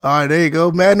All right, there you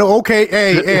go, man. No, okay,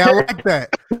 hey, I like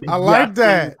that. I like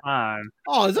that.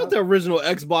 Oh, is that the original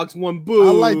Xbox One? Boo!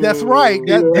 I like that's right.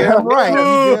 That's damn right.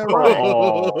 You damn right.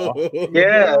 Oh,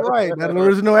 Yeah, right. That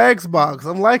original Xbox.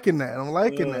 I'm liking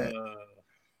that.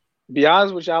 Be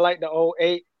honest with you, I like the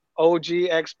 08 OG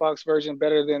Xbox version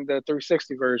better than the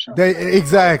 360 version.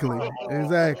 Exactly.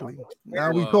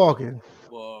 Now we talking.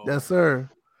 Whoa. Yes, sir.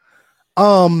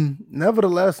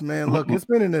 Nevertheless, man, look, it's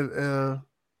been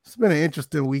an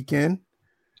interesting weekend.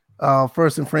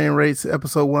 First and Frame Rates,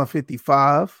 episode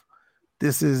 155.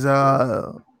 This is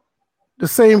the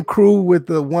same crew with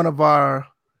one of our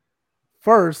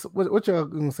first. What y'all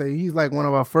gonna say? He's like one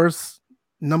of our first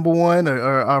number one or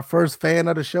our first fan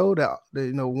of the show. That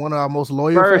one of our most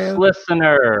loyal fans.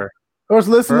 First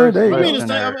listener. There you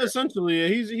go. Essentially,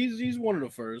 he's one of the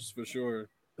first for sure.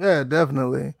 Yeah,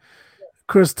 definitely.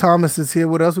 Chris Thomas is here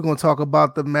with us. We're going to talk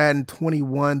about the Madden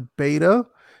 21 beta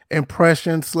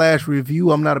impression /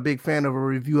 review. I'm not a big fan of a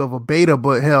review of a beta,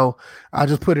 but hell, I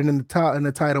just put it in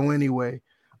the title anyway.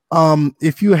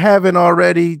 If you haven't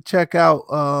already, check out.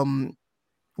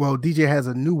 DJ has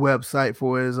a new website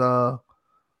for his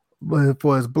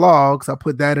blogs. I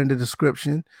put that in the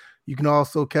description. You can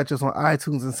also catch us on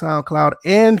iTunes and SoundCloud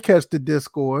and catch the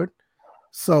Discord.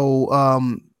 So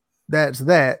that's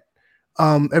that.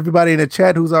 Everybody in the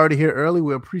chat who's already here early,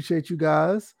 we appreciate you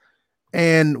guys.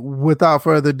 And without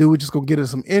further ado, we're just gonna get into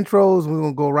some intros. We're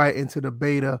gonna go right into the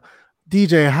beta.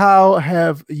 DJ, how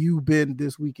have you been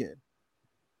this weekend?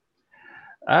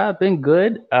 I've been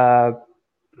good.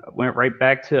 Went right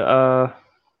back to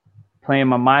playing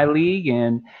my league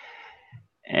and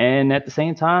at the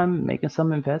same time making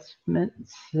some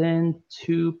investments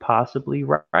into possibly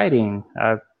writing.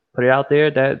 I put it out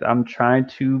there that I'm trying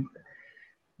to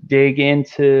dig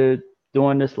into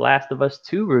doing this Last of Us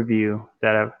 2 review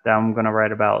that I'm going to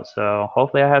write about. So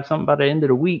hopefully I have something by the end of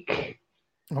the week.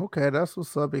 Okay, that's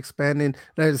what's up. Expanding.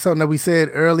 That's something that we said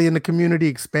early in the community,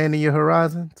 expanding your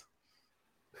horizons.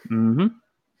 Mm-hmm.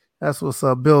 That's what's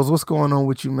up. Bills, what's going on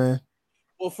with you, man?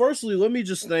 Well, firstly, let me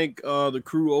just thank the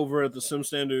crew over at the Sim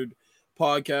Standard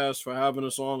podcast for having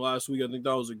us on last week. I think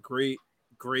that was a great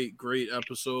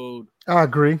episode. I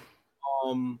agree.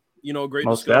 Great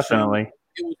Most discussion. Definitely.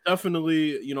 It was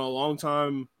definitely, a long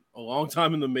time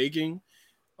in the making.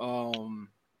 And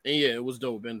yeah, it was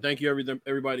dope. And thank you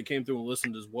everybody that came through and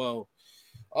listened as well.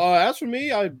 As for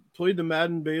me, I played the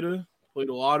Madden beta, played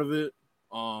a lot of it.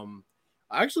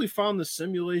 I actually found the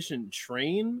simulation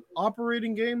train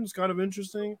operating games kind of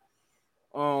interesting.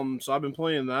 So I've been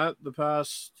playing that the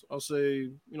past, I'll say,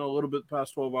 a little bit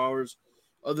past 12 hours.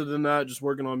 Other than that, just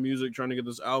working on music, trying to get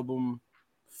this album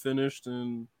finished,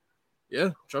 and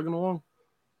yeah, chugging along.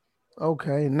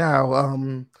 Okay, now,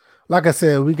 like I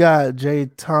said, we got Jay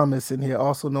Thomas in here,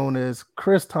 also known as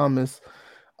Chris Thomas.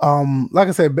 Like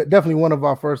I said, definitely one of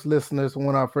our first listeners,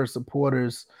 one of our first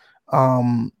supporters.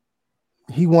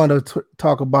 He wanted to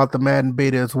talk about the Madden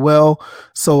beta as well.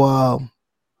 So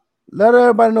let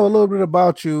everybody know a little bit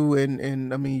about you.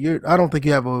 And I mean, I don't think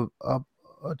you have a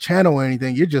channel or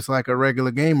anything. You're just like a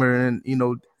regular gamer. And,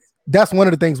 that's one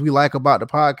of the things we like about the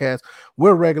podcast.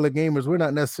 We're regular gamers. We're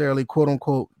not necessarily quote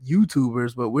unquote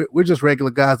YouTubers, but we're just regular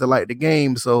guys that like the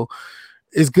game. So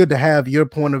it's good to have your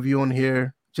point of view on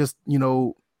here. Just,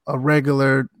 a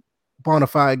regular bona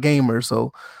fide gamer.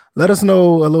 So let us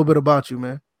know a little bit about you,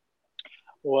 man.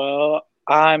 Well,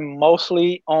 I'm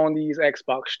mostly on these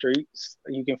Xbox streets.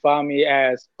 You can find me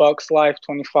as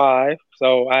BucksLife25.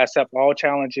 So I accept all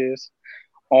challenges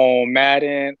on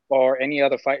Madden or any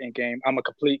other fighting game. I'm a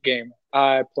complete gamer.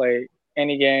 I play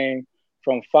any game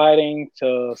from fighting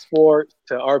to sports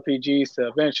to RPGs to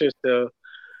adventures to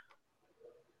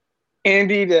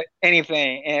indie to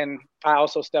anything. And I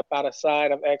also step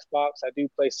outside of Xbox. I do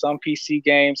play some PC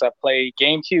games. I play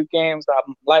GameCube games.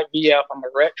 I'm like VF. I'm a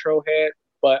retro head,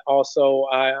 but also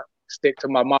I stick to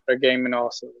my modern gaming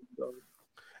also. So,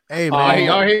 hey, man.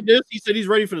 Y'all hear this? He said he's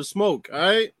ready for the smoke. All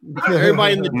right?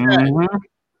 Everybody in the chat.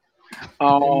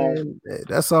 Man,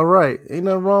 that's all right. Ain't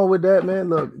nothing wrong with that, man.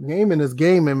 Look, gaming is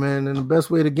gaming, man, and the best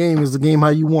way to game is to game how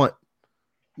you want.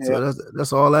 Yeah. So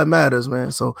that's all that matters,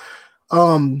 man. So,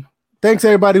 thanks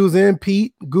everybody who's in.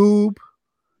 Pete, Goob,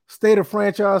 State of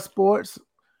Franchise Sports,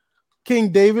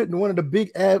 King David, one of the big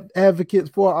advocates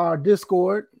for our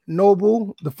Discord.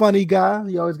 Noble, the funny guy.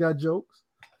 He always got jokes.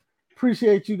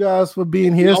 Appreciate you guys for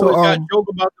being here. So got a joke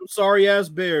about them sorry ass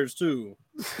Bears too.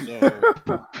 So.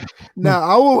 Now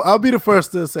I'll be the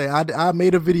first to say I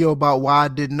made a video about why I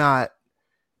did not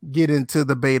get into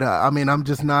the beta. I mean,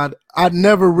 I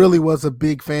never really was a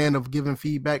big fan of giving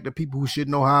feedback to people who should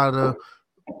know how to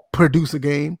produce a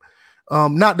game.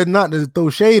 Not to throw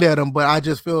shade at them, but I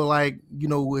just feel like,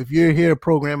 if you're here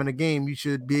programming a game, you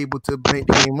should be able to make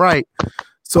the game right.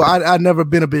 So I never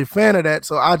been a big fan of that.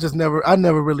 So I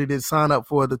never really did sign up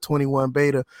for the 21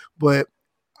 beta. But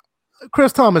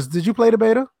Chris Thomas, did you play the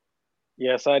beta?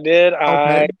 Yes, I did. Okay.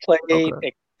 I played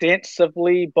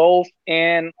extensively, both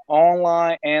in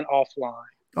online and offline.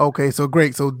 Okay, so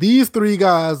great. So these three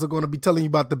guys are going to be telling you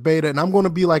about the beta, and I'm going to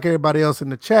be like everybody else in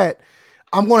the chat.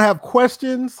 I'm going to have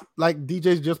questions like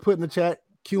DJ's just put in the chat,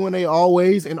 Q&A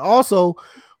always, and also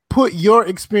put your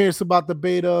experience about the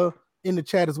beta in the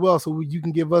chat as well, so you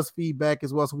can give us feedback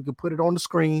as well, so we can put it on the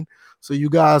screen so you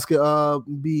guys can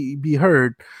be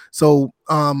heard. So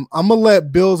I'm gonna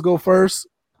let Bills go first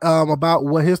about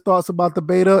what his thoughts about the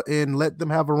beta, and let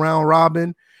them have a round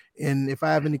robin. And if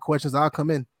I have any questions, I'll come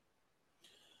in.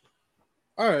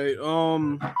 All right.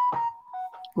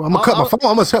 Well, I'm gonna cut my phone.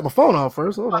 I'm gonna shut my phone off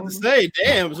first. I was about to say,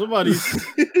 damn, somebody's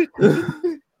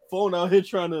phone out here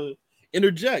trying to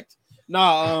interject.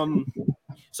 Nah.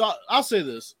 So I'll say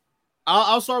this.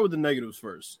 I'll start with the negatives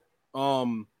first.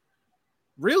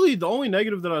 Really, the only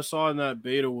negative that I saw in that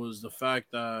beta was the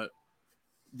fact that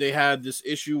they had this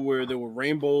issue where there were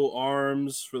rainbow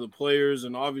arms for the players,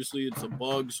 and obviously it's a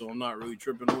bug, so I'm not really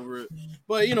tripping over it.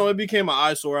 But, it became an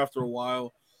eyesore after a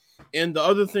while. And the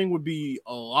other thing would be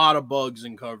a lot of bugs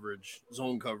in coverage,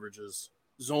 zone coverages,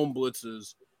 zone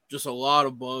blitzes, just a lot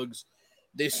of bugs.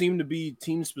 They seem to be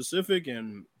team specific,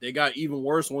 and they got even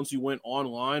worse once you went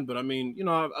online. But I mean,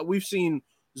 we've seen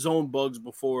zone bugs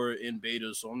before in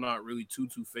beta, so I'm not really too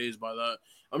fazed by that.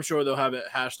 I'm sure they'll have it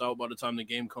hashed out by the time the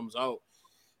game comes out.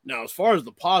 Now, as far as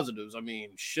the positives, I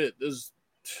mean, shit, there's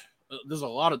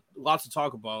lots to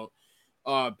talk about.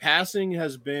 Passing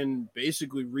has been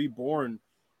basically reborn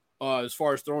as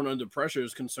far as throwing under pressure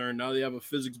is concerned. Now they have a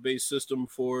physics-based system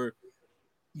for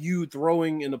you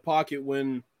throwing in the pocket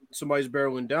when somebody's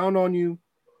barreling down on you.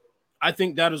 I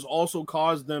think that has also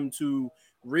caused them to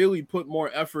really put more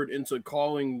effort into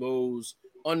calling those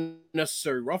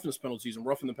unnecessary roughness penalties and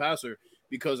roughing the passer,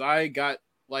 because I got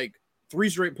like 3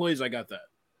 straight plays. I got that.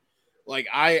 Like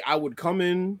I would come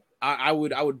in, I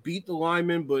would beat the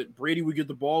lineman, but Brady would get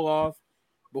the ball off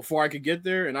before I could get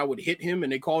there, and I would hit him,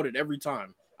 and they called it every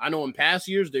time. I know in past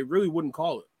years they really wouldn't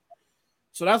call it.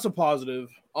 So that's a positive.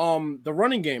 The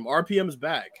running game, RPM is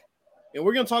back. And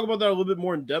we're going to talk about that a little bit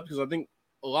more in depth, because I think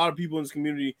a lot of people in this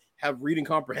community have reading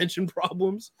comprehension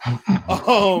problems.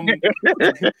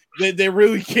 They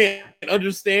really can't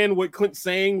understand what Clint's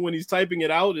saying when he's typing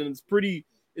it out, and it's pretty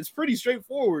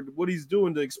straightforward what he's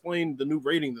doing to explain the new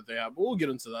rating that they have. But we'll get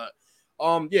into that.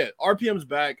 RPM's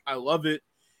back. I love it.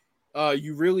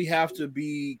 You really have to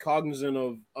be cognizant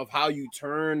of how you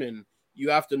turn, and you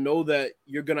have to know that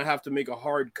you're going to have to make a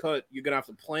hard cut. You're going to have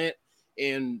to plant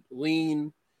and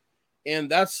lean.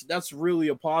 And that's really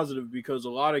a positive, because a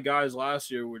lot of guys last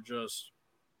year were just,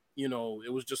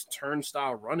 it was just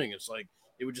turnstile running. It's like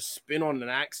it would just spin on an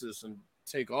axis and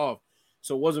take off.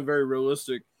 So it wasn't very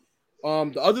realistic.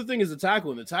 The other thing is the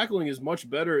tackling. The tackling is much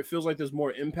better. It feels like there's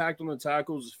more impact on the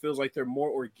tackles. It feels like they're more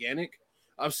organic.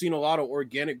 I've seen a lot of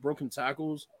organic broken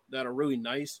tackles that are really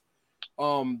nice.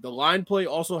 The line play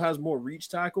also has more reach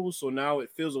tackles, so now it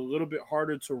feels a little bit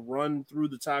harder to run through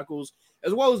the tackles,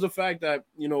 as well as the fact that,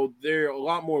 they're a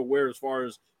lot more aware as far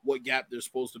as what gap they're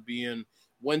supposed to be in,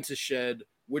 when to shed,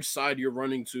 which side you're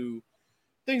running to,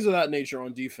 things of that nature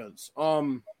on defense.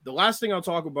 The last thing I'll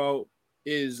talk about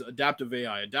is adaptive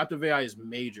AI. Adaptive AI is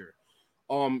major.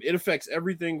 It affects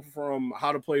everything from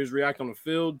how the players react on the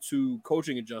field to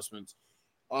coaching adjustments.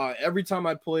 Every time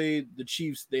I played the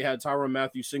Chiefs, they had Tyrann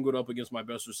Mathieu singled up against my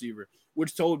best receiver,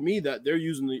 which told me that they're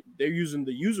using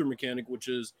the user mechanic, which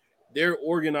is they're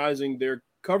organizing their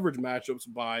coverage matchups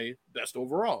by best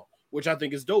overall, which I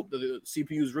think is dope that the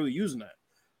CPU is really using that.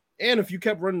 And if you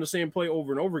kept running the same play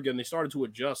over and over again, they started to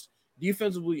adjust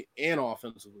defensively and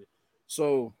offensively.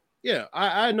 So, yeah,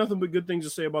 I had nothing but good things to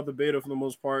say about the beta for the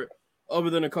most part, other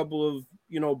than a couple of,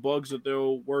 bugs that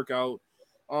they'll work out.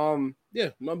 Nothing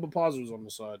but positives on the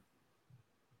side.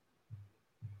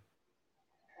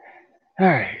 All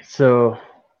right, so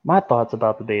my thoughts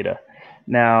about the beta.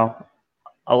 Now,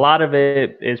 a lot of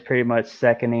it is pretty much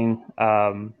seconding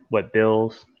what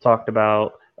Bill's talked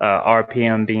about,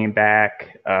 RPM being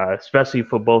back, especially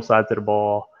for both sides of the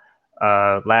ball,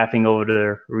 laughing over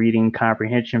the reading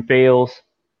comprehension fails.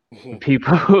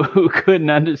 People who couldn't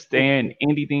understand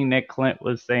anything that Clint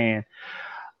was saying.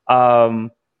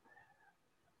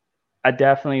 I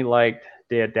definitely liked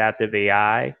the adaptive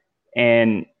AI,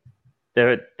 and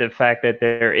the fact that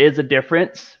there is a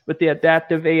difference with the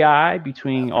adaptive AI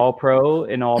between All Pro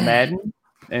and All Madden.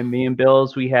 And me and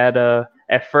Bills, we had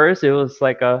at first it was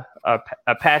like a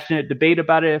a passionate debate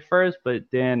about it at first, but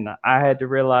then I had to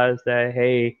realize that,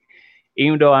 hey,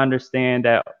 even though I understand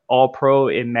that All Pro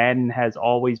in Madden has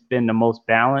always been the most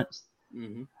balanced,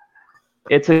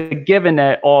 it's a given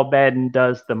that All Madden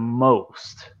does the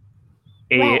most,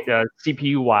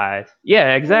 CPU wise.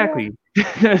 Yeah, exactly.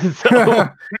 Oh,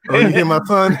 you hear my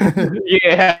son?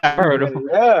 Yeah, I heard him.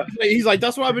 Yeah. He's like,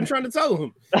 that's what I've been trying to tell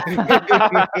him.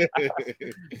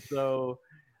 So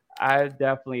I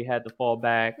definitely had to fall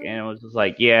back, and it was just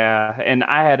like, yeah. And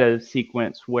I had a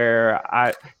sequence where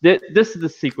this is the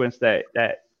sequence that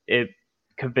it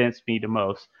convinced me the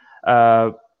most.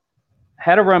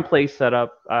 Had a run play set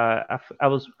up. I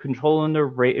was controlling the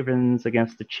Ravens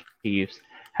against the Chiefs.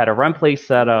 Had a run play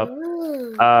set up.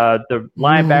 The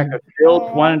linebacker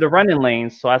filled one of the running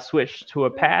lanes, so I switched to a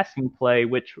passing play,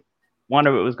 which one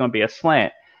of it was going to be a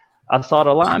slant. I saw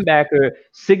the linebacker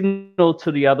signal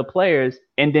to the other players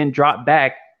and then drop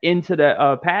back into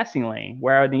the passing lane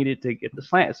where I needed to get the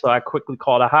slant. So I quickly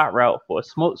called a hot route for a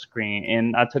smoke screen,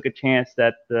 and I took a chance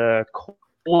that the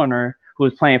corner who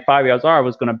was playing 5 yards R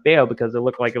was going to bail because it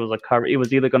looked like it was a cover. It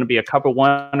was either going to be a cover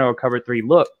 1 or a cover 3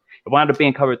 look. It wound up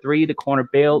being cover 3. The corner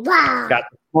bailed, got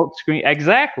the smoke screen.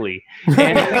 Exactly.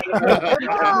 And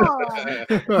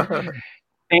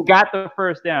and got the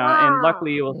first down. And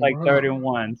luckily it was like 3rd and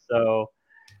 1. So,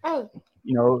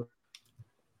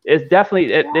 it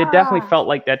definitely felt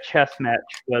like that chess match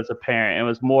was apparent. It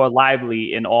was more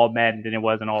lively in All Madden than it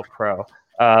was in All Pro.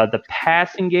 The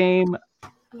passing game,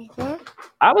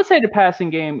 I would say the passing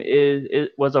game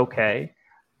was okay.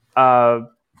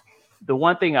 The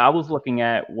one thing I was looking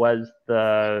at was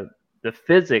the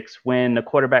physics when the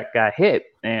quarterback got hit,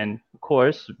 and of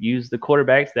course, use the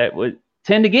quarterbacks that would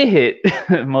tend to get hit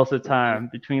most of the time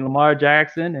between Lamar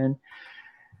Jackson and.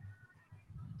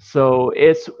 So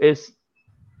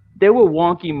there were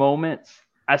wonky moments.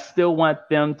 I still want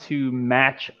them to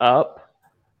match up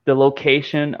the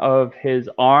location of his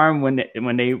arm when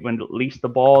they release the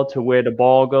ball to where the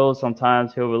ball goes.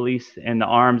 Sometimes he'll release in the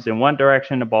arms in one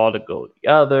direction, the ball to go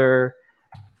the other.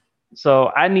 So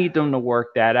I need them to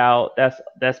work that out.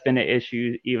 That's been an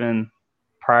issue even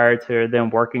prior to them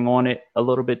working on it a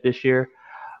little bit this year.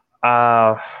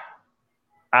 I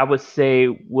would say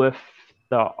with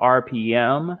the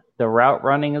RPM, the route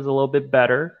running is a little bit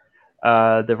better.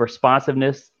 The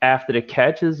responsiveness after the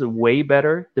catch is way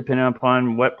better, depending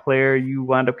upon what player you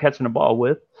wind up catching the ball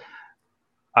with.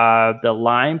 The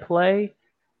line play,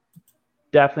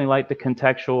 definitely like the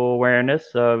contextual awareness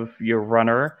of your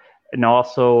runner, and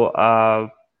also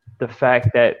the fact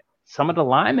that some of the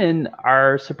linemen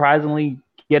are surprisingly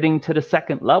getting to the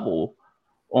second level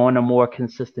on a more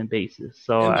consistent basis.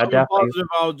 So and I definitely positive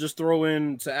I'll just throw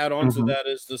in to add on to that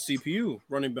is the CPU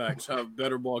running backs have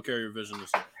better ball carrier vision this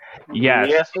year.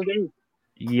 Yes, we do.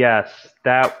 Yes,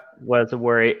 that was a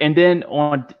worry. And then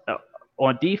on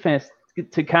defense,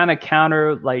 to kind of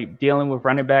counter like dealing with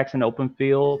running backs in open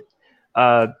field,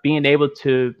 being able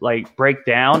to like break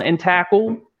down and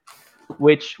tackle,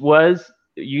 which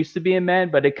used to be in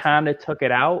men, but it kind of took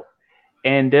it out.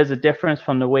 And there's a difference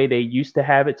from the way they used to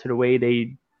have it to the way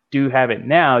they do have it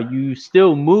now. You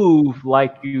still move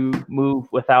like you move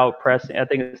without pressing. I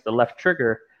think it's the left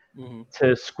trigger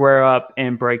to square up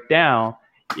and break down.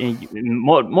 And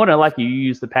more than likely, you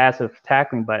use the passive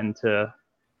tackling button to,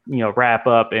 wrap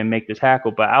up and make the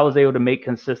tackle. But I was able to make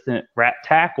consistent wrap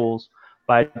tackles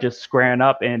by just squaring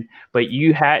up. But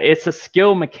it's a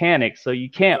skill mechanic, so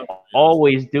you can't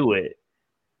always do it.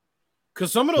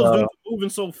 Because some of those dudes are moving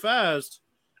so fast.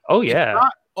 Oh, yeah. It's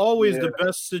not always the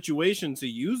best situation to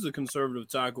use the conservative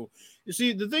tackle. You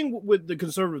see, the thing with the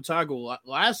conservative tackle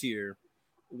last year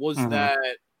was that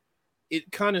it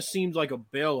kind of seemed like a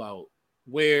bailout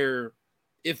where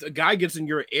if a guy gets in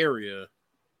your area,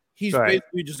 he's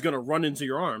basically just going to run into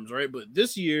your arms, right? But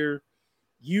this year,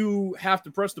 you have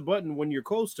to press the button when you're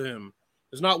close to him.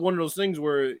 It's not one of those things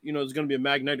where, there's going to be a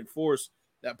magnetic force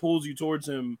that pulls you towards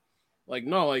him. Like,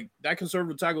 no, like that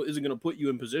conservative tackle isn't going to put you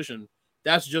in position.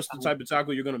 That's just the type of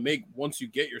tackle you're going to make once you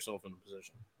get yourself in a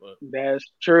position. But that's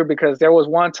true, because there was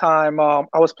one time I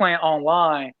was playing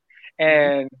online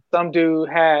and some dude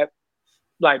had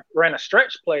ran a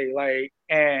stretch play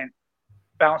and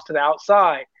bounced to the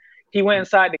outside. He went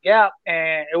inside the gap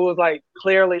and it was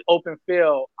clearly open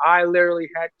field. I literally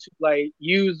had to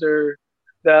use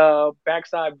the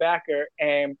backside backer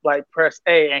and press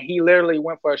A, and he literally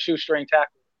went for a shoestring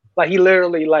tackle. He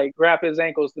literally grabbed his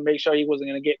ankles to make sure he wasn't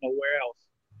going to get nowhere else.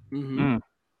 Do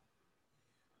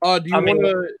you want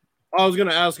to? I was going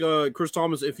to ask Chris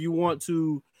Thomas if you want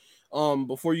to,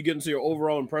 before you get into your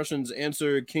overall impressions,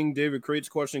 answer King David Crate's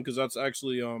question, because that's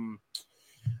actually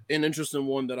an interesting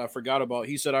one that I forgot about.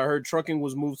 He said, I heard trucking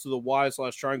was moved to the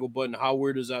Y/triangle button. How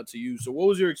weird is that to you? So what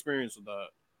was your experience with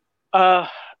that?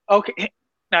 Okay.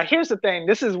 Now here's the thing.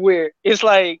 This is weird. It's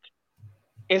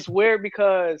weird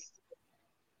because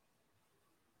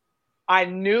I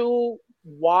knew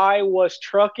Y was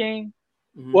trucking.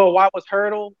 Mm-hmm. Well, Y was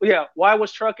hurdle. Yeah, Y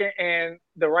was trucking and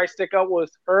the right stick up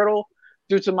was hurdle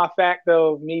due to my fact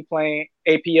of me playing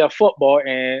APL football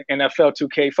and NFL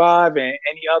 2K5 and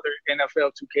any other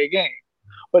NFL 2K game.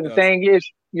 But the thing is,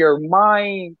 your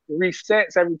mind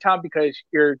resets every time because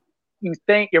you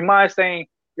think your mind's saying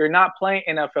you're not playing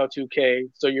NFL 2K,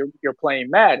 so you're playing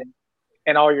Madden.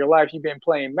 And all your life you've been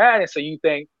playing Madden, so you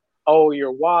think, oh,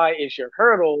 your Y is your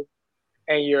hurdle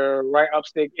and your right up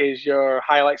stick is your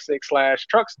highlight stick /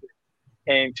 truck stick.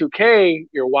 And 2K,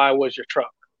 your Y was your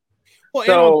truck. Well,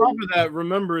 and on top of that,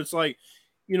 remember, it's like,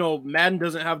 Madden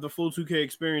doesn't have the full 2K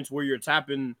experience where you're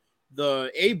tapping the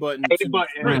A button,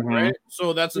 sprint, right?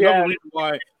 So that's another reason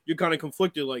why you're kind of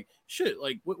conflicted. Like, shit,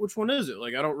 like, which one is it?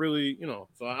 Like, I don't really,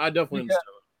 So I definitely understand.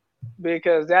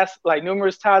 Because that's like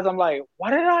numerous times I'm like, why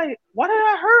did I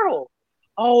hurdle?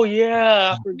 Oh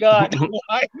yeah, I forgot.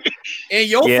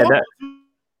 And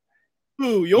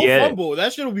fumble,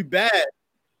 that shit'll be bad.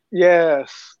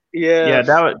 Yes. Yeah,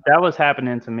 that was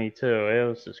happening to me too. It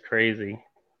was just crazy.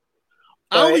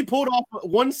 I only pulled off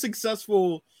one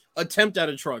successful attempt at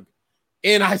a truck,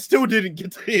 and I still didn't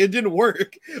get it didn't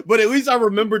work. But at least I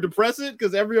remembered to press it,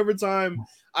 because every other time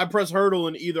I press hurdle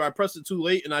and either I press it too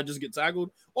late and I just get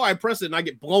tackled, or I press it and I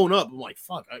get blown up. I'm like,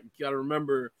 fuck, I gotta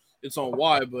remember it's on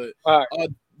Y. But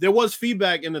there was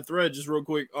feedback in the thread, just real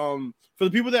quick. For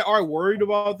the people that are worried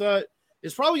about that,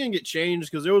 it's probably gonna get changed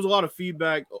because there was a lot of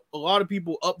feedback. A lot of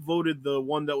people upvoted the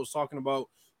one that was talking about,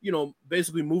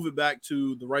 basically move it back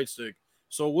to the right stick.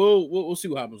 So we'll see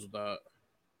what happens with that.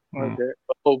 Okay.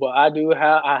 Oh, but I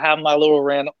have my little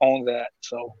rant on that.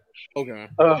 So okay.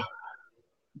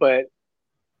 But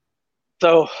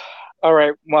so all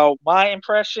right. Well, my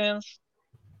impressions,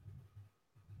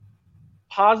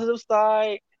 positive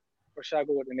side, or should I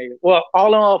go with the negative? Well, all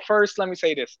in all, first let me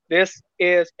say this. This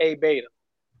is a beta.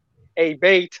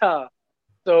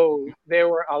 So there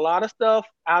were a lot of stuff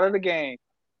out of the game.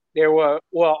 There were,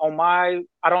 I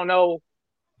don't know,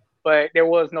 but there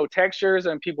was no textures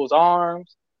in people's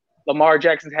arms. Lamar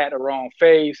Jackson had the wrong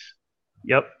face.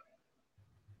 Yep.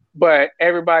 But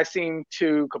everybody seemed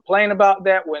to complain about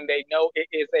that when they know it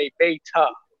is a beta.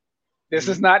 This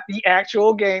is not the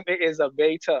actual game. It is a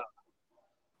beta.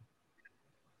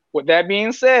 With that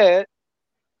being said,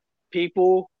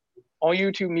 people on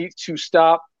YouTube need to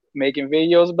stop making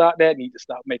videos about that, need to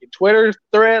stop making Twitter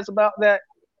threads about that.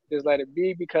 Just let it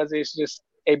be, because it's just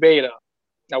a beta.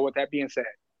 Now, with that being said,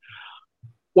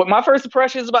 what my first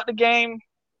impressions about the game,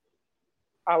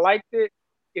 I liked it.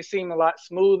 It seemed a lot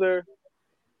smoother.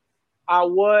 I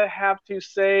would have to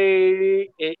say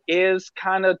it is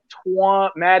kind of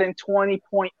Madden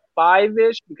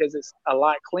 20.5-ish because it's a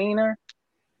lot cleaner.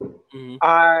 Mm-hmm.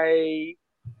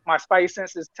 My spidey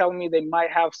sense is telling me they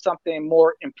might have something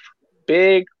more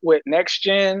big with next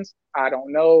gens. I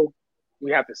don't know.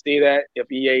 We have to see that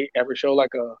if EA ever show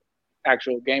like a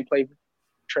actual gameplay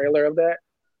trailer of that.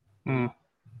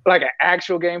 Like an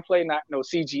actual gameplay, not no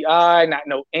CGI, not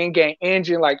no in-game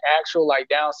engine, like actual like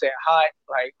downset hot,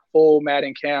 like full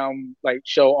Madden cam, like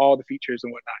show all the features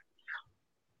and whatnot.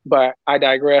 But I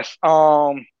digress.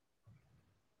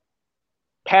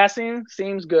 Passing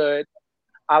seems good.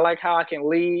 I like how I can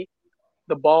lead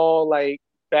the ball like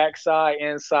backside,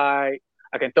 inside.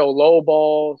 I can throw low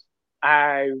balls.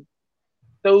 I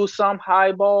throw some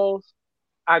high balls.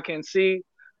 I can see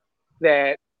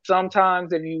that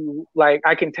sometimes if you like,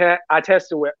 I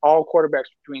tested with all quarterbacks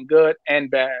between good and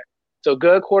bad. So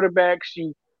good quarterbacks,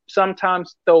 you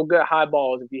sometimes throw good high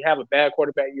balls. If you have a bad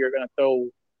quarterback, you're going to throw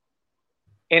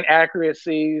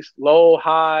inaccuracies, low,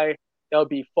 high. They'll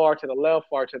be far to the left,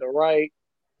 far to the right.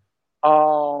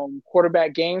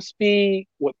 Quarterback game speed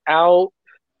without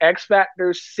X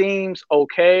factors seems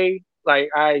okay. Like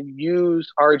I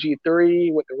used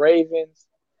RG3 with the Ravens.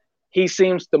 He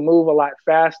seems to move a lot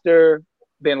faster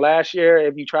than last year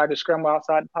if you tried to scramble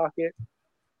outside the pocket.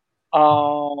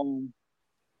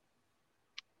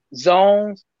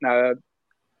 Zones,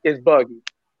 is buggy.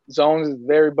 Zones is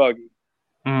very buggy.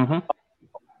 Mm-hmm.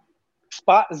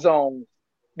 Spot zones,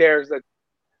 there's a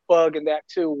bug in that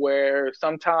too, where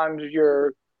sometimes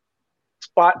your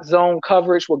spot zone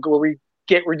coverage will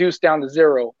get reduced down to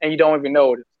 0 and you don't even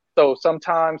notice. So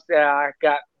sometimes I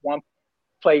got one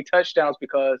play touchdowns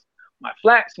because my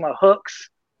flats, my hooks,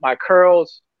 my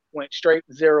curls went straight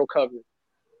 0 coverage.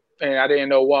 And I didn't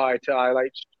know why until I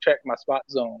checked my spot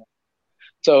zone.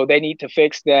 So they need to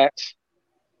fix that.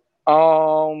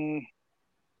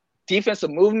 Defensive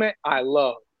movement, I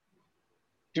love.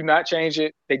 Do not change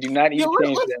it. They do not need to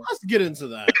change that. Let's get into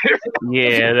that.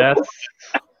 Yeah, that's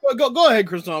go ahead,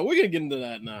 Kristan. We're gonna get into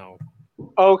that now.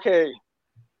 Okay.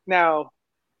 Now,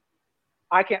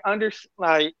 I can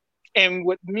understand, and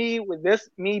with me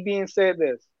being said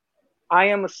this, I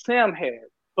am a sim head,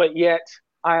 but yet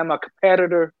I am a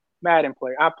competitor Madden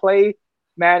player. I play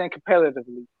Madden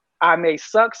competitively. I may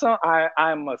suck some.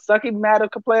 I'm a sucky Madden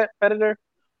competitor,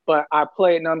 but I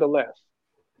play it nonetheless.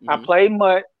 Mm-hmm. I play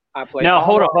MUT. I play. Now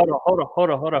hold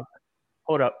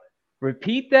up.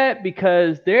 Repeat that,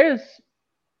 because there's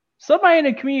somebody in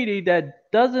the community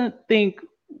that doesn't think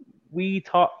we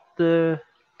taught the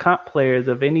comp players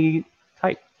of any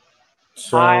type.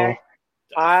 So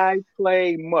I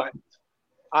play MUT.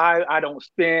 I don't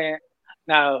spend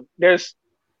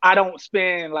I don't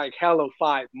spend like hella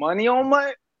 5 money on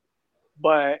MUT,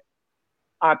 but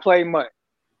I play MUT.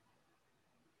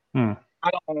 But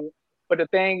the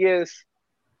thing is,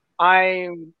 I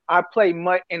play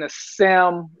MUT in a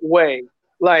sim way.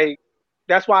 Like,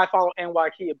 that's why I follow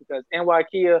NYKia, because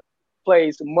NYKia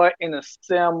plays MUT in a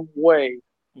sim way.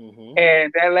 Mm-hmm.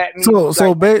 And that let me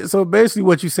so basically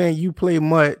what you're saying, you play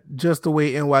MUT just the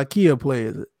way NYKia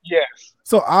plays it. Yes.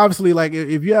 So obviously, like,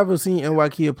 if you ever seen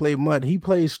NYKia play MUT, he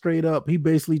plays straight up. He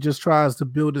basically just tries to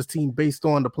build his team based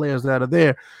on the players that are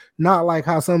there. Not like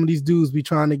how some of these dudes be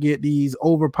trying to get these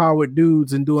overpowered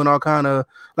dudes and doing all kind of,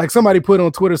 like somebody put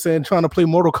on Twitter saying trying to play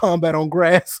Mortal Kombat on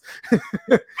grass.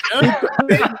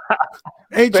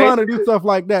 Ain't trying to do stuff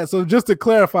like that. So just to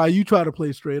clarify, you try to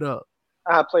play straight up.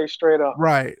 I play straight up.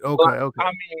 Right. Okay. But, okay.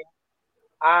 I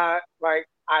mean,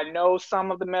 I know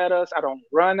some of the metas. I don't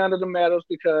run under the metas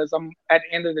because I'm, at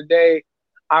the end of the day,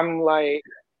 I'm like,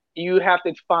 you have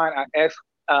to find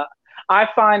I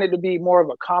find it to be more of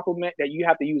a compliment that you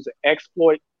have to use an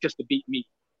exploit just to beat me.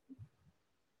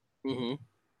 Mm-hmm.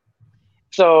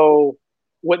 So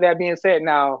with that being said,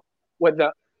 now with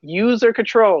the user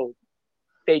control,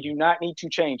 they do not need to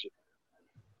change it.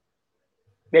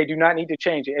 They do not need to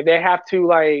change it. If they have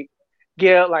to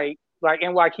get like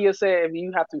NYKia said, if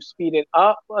you have to speed it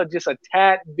up just a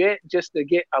tad bit just to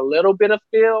get a little bit of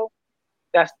feel,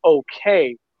 that's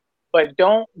okay. But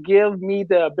don't give me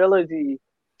the ability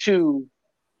to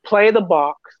play the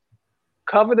box,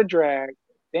 cover the drag,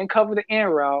 then cover the in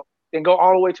route, then go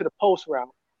all the way to the post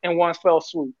route in one fell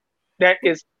swoop. That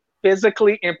is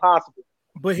physically impossible.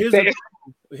 But here's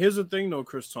the thing though,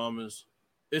 Chris Thomas.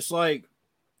 It's like,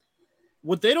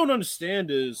 what they don't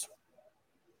understand is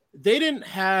they didn't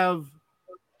have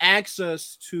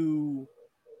access to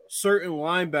certain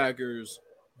linebackers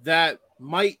that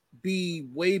might be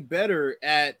way better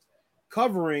at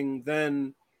covering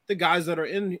than the guys that are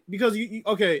in, because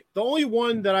the only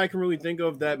one that I can really think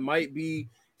of that might be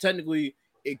technically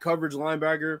a coverage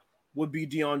linebacker would be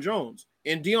Deion Jones,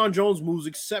 and Deion Jones moves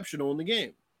exceptional in the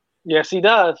game. Yes, he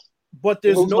does. But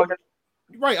there's no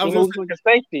right. I was going to say a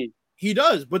safety. He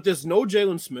does, but there's no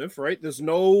Jalen Smith, right? There's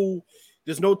no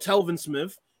Telvin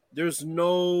Smith. There's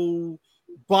no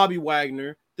Bobby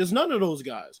Wagner. There's none of those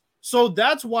guys. So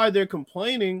that's why they're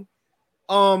complaining.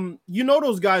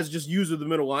 Those guys just use the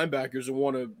middle linebackers and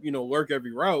want to, lurk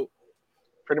every route.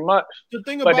 Pretty much. The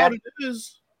thing about it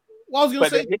is, I was going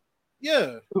to say,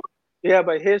 yeah. Yeah,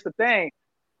 but here's the thing.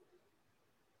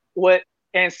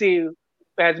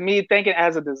 As me thinking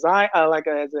as a design,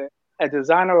 as a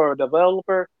designer or a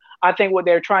developer, I think what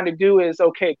they're trying to do is,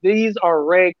 okay, these are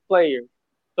reg players.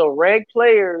 So reg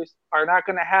players are not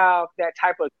going to have that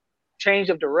type of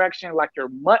change of direction like your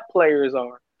MUT players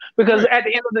are. Because at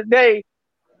the end of the day,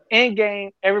 in game,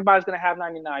 everybody's going to have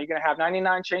 99. You're going to have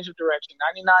 99 change of direction,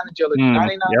 99 agility,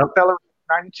 99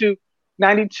 acceleration,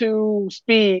 92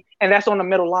 speed, and that's on the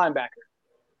middle linebacker.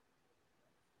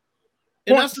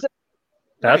 And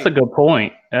that's a good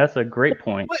point. That's a great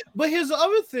point. But here's the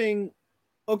other thing.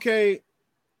 Okay,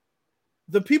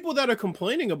 the people that are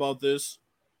complaining about this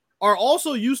are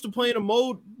also used to playing a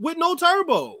mode with no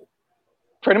turbo.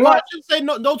 Pretty much. I should say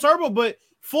no turbo, but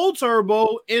full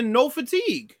turbo and no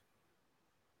fatigue.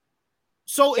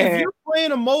 So if you're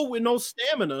playing a mode with no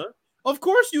stamina, of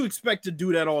course you expect to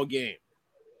do that all game.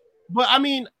 But I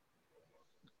mean,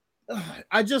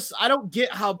 I don't get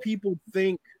how people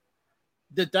think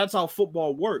that that's how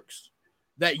football works.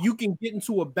 That you can get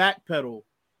into a back pedal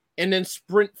and then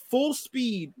sprint full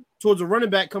speed towards a running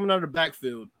back coming out of the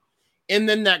backfield. And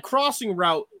then that crossing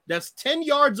route that's 10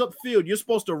 yards upfield, you're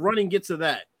supposed to run and get to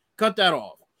that. Cut that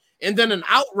off. And then an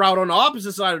out route on the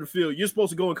opposite side of the field, you're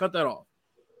supposed to go and cut that off.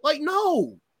 Like,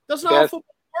 no, that's not how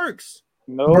football works.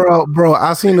 No. Bro,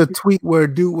 I seen a tweet where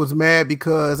dude was mad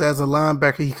because as a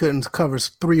linebacker he couldn't cover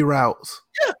 3 routes.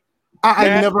 Yeah.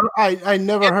 I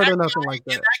never heard of nothing like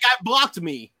that. And that guy blocked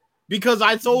me because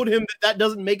I told him that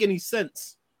doesn't make any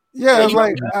sense. Yeah,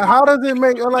 like how does it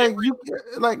make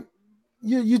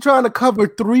you trying to cover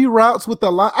 3 routes with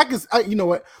the line? You know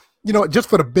what, just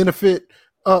for the benefit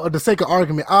of the sake of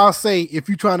argument, I'll say if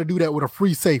you're trying to do that with a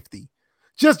free safety,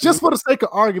 just for the sake of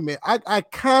argument, I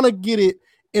kind of get it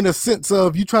in a sense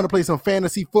of you trying to play some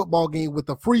fantasy football game with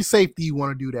a free safety, you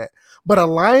want to do that, but a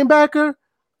linebacker,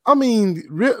 I mean,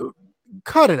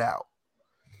 cut it out.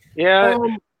 Yeah.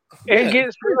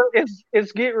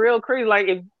 It's get real crazy. Like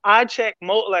if I check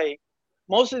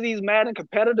most of these Madden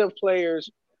competitive players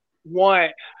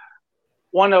want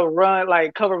to run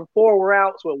like cover 4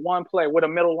 routes with 1 play with a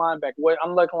middle linebacker.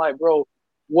 I'm looking like, bro,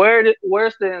 where's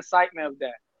the incitement of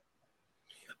that?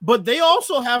 But they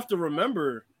also have to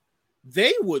remember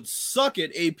they would suck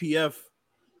at APF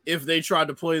if they tried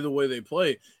to play the way they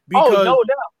play. Because no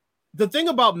doubt. The thing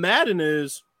about Madden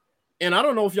is, and I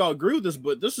don't know if y'all agree with this,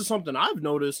 but this is something I've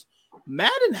noticed,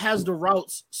 Madden has the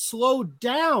routes slowed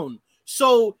down.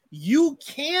 So you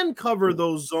can cover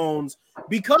those zones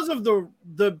because of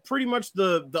the pretty much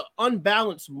the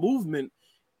unbalanced movement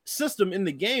system in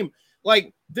the game.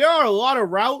 Like there are a lot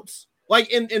of routes, like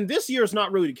in this year it's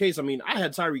not really the case. I mean, I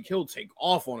had Tyreek Hill take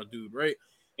off on a dude, right?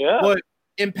 Yeah. But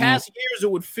in past years, it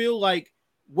would feel like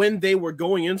when they were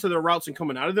going into their routes and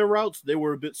coming out of their routes, they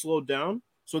were a bit slowed down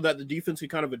so that the defense could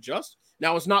kind of adjust.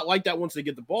 Now it's not like that once they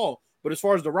get the ball, but as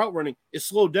far as the route running, it's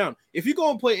slowed down. If you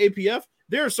go and play APF,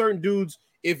 there are certain dudes,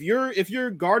 if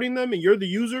you're guarding them and you're the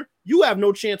user, you have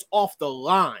no chance off the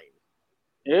line.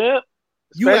 Yeah.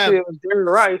 Especially if it's Jerry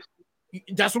Rice.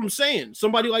 That's what I'm saying.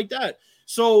 Somebody like that.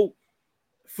 So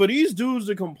for these dudes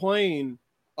to complain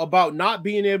about not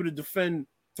being able to defend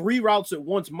 3 routes at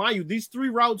once, mind you, these 3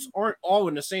 routes aren't all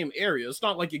in the same area. It's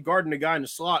not like you're guarding a guy in the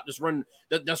slot that's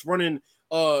running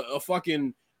a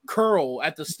fucking curl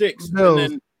at the sticks, and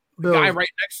then the guy right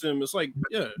next to him. It's like,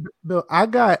 yeah. Bill, I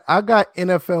got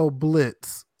NFL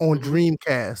Blitz on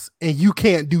Dreamcast, and you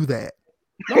can't do that.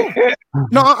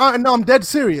 No, I'm dead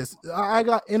serious. I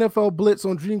got NFL Blitz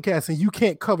on Dreamcast, and you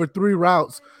can't cover 3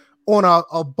 routes on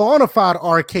a bona fide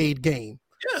arcade game.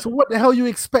 Yeah. So what the hell you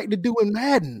expect to do in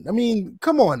Madden? I mean,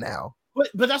 come on now.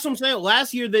 But that's what I'm saying.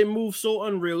 Last year they moved so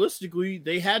unrealistically.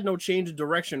 They had no change of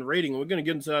direction rating. We're going to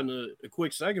get into that in a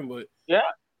quick second. But yeah,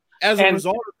 as a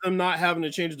result of them not having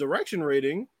to change the direction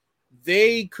rating,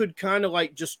 they could kind of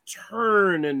like just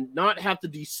turn and not have to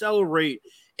decelerate.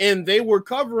 And they were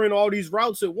covering all these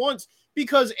routes at once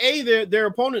because their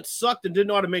opponents sucked and didn't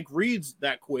know how to make reads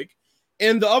that quick.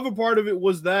 And the other part of it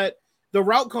was that the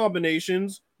route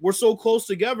combinations were so close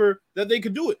together that they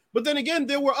could do it. But then again,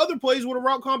 there were other plays where the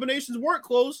route combinations weren't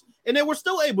close and they were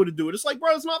still able to do it. It's like,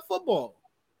 bro, it's not football.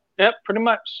 Yep, pretty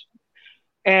much.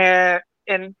 And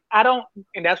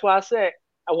that's why I said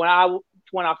when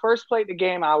I first played the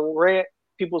game, I read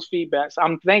people's feedbacks.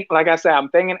 I'm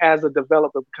thinking as a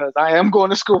developer because I am going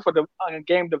to school for the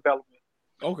game development.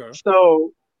 Okay.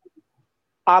 So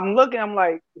I'm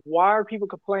like, why are people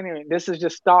complaining? This is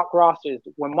just stock rosters.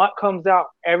 When MUT comes out,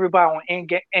 everybody on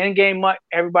in-game MUT,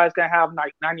 everybody's going to have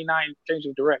like 99 change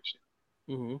of direction.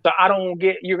 Mm-hmm. So I don't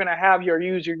get, you're going to have your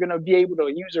user, you're going to be able to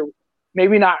use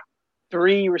maybe not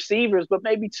 3 receivers, but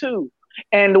maybe 2.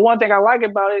 And the one thing I like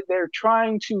about it, they're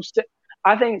trying to set,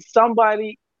 I think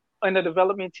somebody in the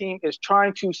development team is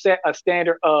trying to set a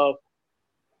standard of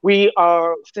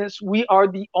since we are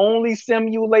the only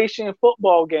simulation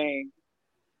football game,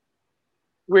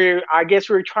 we're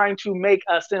trying to make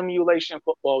a simulation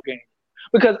football game.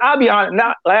 Because I'll be honest,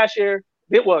 not last year,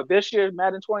 this year,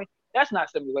 Madden 20, that's not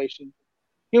simulation.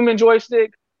 Human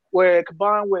joystick, where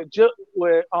combined with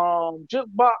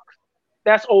jukebox,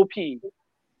 that's OP.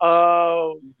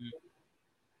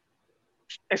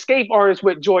 Escape artist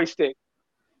with joystick,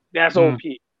 that's OP.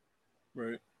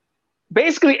 Right.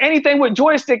 Basically, anything with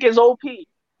joystick is OP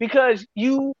because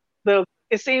it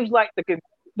seems like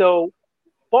the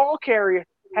ball carrier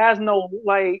has no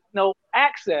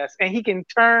access, and he can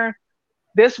turn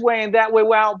this way and that way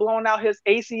without blowing out his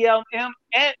ACL and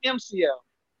MCL,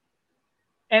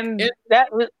 and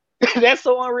that's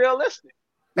so unrealistic.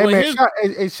 Hey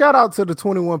man, shout out to the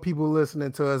 21 people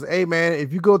listening to us. Hey man,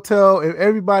 if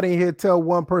everybody in here tell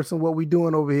one person what we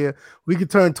doing over here, we could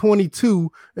turn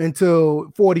 22 until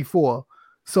 44.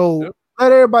 So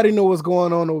let everybody know what's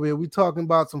going on over here. We talking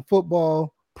about some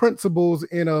football principles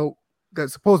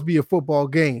that's supposed to be a football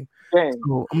game.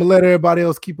 So I'm gonna let everybody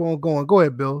else keep on going. Go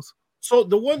ahead, Bills. So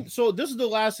this is the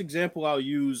last example I'll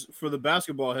use for the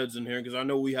basketball heads in here because I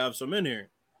know we have some in here.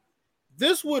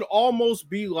 this would almost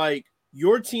be like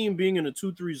your team being in a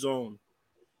 2-3 zone,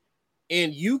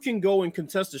 and you can go and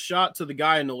contest a shot to the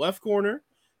guy in the left corner,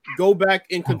 go back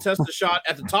and contest a shot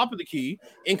at the top of the key,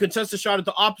 and contest a shot at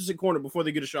the opposite corner before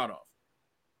they get a shot off.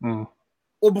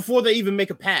 Or before they even make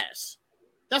a pass.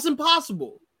 That's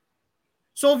impossible.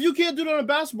 So if you can't do that in a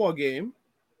basketball game,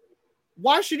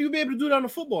 why should you be able to do that in a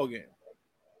football game?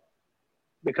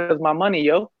 Because my money,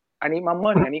 yo. I need my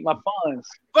money. I need my funds.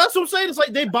 But that's what I'm saying. It's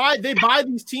like they buy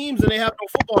these teams and they have no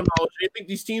football knowledge. They think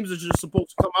these teams are just supposed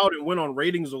to come out and win on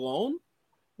ratings alone.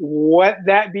 What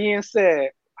that being said,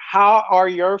 how are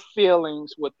your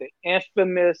feelings with the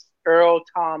infamous Earl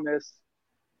Thomas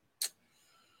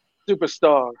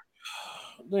superstar?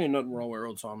 There ain't nothing wrong with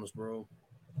Earl Thomas, bro.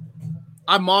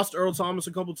 I mossed Earl Thomas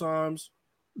a couple times.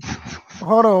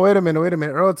 Hold on, wait a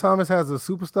minute. Earl Thomas has a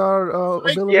superstar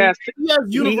ability? Yes, he has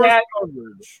universal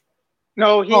coverage.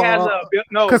 No, he has a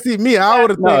no. Because see, me, I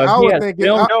would think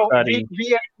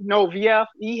VF.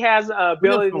 He has an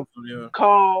ability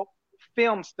called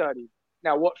film study.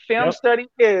 Now, what film study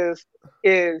is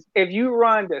if you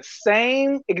run the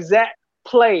same exact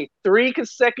play 3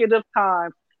 consecutive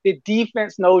times, the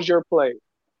defense knows your play.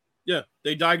 Yeah,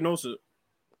 they diagnose it.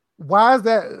 Why is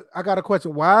that? I got a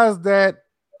question. Why is that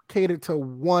catered to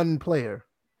one player?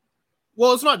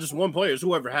 Well, it's not just one player. It's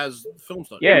whoever has film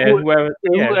study. Yeah, whoever has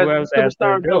the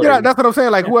ability. Yeah, that's what I'm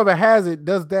saying. Like whoever has it,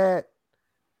 does that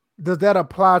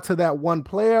apply to that one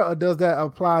player, or does that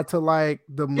apply to like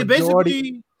the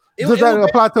majority? Does that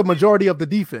apply to the majority of the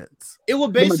defense? It will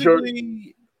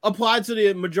basically apply to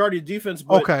the majority of defense.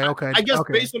 But okay. I guess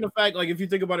based on the fact, like if you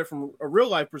think about it from a real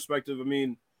life perspective, I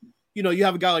mean, you know, you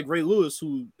have a guy like Ray Lewis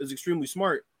who is extremely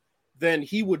smart. Then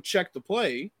he would check the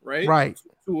play, right?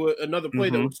 To another play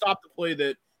that would stop the play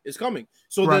that is coming.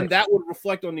 So then that would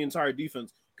reflect on the entire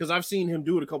defense, because I've seen him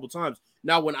do it a couple times.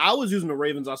 Now, when I was using the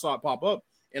Ravens, I saw it pop up,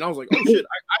 and I was like, oh, shit,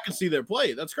 I can see their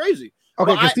play. That's crazy.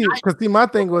 Okay, because my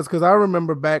thing was, because I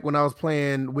remember back when I was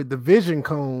playing with the Vision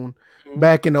Cone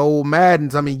back in the old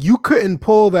Maddens, I mean, you couldn't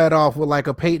pull that off with like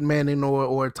a Peyton Manning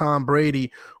or Tom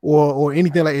Brady or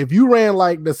anything. Like if you ran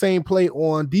like the same play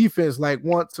on defense like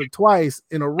once or twice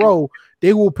in a row,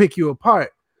 they will pick you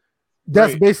apart.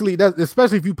 That's basically that,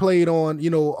 especially if you played on, you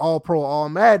know, all pro, all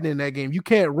Madden in that game. You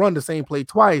can't run the same play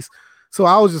twice. So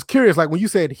I was just curious, like when you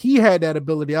said he had that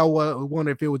ability, I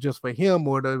wonder if it was just for him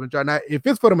or the majority. Now, if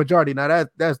it's for the majority, now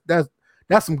that's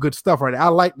some good stuff right there. I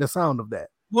like the sound of that.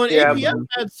 Well, APF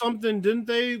had something, didn't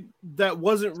they, that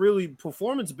wasn't really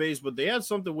performance-based, but they had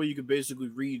something where you could basically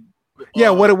read.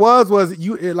 Yeah, what it was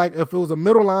like if it was a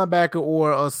middle linebacker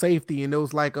or a safety, and it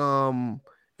was like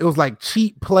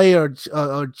cheat play or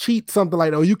cheat something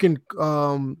like that. Or you can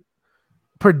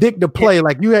predict the play.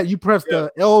 Like you press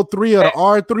the L3 or the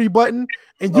R3 button,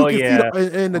 and you can see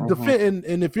the defense.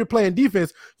 And if you're playing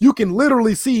defense, you can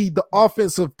literally see the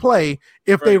offensive play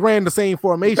if they ran the same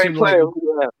formation.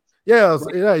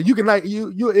 You can like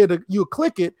you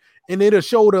click it and it'll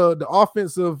show the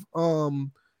offensive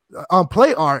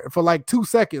play art for like 2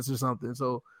 seconds or something.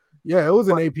 So yeah, it was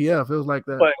an APF. It was like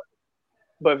that.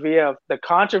 But VF, the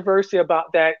controversy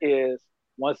about that is,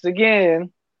 once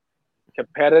again,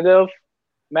 competitive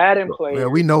Madden players. Yeah,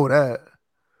 we know that.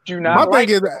 My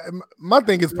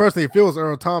thing is personally, if it was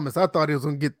Earl Thomas, I thought he was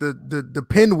gonna get the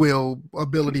pinwheel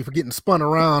ability for getting spun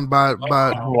around by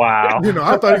wow. You know,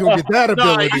 I thought he was gonna get that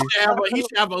ability. He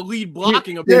should have a lead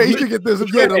blocking ability. Yeah, he should get the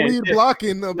lead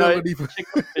blocking ability.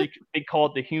 They call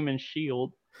it the human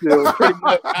shield. Yeah, pretty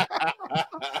much.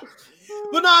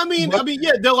 But no, I mean,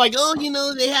 yeah, they're like, oh, you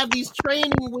know, they have these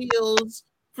training wheels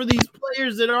for these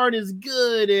players that aren't as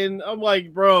good, and I'm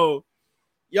like, bro,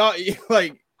 y'all,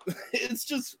 like, it's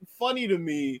just funny to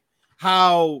me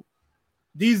how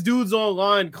these dudes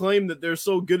online claim that they're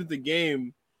so good at the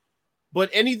game, but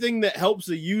anything that helps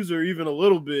a user even a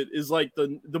little bit is like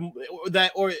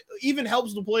that, or even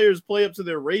helps the players play up to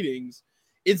their ratings.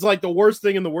 It's like the worst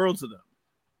thing in the world to them.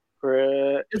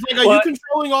 It's like, are you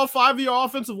controlling all 5 of your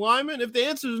offensive linemen? If the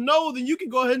answer is no, then you can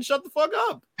go ahead and shut the fuck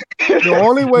up. The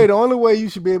only way you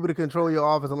should be able to control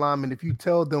your offensive linemen if you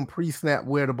tell them pre-snap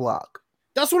where to block.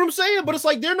 That's what I'm saying. But it's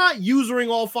like they're not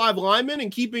usering all 5 linemen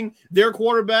and keeping their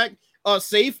quarterback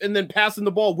safe and then passing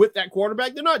the ball with that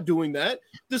quarterback. They're not doing that.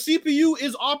 The CPU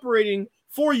is operating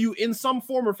for you in some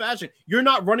form or fashion. You're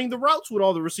not running the routes with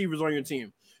all the receivers on your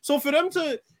team. So for them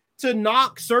to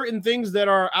knock certain things that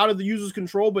are out of the user's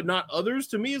control but not others,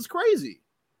 to me is crazy.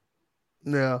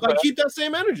 Yeah. Like, keep that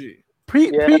same energy.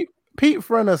 Pete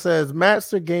Frenner says,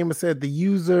 Master Gamer said the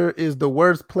user is the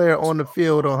worst player on the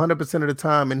field 100% of the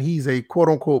time, and he's a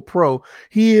quote-unquote pro.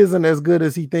 He isn't as good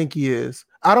as he think he is.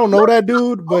 I don't know that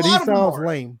dude, but he sounds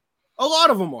lame. A lot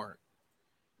of them aren't.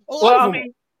 A lot of them.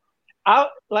 I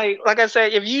like I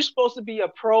said, if you're supposed to be a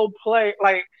pro player,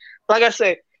 like I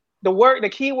said, the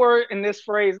key word in this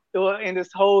phrase, in this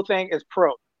whole thing is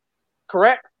pro,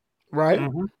 correct? Right.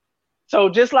 Mhm. So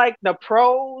just like the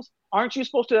pros, aren't you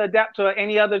supposed to adapt to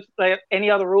any other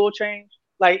rule change?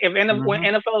 Like if when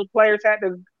NFL players had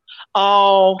to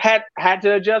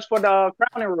adjust for the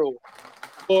crowning rule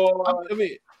or I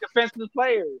mean, defensive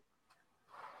players.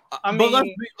 but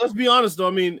let's be honest though.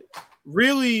 I mean,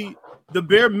 really, the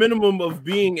bare minimum of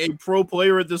being a pro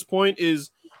player at this point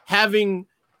is having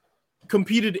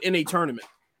competed in a tournament.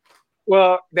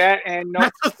 Well, that's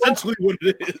essentially what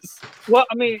it is. Well,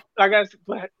 I mean, I guess,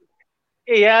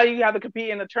 yeah, you have to compete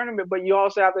in the tournament, but you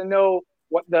also have to know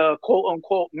what the quote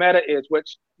unquote meta is,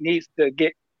 which needs to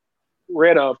get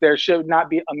rid of. There should not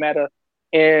be a meta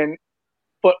in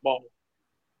football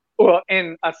or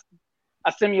in a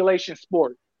simulation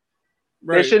sport.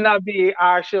 Right. There should not be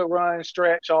I should run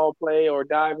stretch all play or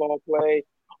dive all play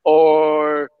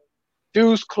or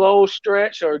deuce close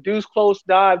stretch or deuce close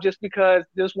dive just because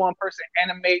this one person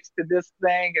animates to this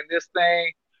thing and this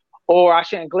thing, or I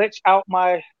shouldn't glitch out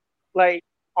my, like,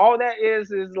 all that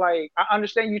is like, I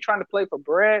understand you trying to play for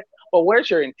bread, but where's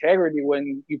your integrity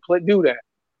when you do that?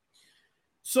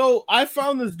 So I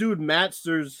found this dude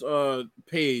Matster's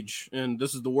page, and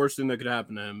this is the worst thing that could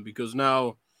happen to him because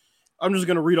now I'm just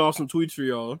gonna read off some tweets for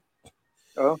y'all.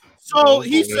 Oh. So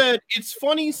he said, it's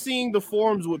funny seeing the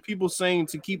forums with people saying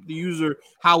to keep the user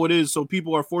how it is so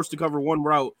people are forced to cover one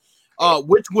route,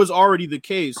 which was already the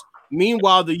case.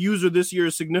 Meanwhile, the user this year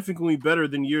is significantly better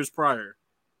than years prior.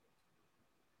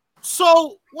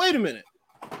 So, wait a minute.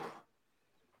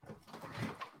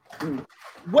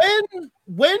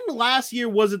 When last year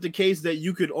was it the case that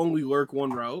you could only lurk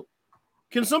one route?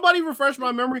 Can somebody refresh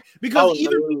my memory? Because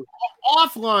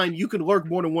offline, you could lurk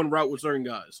more than one route with certain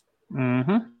guys.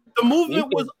 Mm-hmm. The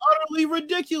movement was utterly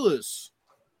ridiculous.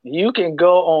 You can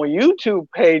go on YouTube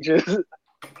pages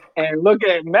and look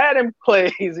at Madden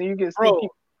plays, and you can see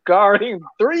people guarding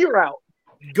 3 routes.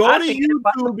 Go to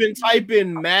YouTube and type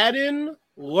in Madden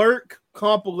lurk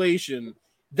compilation.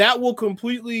 That will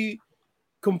completely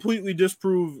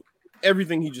disprove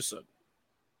everything he just said.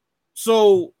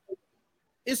 So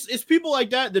it's people like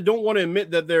that don't want to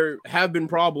admit that there have been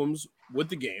problems with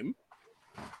the game,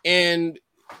 and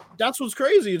that's what's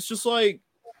crazy. It's just like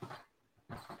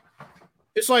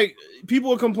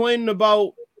people are complaining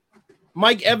about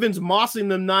Mike Evans mossing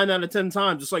them 9 out of 10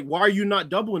 times. It's like, why are you not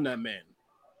doubling that man?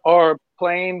 Or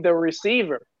playing the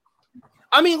receiver.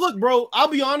 I mean, look, bro, I'll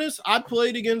be honest. I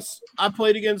played against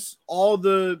all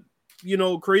the,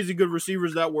 crazy good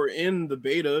receivers that were in the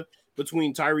beta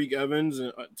between Tyreek Hill,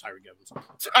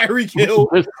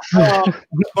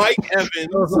 Mike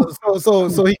Evans.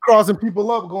 So he crossing people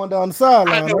up going down the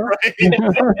sideline. Right?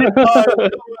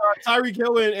 Tyreek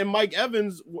Hill and Mike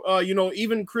Evans,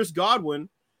 even Chris Godwin.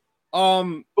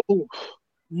 None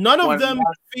of them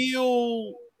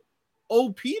feel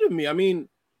OP to me. I mean,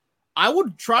 I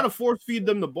would try to force feed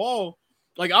them the ball.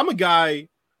 Like, I'm a guy,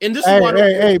 and this is why.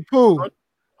 Hey, Pooh.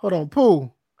 Hold on,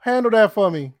 Pooh. Handle that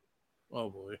for me. Oh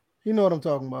boy. You know what I'm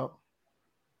talking about.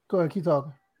 Go ahead, keep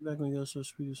talking.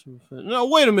 No,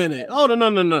 wait a minute. Oh,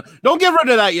 no. Don't get rid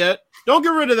of that yet. No. You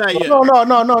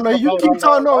keep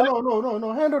talking.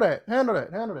 No. Handle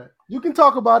that. You can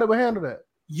talk about it, but handle that.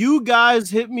 You guys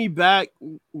hit me back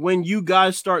when you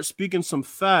guys start speaking some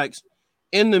facts.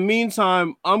 In the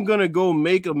meantime, I'm going to go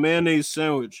make a mayonnaise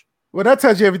sandwich. Well, that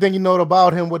tells you everything you know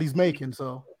about him, what he's making,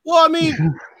 so. Well, I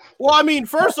mean,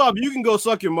 first off, you can go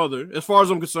suck your mother, as far as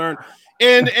I'm concerned.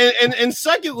 And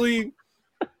secondly,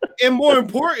 and more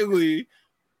importantly,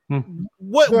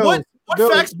 what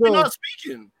facts are we not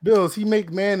speaking? Bills, he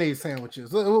make mayonnaise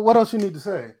sandwiches. What else you need to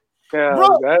say? Yeah,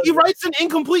 bro, he writes in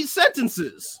incomplete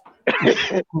sentences.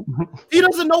 He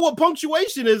doesn't know what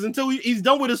punctuation is until he's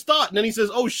done with his thought, and then he says,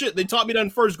 "Oh shit, they taught me that in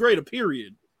first grade." A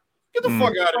period. Get the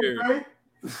fuck out of here.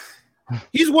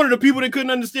 He's one of the people that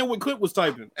couldn't understand what Clip was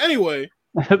typing. Anyway,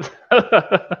 back to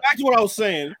what I was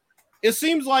saying. It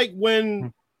seems like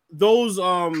when those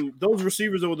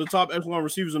receivers that were the top echelon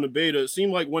receivers in the beta, it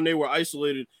seemed like when they were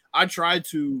isolated, I tried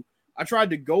to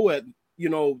go at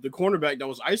the cornerback that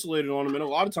was isolated on him, and a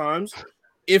lot of times,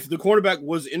 if the cornerback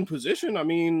was in position, I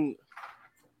mean,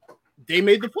 they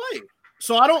made the play.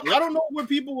 So I don't know where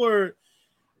people are.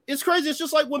 It's crazy. It's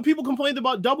just like when people complained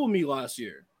about double me last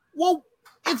year. Well,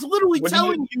 it's literally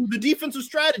telling you the defensive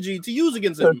strategy to use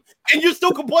against him, and you're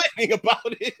still complaining about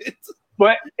it.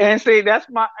 But and see, that's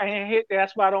why I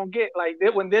don't get, like,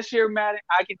 when this year Madden,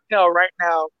 I can tell right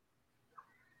now.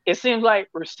 It seems like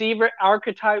receiver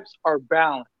archetypes are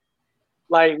balanced.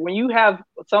 Like when you have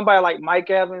somebody like Mike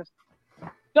Evans,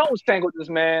 don't tangle this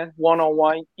man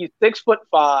one-on-one. He's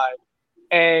 6'5",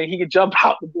 and he can jump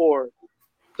out the board.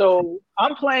 So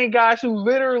I'm playing guys who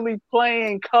literally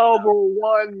playing cover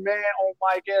one man on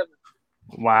Mike Evans.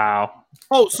 Wow.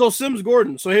 Oh, so Sims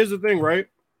Gordon. So here's the thing, right?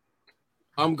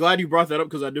 I'm glad you brought that up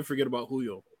because I did forget about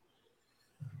Julio.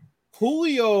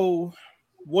 Julio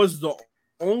was the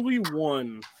only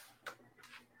one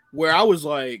where I was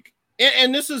like,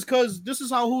 and this is because this is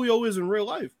how Julio is in real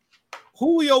life.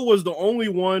 Julio was the only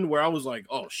one where I was like,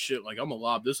 oh shit, like I'm gonna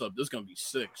lob this up. This is gonna be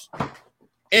 6.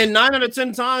 And 9 out of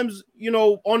 10 times,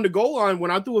 on the goal line,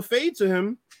 when I threw a fade to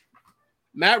him,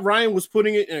 Matt Ryan was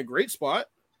putting it in a great spot.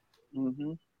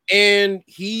 Mm-hmm. And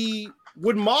he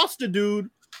would moss the dude,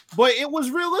 but it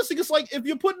was realistic. It's like if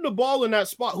you're putting the ball in that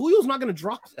spot, Julio's not going to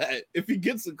drop that if he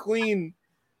gets a clean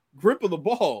grip of the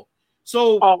ball.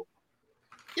 So,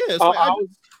 yeah, it's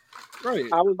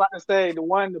I was about to say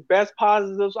the best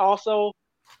positives also,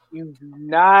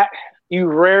 you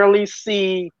rarely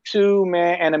see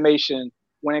 2-man animation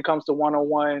when it comes to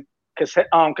one-on-one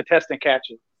contestant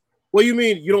catches. What do you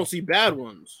mean you don't see bad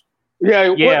ones? Yeah,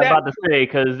 I'm about to say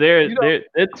because their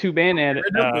 2-man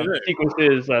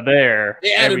sequences are there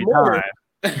every time.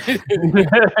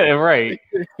 Right.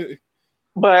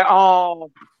 But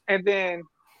and then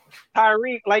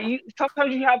Tyreek, like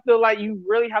sometimes you have to you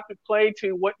really have to play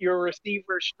to what your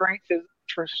receiver's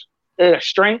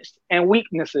strengths and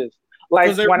weaknesses.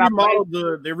 Like they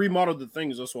remodeled the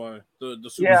things. That's why the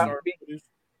superstar.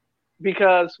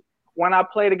 Because when I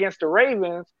played against the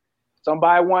Ravens,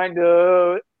 somebody wanted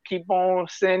to keep on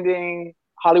sending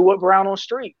Hollywood Brown on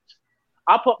streaks.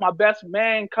 I put my best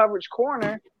man coverage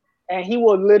corner, and he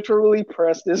will literally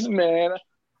press this man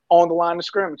on the line of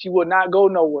scrimmage. He will not go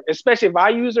nowhere, especially if I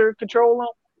user control him.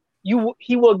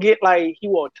 He will get he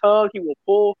will tug, he will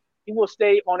pull, he will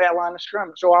stay on that line of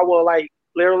scrimmage. So I will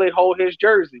literally hold his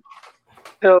jersey.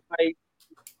 So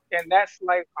and that's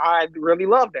I really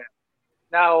love that.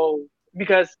 Now,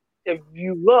 because if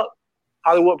you look,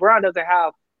 Hollywood Brown doesn't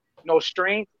have no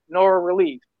strength nor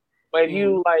release. But if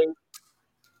you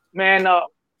man up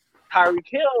Tyreek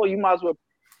Hill, you might as well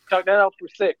tuck that up for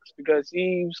 6 because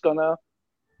he's gonna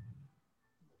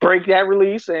break that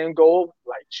release and go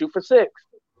shoot for 6.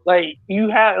 You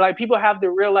have people have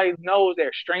to realize know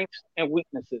their strengths and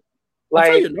weaknesses. I'll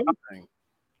tell you another thing,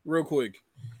 real quick.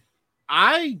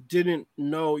 I didn't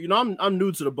know, I'm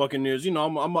new to the Buccaneers.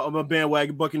 I'm a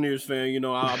bandwagon Buccaneers fan.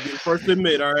 I'll be the first to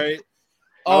admit. All right.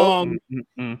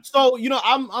 So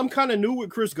I'm kind of new with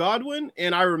Chris Godwin,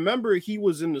 and I remember he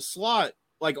was in the slot,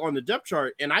 on the depth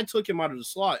chart, and I took him out of the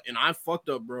slot, and I fucked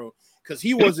up, bro, because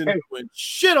he wasn't doing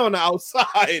shit on the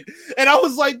outside, and I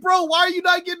was like, bro, why are you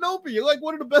not getting open? You're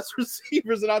one of the best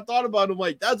receivers, and I thought about him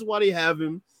that's why they have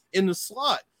him in the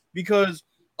slot, because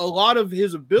a lot of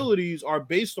his abilities are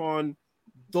based on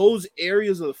those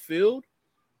areas of the field.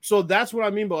 So that's what I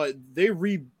mean by they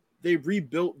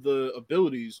rebuilt the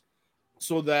abilities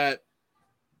so that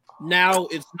now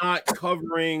it's not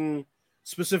covering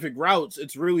specific routes.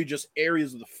 It's really just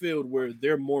areas of the field where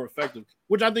they're more effective,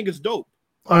 which I think is dope.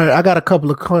 All right, I got a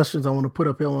couple of questions I want to put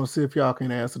up here. I want to see if y'all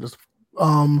can answer this.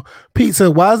 Pete said,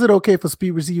 why is it okay for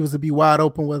speed receivers to be wide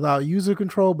open without user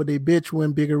control, but they bitch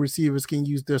when bigger receivers can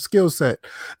use their skill set?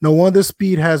 No wonder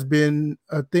speed has been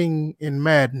a thing in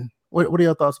Madden. What are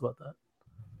your thoughts about that?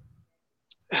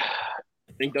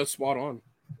 I think that's spot on.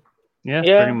 Yeah,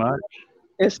 pretty much.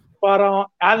 It's spot on.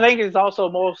 I think it's also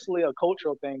mostly a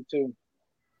cultural thing too.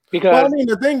 Because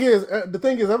the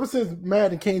thing is, ever since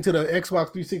Madden came to the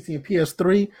Xbox 360 and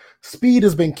PS3, speed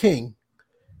has been king.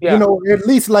 Yeah. At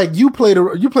least you played the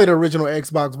original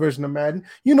Xbox version of Madden.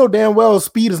 Damn well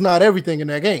speed is not everything in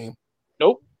that game.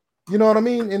 Nope. You know what I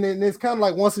mean? And it's kind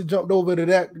of once it jumped over to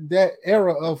that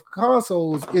era of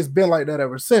consoles, it's been like that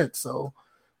ever since. So,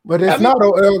 but it's not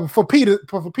for Pete.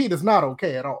 For Pete, it's not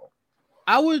okay at all.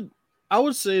 I would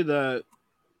say that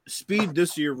speed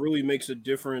this year really makes a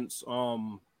difference.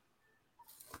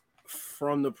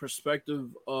 From the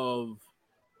perspective of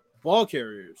ball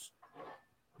carriers,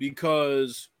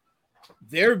 because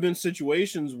there have been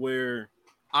situations where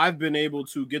I've been able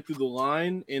to get through the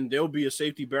line and there'll be a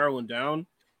safety barreling down,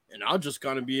 and I'll just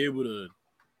kind of be able to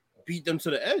beat them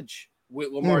to the edge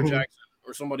with Lamar Jackson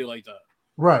or somebody like that.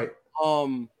 Right.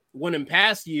 When in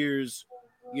past years,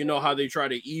 how they try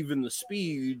to even the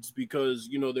speeds because,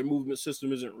 their movement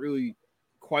system isn't really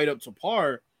quite up to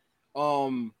par.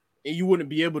 And you wouldn't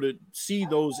be able to see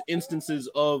those instances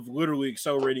of literally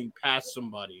accelerating past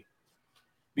somebody.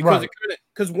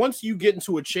 Because once you get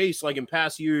into a chase, like in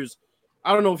past years,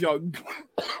 I don't know if y'all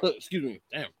excuse me,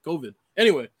 damn, COVID.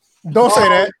 Anyway. Don't say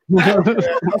that.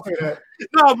 Don't say that.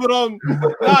 No, but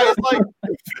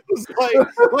it's was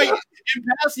like in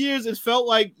past years, it felt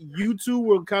like you two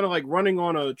were kind of like running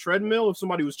on a treadmill if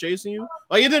somebody was chasing you.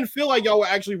 Like it didn't feel like y'all were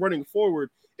actually running forward.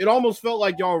 It almost felt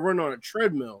like y'all were running on a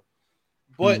treadmill.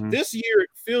 But this year, it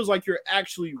feels like you're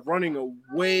actually running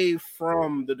away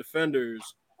from the defenders,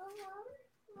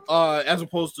 as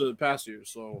opposed to past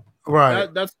years. So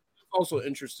that's also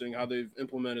interesting how they've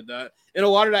implemented that, and a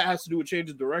lot of that has to do with change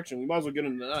of direction. We might as well get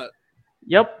into that.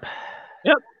 Yep.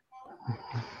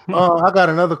 I got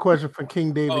another question from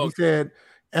King David. He said,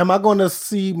 am I going to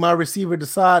see my receiver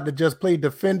decide to just play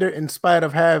defender in spite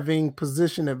of having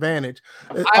position advantage?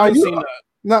 I haven't seen that.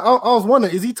 Now, I was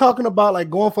wondering, is he talking about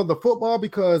like going for the football?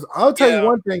 Because I'll tell you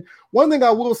one thing. One thing I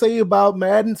will say about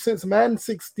Madden, since Madden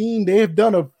 16, they've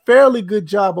done a fairly good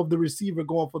job of the receiver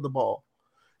going for the ball.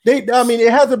 I mean,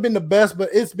 it hasn't been the best, but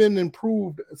it's been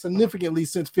improved significantly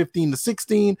since 15 to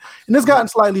 16, and it's gotten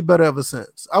slightly better ever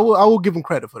since. I will give them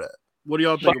credit for that. What do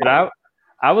y'all think about?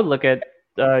 I would look at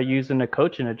using the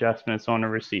coaching adjustments on the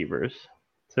receivers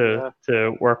to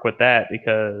work with that,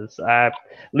 because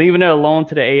leaving it alone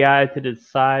to the AI to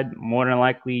decide, more than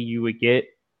likely you would get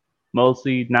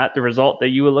mostly not the result that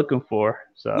you were looking for.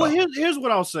 So well, here's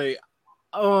what I'll say.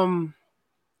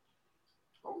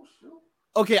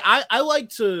 Okay, I like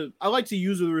to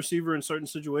use the receiver in certain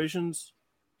situations,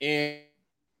 and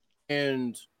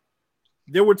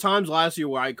there were times last year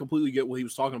where I completely get what he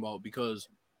was talking about, because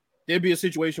there'd be a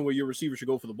situation where your receiver should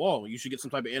go for the ball. You should get some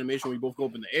type of animation where you both go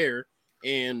up in the air,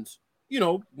 and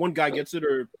one guy gets it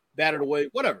or bat it away,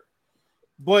 whatever.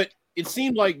 But it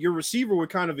seemed like your receiver would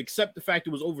kind of accept the fact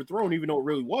it was overthrown, even though it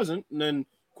really wasn't, and then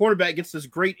cornerback gets this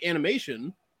great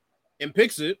animation and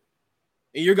picks it,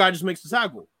 and your guy just makes the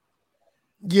tackle.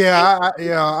 Yeah,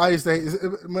 I used to say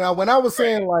when I was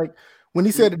saying, like, when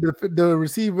he said the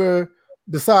receiver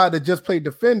decided to just play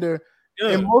defender,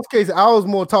 in most cases I was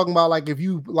more talking about like if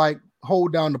you like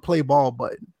hold down the play ball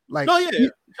button, like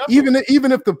even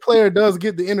if the player does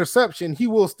get the interception, he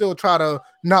will still try to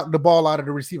knock the ball out of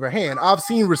the receiver hand. I've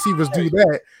seen receivers do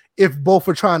that if both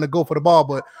are trying to go for the ball,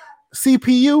 but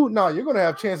CPU, no, you're gonna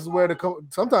have chances where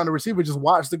sometimes the receiver just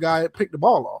watch the guy pick the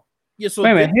ball off. Yeah, so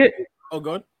wait a minute. Go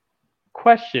ahead.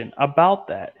 Question about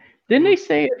that. Didn't they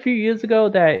say a few years ago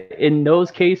that in those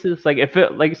cases, like if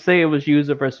it, like say it was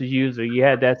user versus user, you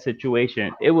had that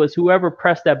situation, it was whoever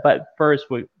pressed that button first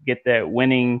would get that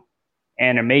winning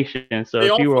animation. So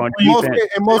if you were on defense,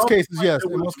 in most cases, yes.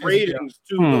 In most ratings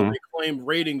too. They claimed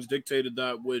ratings dictated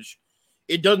that, which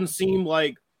it doesn't seem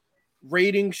like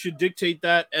ratings should dictate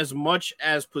that as much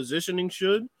as positioning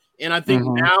should. And I think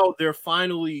now they're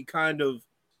finally kind of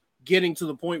getting to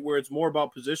the point where it's more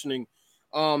about positioning.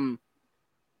 I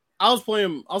was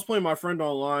playing my friend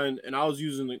online, and I was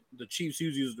using the Chiefs. He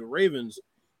was using the Ravens,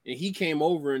 and he came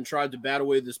over and tried to bat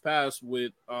away this pass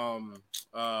with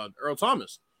Earl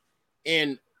Thomas,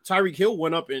 and Tyreek Hill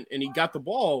went up and he got the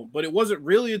ball, but it wasn't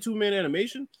really a 2-man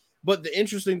animation. But the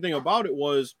interesting thing about it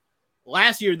was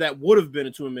last year that would have been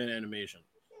a 2-man animation.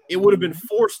 It would have been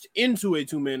forced into a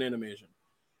 2-man animation.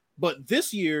 But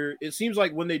this year, it seems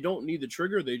like when they don't need the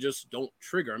trigger, they just don't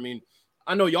trigger. I mean,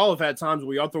 I know y'all have had times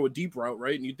where y'all throw a deep route,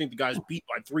 right? And you think the guy's beat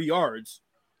by 3 yards.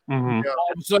 All of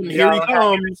a sudden, here he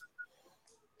comes.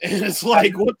 And it's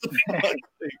like, what the fuck?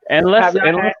 And let's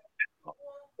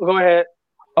go ahead.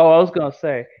 Oh, I was gonna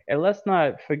say, and let's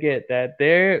not forget that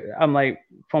I'm like,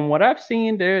 from what I've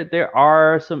seen, there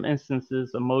are some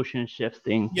instances of motion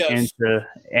shifting into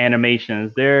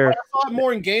animations. I saw it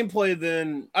more in gameplay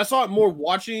than I saw it more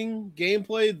watching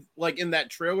gameplay, like in that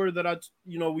trailer that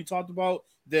we talked about,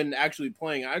 than actually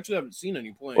playing. I actually haven't seen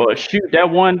any playing. Well, shoot, that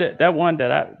one that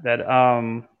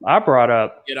I brought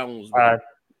up. Yeah, that one was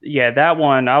yeah, that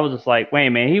one I was just like, wait,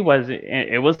 man, it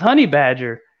was Honey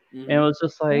Badger, and it was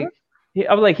just like.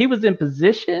 I was like, he was in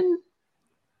position,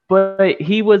 but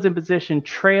he was in position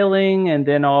trailing, and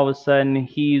then all of a sudden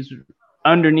he's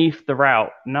underneath the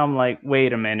route. And I'm like,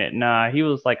 wait a minute. Nah, he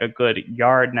was like a good 1.5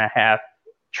 yards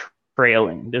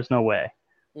trailing. There's no way.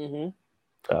 Wait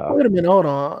a minute. Hold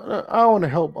on. I want to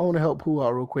help Pooh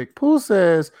out real quick. Pooh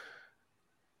says,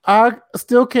 I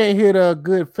still can't hit a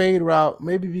good fade route,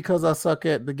 maybe because I suck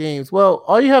at the games. Well,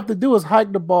 all you have to do is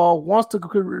hike the ball. Once the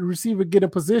receiver get in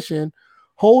position,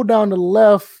 hold down the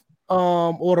left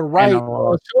or the right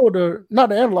shoulder, not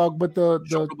the analog, but the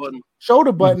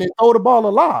shoulder button and throw the ball a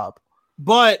lob.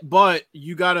 But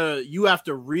you have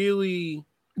to really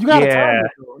time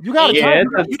it. You gotta time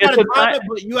it,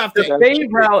 but you have to. The fade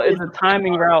route is a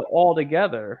timing route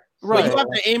altogether. Right. But you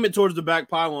have to aim it towards the back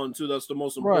pylon too. That's the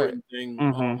most important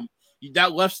thing.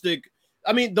 That left stick.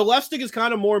 I mean, the left stick is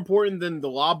kind of more important than the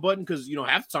lob button because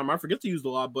half the time I forget to use the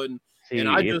lob button, and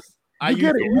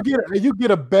You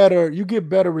get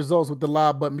better results with the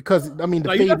lob button because I mean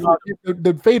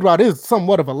the fade route is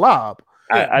somewhat of a lob.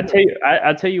 I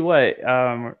tell you what.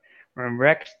 When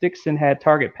Rex Dixon had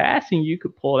target passing, you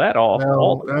could pull that off.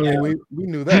 Well, I mean, we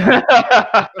knew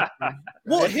that.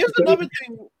 Well, here's another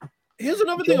thing. Here's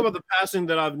another thing about the passing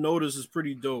that I've noticed is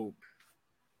pretty dope.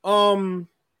 I'm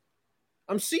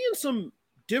seeing some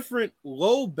different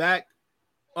low back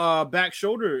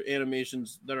shoulder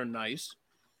animations that are nice.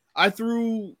 I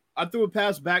threw a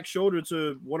pass back shoulder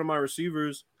to one of my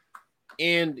receivers,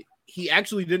 and he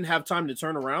actually didn't have time to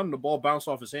turn around, and the ball bounced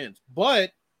off his hands.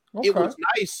 But it was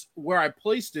nice where I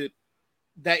placed it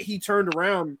that he turned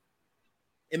around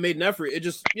and made an effort. It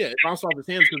bounced off his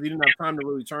hands because he didn't have time to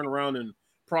really turn around and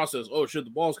process, oh shit,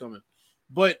 the ball's coming.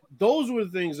 But those were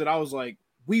the things that I was like,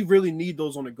 we really need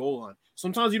those on the goal line.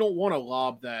 Sometimes you don't want to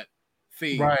lob that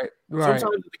fade. Right. Sometimes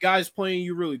the guy's playing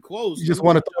you really close. You just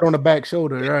want to throw it on the back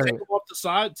shoulder, right? Take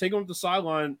him off the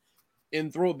sideline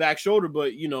and throw it back shoulder,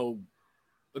 but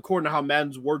according to how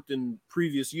Madden's worked in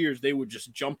previous years, they would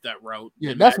just jump that route.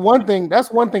 Yeah, that's one thing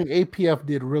APF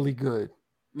did really good.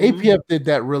 Mm-hmm. APF did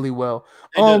that really well.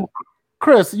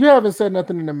 Chris, you haven't said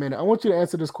nothing in a minute. I want you to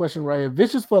answer this question right here.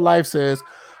 Vicious for Life says,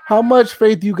 how much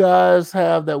faith you guys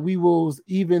have that we will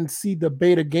even see the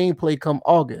beta gameplay come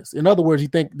August? In other words, you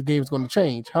think the game's going to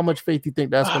change? How much faith do you think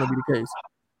that's going to be the case?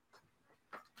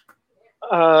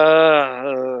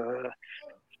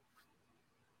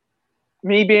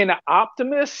 Me being an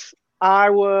optimist, I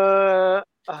would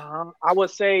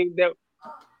say that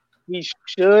we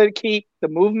should keep the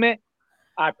movement.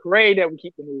 I pray that we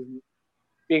keep the movement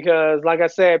because, like I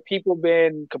said, people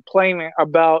been complaining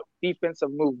about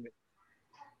defensive movement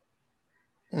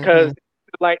because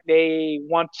like they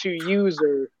want to use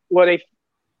her. Well,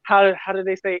 how did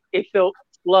they say it felt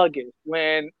sluggish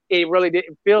when it really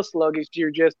didn't feel sluggish?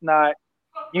 You're just not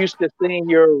used to seeing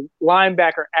your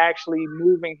linebacker actually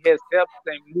moving his hips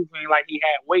and moving like he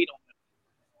had weight on him.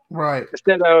 Right.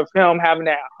 Instead of him having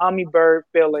that hummingbird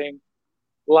feeling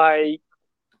like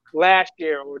last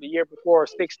year or the year before,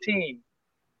 16.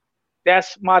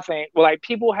 That's my thing. Well, like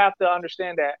people have to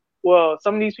understand that. Well,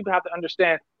 some of these people have to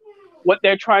understand what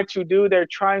they're trying to do. They're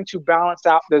trying to balance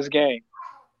out this game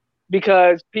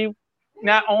because people,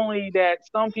 not only that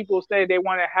some people say they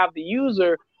want to have the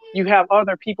user, you have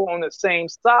other people on the same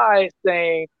side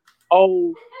saying,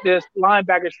 oh, this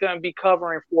linebacker is going to be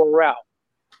covering for a route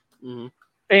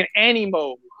in any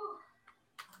mode.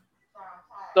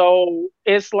 So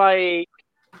it's like,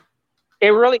 it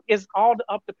really is all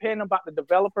up depending about the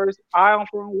developers. On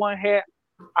one hand,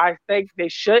 I think they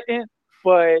shouldn't,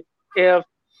 but if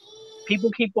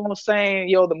people keep on saying,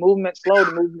 yo, the movement's slow,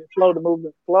 the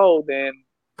movement's slow, then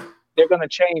they're going to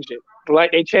change it.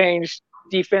 Like they changed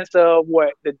defensive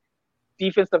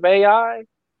AI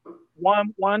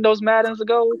one of those Maddens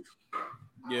ago.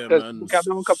 Yeah, because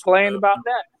everyone complained about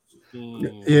that.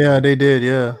 Yeah, they did.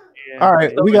 Yeah. All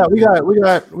right, we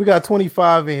got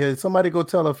 25 in here. Somebody go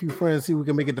tell a few friends, see if we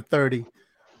can make it to 30.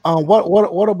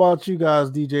 What about you guys,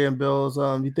 DJ and Bills?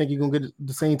 You think you're gonna get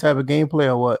the same type of gameplay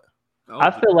or what?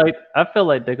 I feel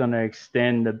like they're gonna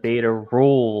extend the beta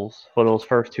rules for those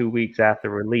first 2 weeks after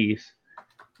release,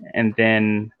 and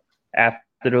then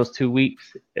after those 2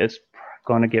 weeks, it's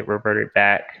gonna get reverted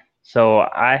back. So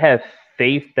I have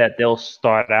faith that they'll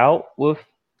start out with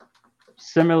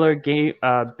similar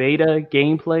beta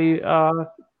gameplay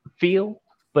feel,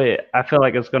 but I feel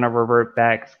like it's gonna revert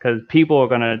back because people are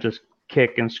gonna just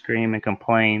kick and scream and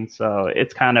complain. So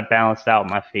it's kind of balanced out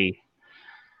my faith.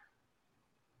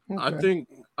 Okay.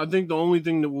 I think the only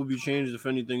thing that will be changed, if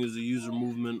anything, is the user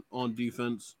movement on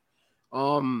defense.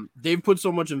 They've put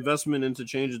so much investment into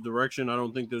change of direction. I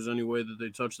don't think there's any way that they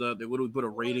touch that. They would have put a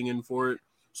rating in for it.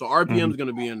 So RPM is going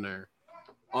to be in there,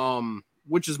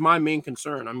 which is my main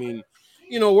concern. I mean,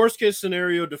 worst case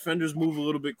scenario, defenders move a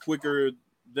little bit quicker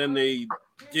than they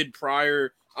did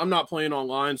prior. I'm not playing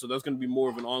online, so that's going to be more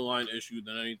of an online issue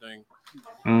than anything.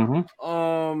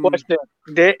 Question: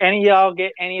 did any of y'all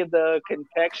get any of the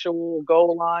contextual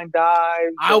goal line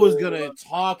dives? I was going to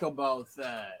talk about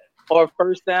that. Or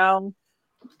first down?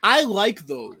 I like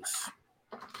those.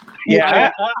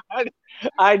 Yeah,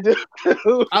 I do.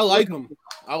 I like them.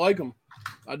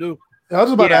 I do. I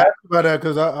was about to ask about that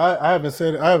because I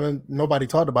haven't nobody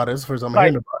talked about it. It's the first time I'm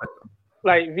hearing about it.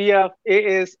 Like VF, it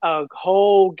is a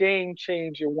whole game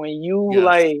changer when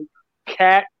you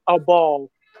cat a ball,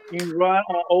 you run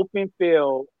on open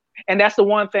field, and that's the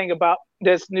one thing about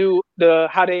this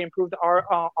how they improved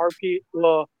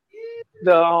the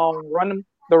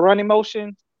the running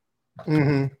motion.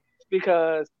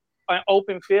 Because on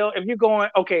open field, if you're going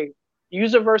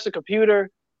user versus computer,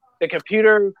 the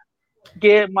computer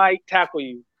Gid might tackle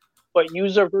you, but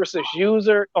user versus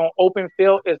user on open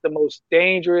field is the most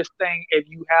dangerous thing if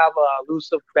you have a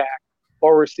elusive back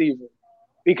or receiver,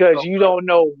 because you don't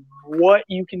know what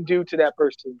you can do to that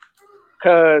person.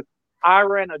 Because I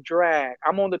ran a drag.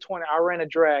 I'm on the 20. I ran a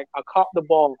drag. I caught the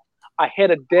ball. I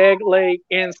hit a dead leg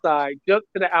inside, jumped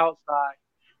to the outside,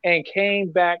 and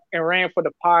came back and ran for the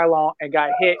pylon and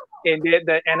got hit and did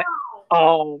the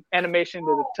animation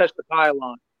to touch the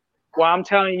pylon. Well, I'm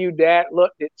telling you, that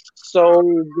looked so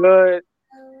good.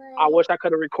 I wish I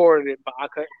could have recorded it, but I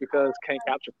couldn't because can't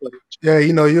capture footage. Yeah,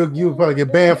 you probably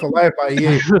get banned for life by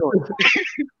EA.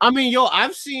 I mean, yo,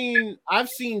 I've seen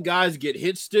guys get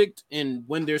hit sticked and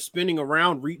when they're spinning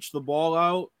around, reach the ball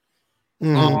out.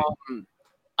 Mm-hmm.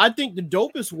 I think the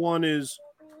dopest one is,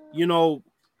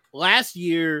 last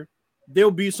year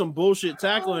there'll be some bullshit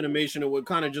tackle animation that would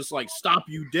kind of just like stop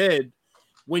you dead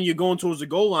when you're going towards the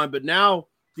goal line. But now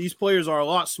these players are a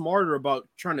lot smarter about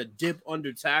trying to dip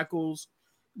under tackles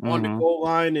on the goal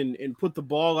line and put the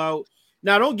ball out.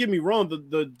 Now, don't get me wrong.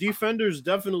 The defenders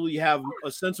definitely have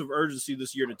a sense of urgency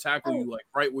this year to tackle you like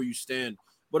right where you stand.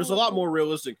 But it's a lot more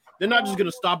realistic. They're not just going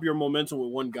to stop your momentum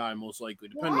with one guy, most likely,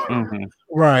 depending on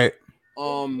right.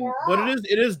 But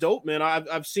it is dope, man. I've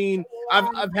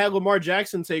had Lamar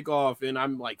Jackson take off, and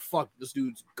I'm like, fuck, this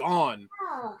dude's gone.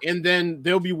 And then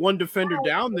there'll be one defender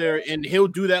down there, and he'll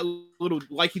do that little,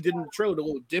 like he did in the trailer, the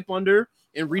little dip under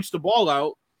and reach the ball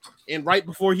out. And right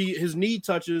before his knee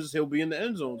touches, he'll be in the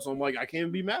end zone. So I'm like, I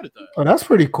can't be mad at that. Oh, that's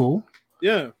pretty cool.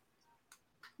 Yeah.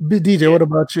 DJ, what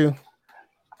about you?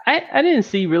 I didn't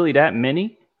see really that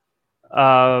many.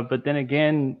 But then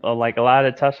again, like a lot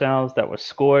of touchdowns that were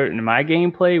scored in my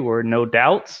gameplay were no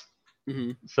doubts.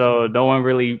 Mm-hmm. So no one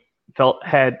really felt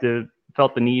the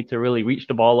need to really reach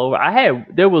the ball over.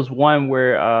 There was one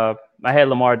where I had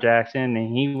Lamar Jackson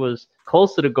and he was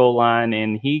close to the goal line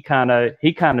and he kind of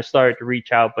started to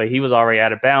reach out, but he was already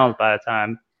out of bounds by the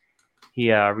time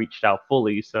he reached out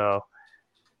fully. So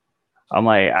I'm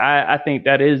like, I think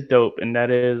that is dope, and that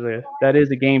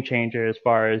is a game changer as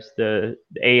far as the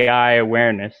AI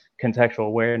awareness, contextual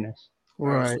awareness.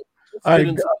 Right.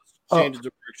 Change the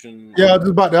direction. Yeah,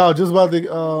 just about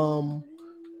the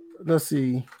let's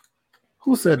see,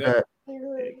 who said that?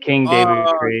 King David.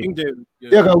 King David.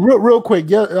 Yeah, real quick.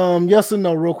 Yeah, yes and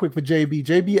no, real quick for JB.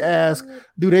 JB asked,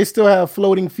 do they still have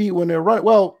floating feet when they're running?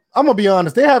 Well, I'm gonna be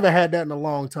honest, they haven't had that in a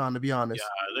long time, to be honest.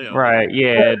 Yeah, right.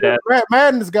 Yeah.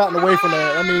 Madden has gotten away from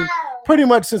that. I mean, pretty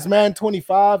much since Madden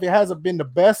 25, it hasn't been the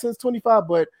best since 25,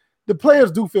 but the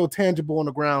players do feel tangible on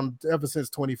the ground ever since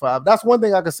 25. That's one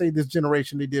thing I can say this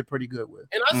generation they did pretty good with.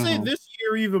 And I say this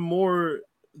year even more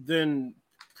than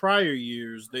prior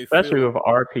years. Especially with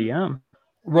RPM.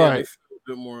 Right. They feel a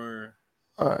bit more.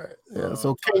 All right. Yeah.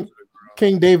 So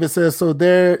King David says, so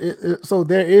there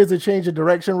is a change of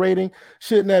direction rating.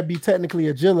 Shouldn't that be technically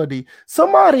agility?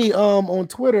 Somebody on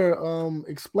Twitter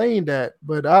explained that,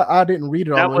 but I didn't read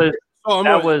it all.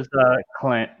 That was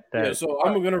Clint. So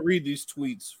I'm gonna read these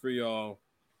tweets for y'all.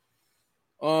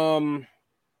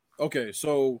 Okay,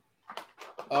 so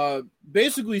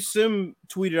basically Sim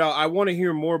tweeted out, I want to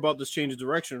hear more about this change of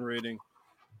direction rating.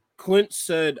 Clint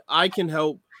said, I can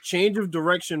help. Change of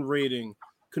direction rating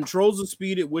controls the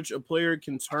speed at which a player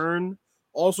can turn,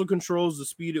 also controls the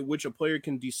speed at which a player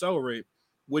can decelerate,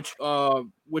 which a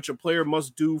player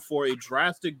must do for a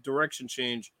drastic direction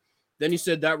change. Then he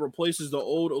said that replaces the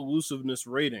old elusiveness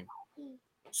rating.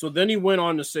 So then he went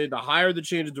on to say the higher the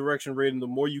change of direction rating, the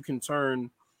more you can turn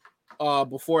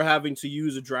before having to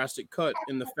use a drastic cut,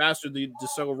 and the faster the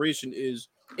deceleration is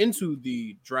into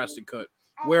the drastic cut.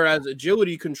 Whereas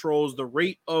agility controls the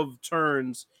rate of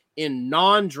turns in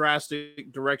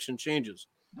non-drastic direction changes.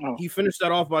 He finished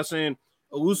that off by saying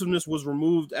elusiveness was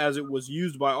removed as it was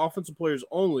used by offensive players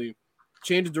only.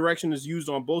 Change of direction is used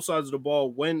on both sides of the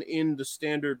ball when in the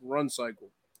standard run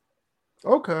cycle.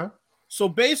 Okay. So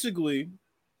basically,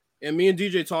 and me and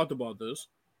DJ talked about this,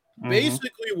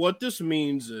 basically what this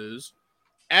means is,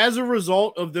 as a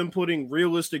result of them putting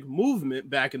realistic movement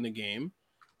back in the game,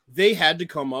 they had to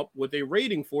come up with a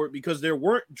rating for it because there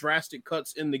weren't drastic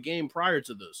cuts in the game prior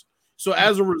to this. So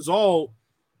as a result,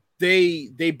 they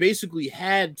basically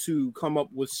had to come up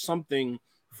with something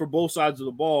for both sides of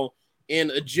the ball.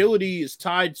 And agility is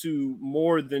tied to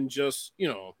more than just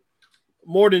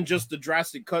the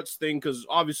drastic cuts thing, because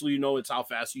obviously, it's how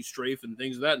fast you strafe and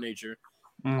things of that nature.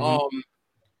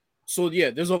 So yeah,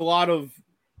 there's a lot of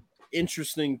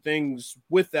interesting things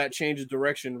with that change of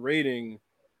direction rating.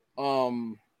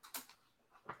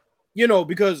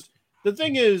 Because the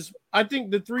thing is, I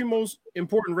think the three most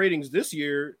important ratings this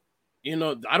year,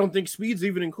 I don't think speed's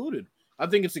even included. I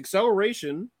think it's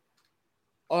acceleration,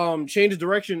 change of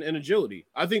direction, and agility.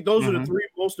 I think those are the three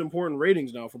most important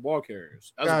ratings now for ball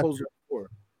carriers, as opposed to before.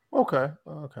 Okay.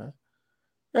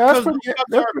 Yeah, that's pretty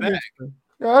interesting.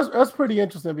 Yeah, that's pretty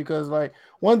interesting because like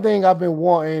one thing I've been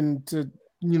wanting to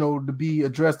to be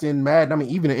addressed in Madden, I mean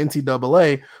even in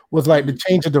NCAA was like the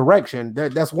change of direction.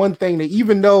 That's one thing that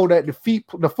even though that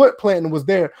the foot planting was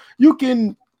there, you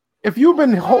can if you've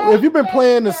been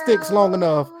playing the sticks long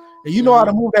enough and you know how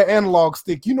to move that analog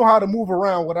stick, you know how to move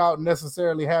around without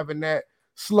necessarily having that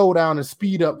slow down and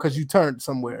speed up because you turned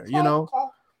somewhere. I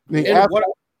mean,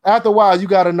 after a while, you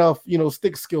got enough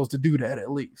stick skills to do that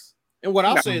at least. And what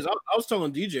I'll say is, I was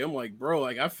telling DJ, I'm like, bro,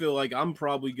 like I feel like I'm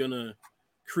probably gonna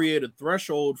create a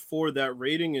threshold for that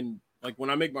rating, and like when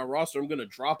I make my roster, I'm gonna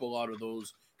drop a lot of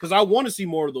those because I want to see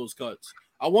more of those cuts.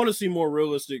 I want to see more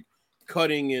realistic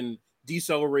cutting and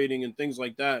decelerating and things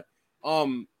like that.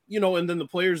 And then the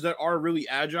players that are really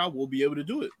agile will be able to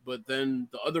do it, but then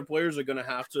the other players are gonna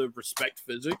have to respect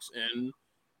physics and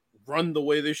run the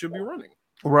way they should be running.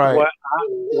 Right.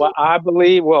 What I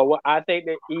believe, what I think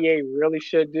that EA really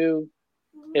should do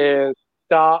is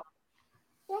stop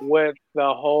with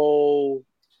the whole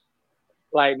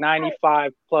like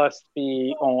 95 plus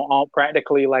speed on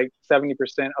practically like 70%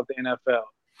 of the NFL.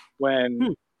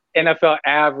 When NFL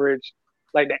average,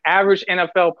 like the average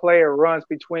NFL player runs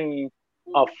between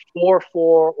a 4.4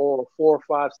 or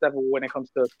 4.57 when it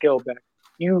comes to a skill back.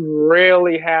 You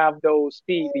rarely have those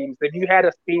speed beams. If you had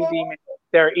a speed beam,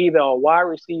 they're either a wide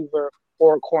receiver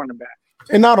or a cornerback.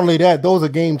 And not only that, those are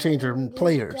game changer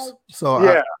players. So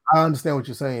yeah. I understand what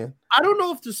you're saying. I don't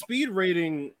know if the speed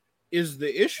rating is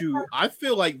the issue. I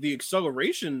feel like the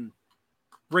acceleration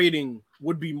rating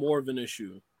would be more of an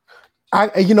issue.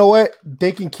 You know what?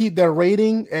 They can keep their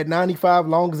rating at 95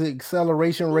 long as the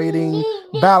acceleration rating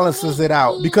balances it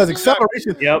out. Because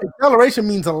acceleration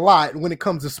means a lot when it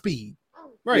comes to speed.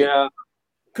 Right. Yeah.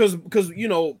 Because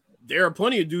there are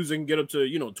plenty of dudes that can get up to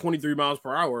 23 miles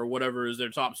per hour or whatever is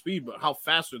their top speed, but how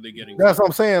fast are they getting? That's what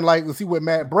I'm saying. Like, let's see with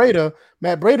Matt Breida.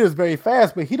 Matt Breida is very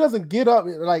fast, but he doesn't get up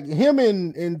like him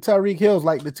and Tyreek Hill's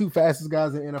like the two fastest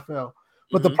guys in the NFL.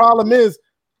 But the problem is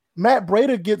Matt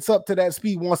Breida gets up to that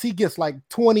speed once he gets like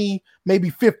 20, maybe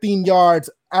 15 yards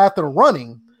after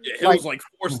running. Yeah, Hill's like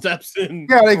 4 steps in.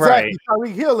 Yeah, exactly.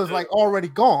 Tyreek Hill is like already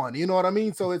gone. You know what I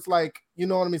mean? So it's like,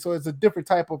 So it's a different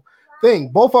type of thing.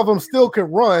 Both of them still can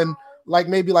run like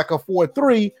maybe like a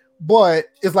 4.3, but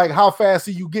it's like how fast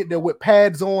do you get there with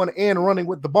pads on and running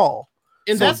with the ball?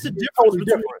 And so that's the difference.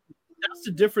 That's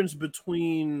the difference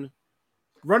between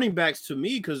running backs to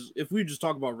me. Because if we just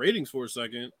talk about ratings for a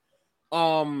second,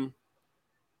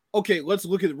 okay, let's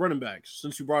look at running backs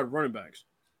since you brought up running backs.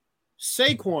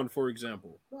 Saquon, for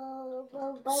example.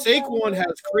 Saquon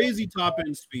has crazy top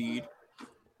end speed,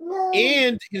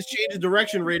 and his change of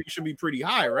direction rating should be pretty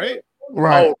high, right?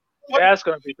 Right. Oh, that's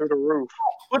going to be through the roof.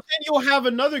 But then you'll have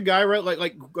another guy, right?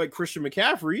 Like Christian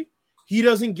McCaffrey. He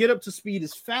doesn't get up to speed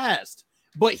as fast,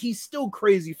 but he's still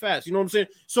crazy fast. You know what I'm saying?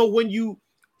 So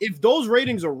if those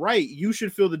ratings are right, you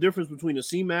should feel the difference between a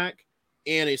C-Mac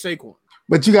and a Saquon.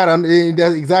 But you got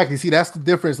to exactly see that's the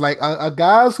difference. Like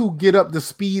guys who get up to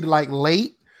speed like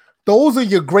late, those are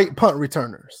your great punt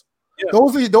returners. Yeah.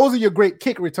 Those are your great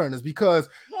kick returners because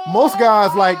most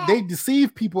guys like they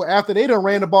deceive people after they done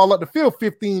ran the ball up the field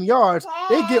 15 yards.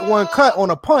 They get one cut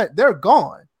on a punt, they're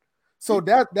gone. So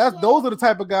those are the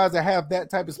type of guys that have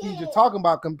that type of speed you're talking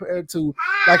about compared to,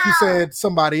 like you said,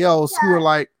 somebody else who are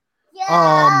like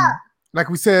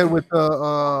we said with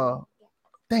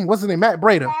what's his name, Matt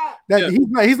Breida.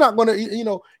 He's not going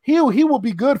to, he will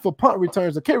be good for punt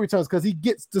returns or kick returns because he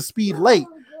gets to speed late.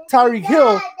 Tyreek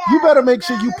Hill, you better make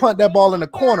sure you punt that ball in the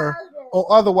corner,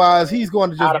 or otherwise he's going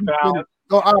to just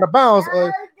go out of bounds,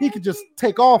 or he could just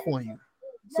take off on you.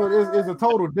 So it's a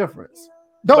total difference.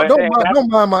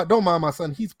 Don't mind my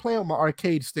son. He's playing with my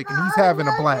arcade stick and he's having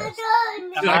a blast.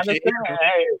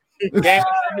 Game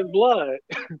in his blood.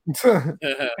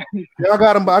 I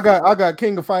got him. I got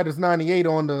King of Fighters 98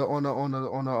 on the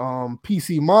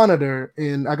PC monitor,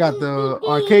 and I got the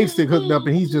arcade stick hooked up,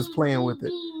 and he's just playing with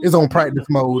it. It's on practice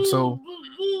mode. So,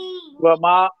 what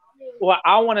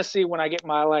I want to see when I get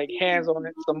my hands on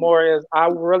it some more is I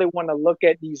really want to look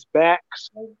at these backs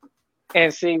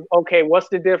and see, okay, what's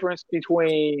the difference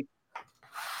between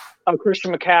a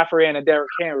Christian McCaffrey and a Derrick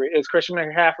Henry? Is Christian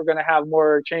McCaffrey going to have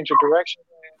more change of direction?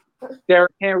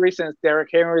 Derrick Henry, since Derrick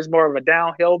Henry is more of a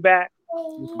downhill back,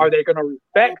 are they going to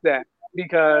respect that?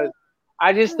 Because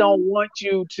I just don't want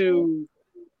you to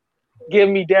give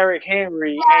me Derrick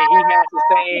Henry and he has the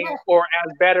same or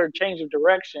as better change of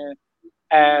direction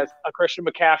as a Christian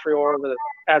McCaffrey or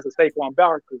as a Saquon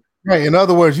Barkley. Right. In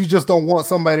other words, you just don't want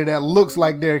somebody that looks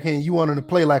like Derrick Henry. You want him to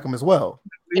play like him as well.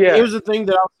 Yeah. Here's the thing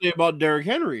that I'll say about Derrick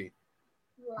Henry.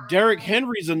 Derrick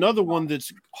Henry's another one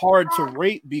that's hard to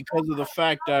rate because of the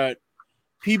fact that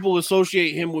people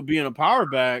associate him with being a power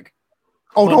back.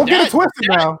 Oh, don't get it twisted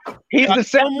now. He's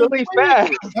deceptively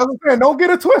fast. Don't get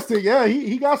it twisted. Yeah,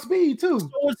 he got speed too. So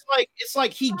it's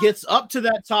like he gets up to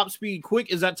that top speed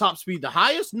quick. Is that top speed the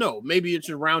highest? No, maybe it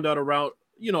should round out around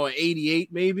an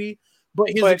 88 maybe. But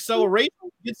his acceleration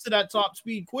gets to that top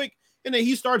speed quick, and then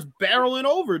he starts barreling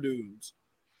over dudes.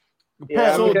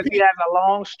 Yeah, because he has a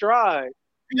long stride.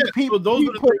 So those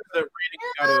are the things that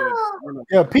rating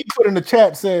gotta. Pete put in the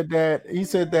chat said that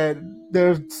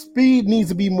their speed needs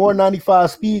to be more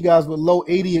 95 speed guys with low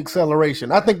 80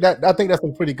 acceleration. I think that's a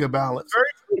pretty good balance.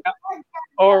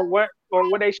 Or what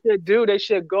they should do? They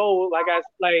should go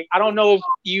I don't know if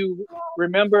you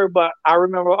remember, but I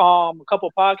remember a couple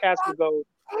podcasts ago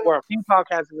or a few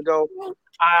podcasts ago,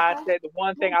 I said the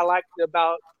one thing I liked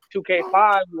about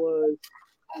 2K5 was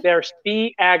their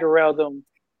speed algorithm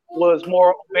was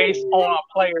more based on a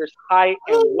player's height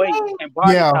and weight and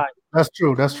body type. That's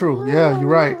true. Yeah, you're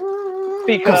right.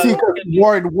 Because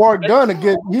Warrick Dunn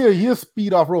he'll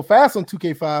speed off real fast on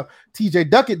 2K5. TJ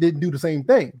Duckett didn't do the same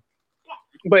thing.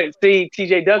 But see,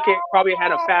 TJ Duckett probably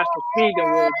had a faster speed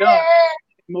than Warrick Dunn.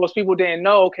 Most people didn't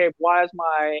know, okay, why is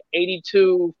my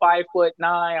 82, 5'9",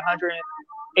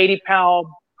 180-pound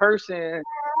person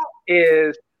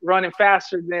is running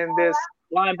faster than this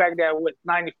linebacker that with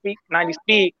 90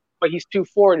 speed, but he's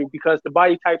 240 because the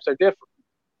body types are different.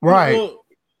 Right. Well,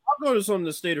 I noticed on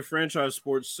the State of Franchise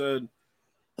Sports said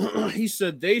he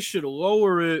said they should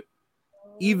lower it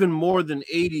even more than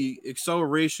 80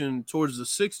 acceleration towards the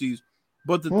 60s.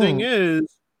 But the thing is,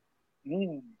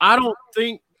 I don't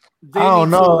think. I don't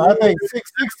know. I think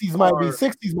 60s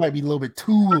might be a little bit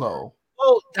too low.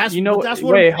 Well, that's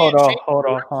what. Wait, hold on.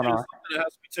 That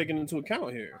has to be taken into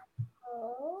account here.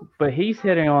 But he's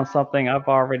hitting on something I've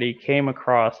already came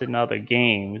across in other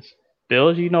games.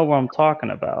 Bills, you know what I'm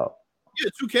talking about. Yeah,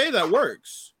 2K, that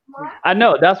works. I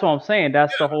know. That's what I'm saying.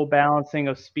 That's the whole balancing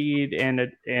of speed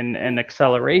and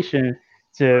acceleration.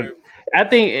 I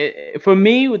think for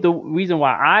me, the reason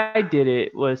why I did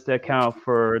it was to account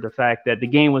for the fact that the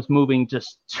game was moving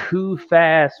just too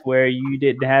fast, where you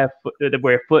didn't have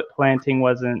where foot planting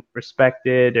wasn't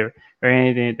respected or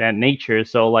anything of that nature.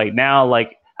 So now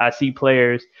I see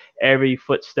players, every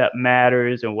footstep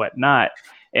matters and whatnot.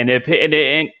 And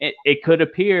it could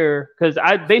appear, because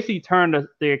I basically turned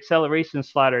the acceleration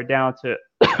slider down to,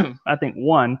 I think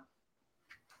 1,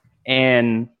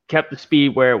 and kept the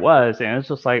speed where it was. And it's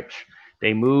just like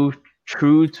they moved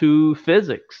true to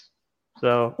physics.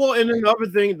 So well, and another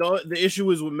thing, the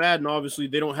issue is with Madden, obviously,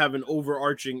 they don't have an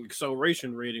overarching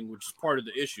acceleration rating, which is part of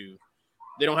the issue.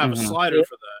 They don't have a slider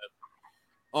for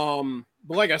that.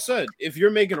 But like I said, if you're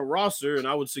making a roster, and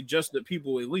I would suggest that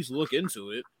people at least look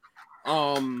into it,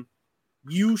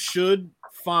 you should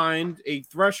find a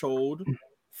threshold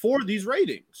for these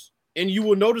ratings, and you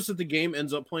will notice that the game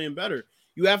ends up playing better.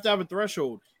 You have to have a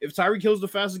threshold. If Tyreek Hill's the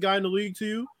fastest guy in the league to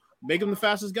you, make him the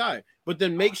fastest guy. But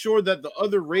then make sure that the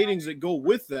other ratings that go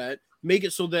with that make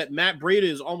it so that Matt Breida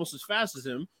is almost as fast as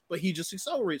him, but he just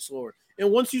accelerates slower.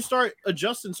 And once you start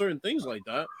adjusting certain things like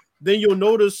that, then you'll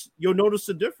notice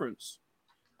the difference.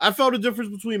 I felt a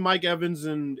difference between Mike Evans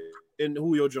and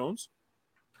Julio Jones.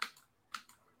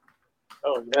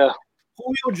 Oh, yeah.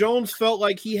 Julio Jones felt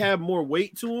like he had more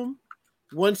weight to him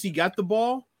once he got the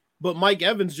ball, but Mike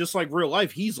Evans, just like real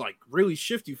life, he's like really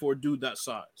shifty for a dude that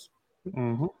size.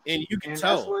 Mm-hmm. And you can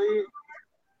tell. He's like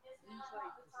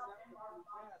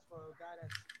for a guy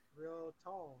that's real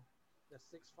tall, that's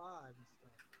 6'5" and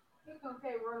stuff.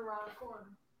 Okay, run around the corner.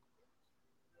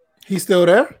 He's still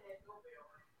there?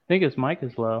 I think his mic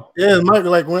is low. Yeah, his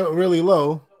mic went really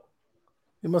low.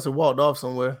 He must have walked off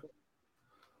somewhere.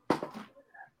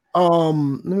 Let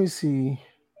me see.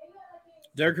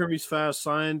 Derrick Henry's fast,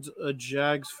 signed a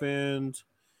Jags fan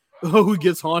who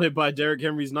gets haunted by Derrick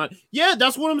Henry's not. Yeah,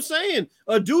 that's what I'm saying.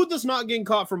 A dude that's not getting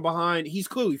caught from behind, he's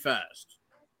clearly fast.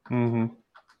 Mm-hmm.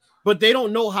 But they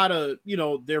don't know how to,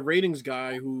 their ratings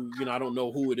guy who, I don't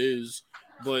know who it is,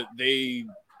 but they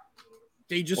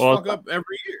just fuck up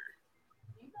every year.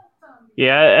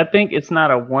 Yeah, I think it's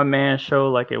not a one-man show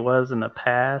like it was in the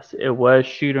past. It was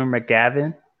Shooter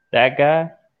McGavin, that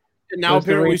guy. And now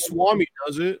apparently Swami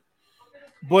does it.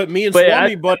 But me and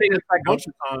Swami butted a bunch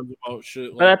of times about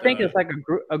shit. But I think it's like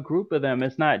a group of them.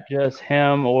 It's not just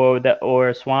him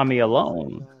or Swami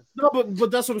alone. No,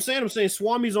 but that's what I'm saying. I'm saying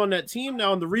Swami's on that team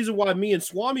now, and the reason why me and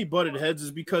Swami butted heads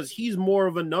is because he's more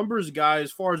of a numbers guy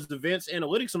as far as advanced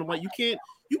analytics. And I'm like, you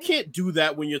can't do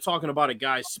that when you're talking about a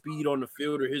guy's speed on the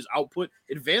field or his output.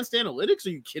 Advanced analytics? Are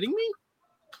you kidding me?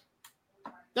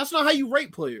 That's not how you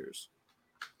rate players.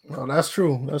 Oh, that's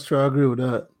true. That's true. I agree with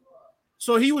that.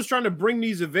 So he was trying to bring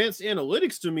these advanced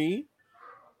analytics to me,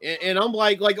 and I'm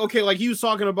like okay, like he was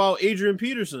talking about Adrian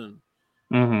Peterson.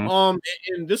 Mm-hmm.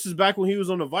 And this is back when he was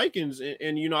on the Vikings,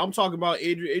 and you know, I'm talking about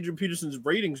Adrian Peterson's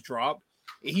ratings dropped.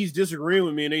 And he's disagreeing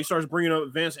with me, and then he starts bringing up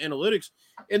advanced analytics.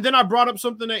 And then I brought up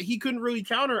something that he couldn't really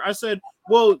counter. I said,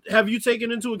 well, have you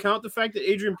taken into account the fact that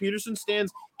Adrian Peterson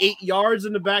stands 8 yards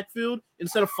in the backfield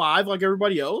instead of 5 like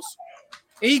everybody else?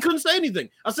 And he couldn't say anything.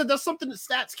 I said, that's something that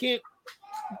stats can't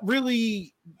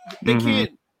really, they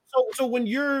can't. So when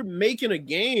you're making a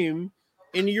game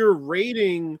and you're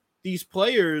rating these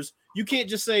players, you can't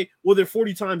just say, well, they're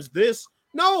 40 times this.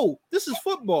 No, this is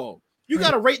football. You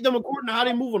got to rate them according to how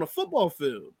they move on a football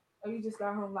field. Oh, you just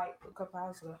got home like a couple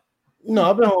hours ago. No,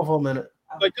 I've been home for a minute.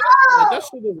 Like that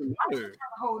shit doesn't matter.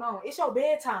 Hold on. It's your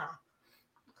bedtime.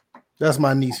 That's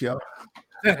my niece, y'all.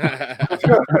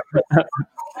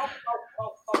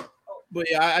 But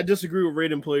yeah, I disagree with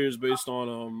rating players based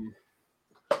on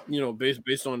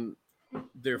based on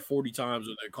their 40 times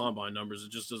or their combine numbers.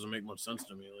 It just doesn't make much sense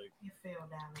to me. Like You fell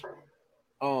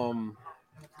down.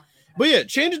 But yeah,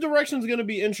 change of direction is going to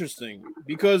be interesting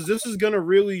because this is going to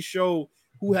really show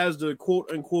who has the quote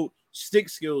unquote stick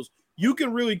skills. You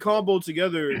can really combo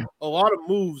together a lot of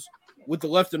moves with the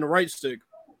left and the right stick.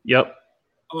 Yep.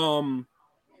 And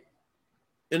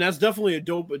that's definitely a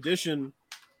dope addition.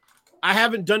 I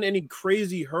haven't done any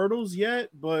crazy hurdles yet,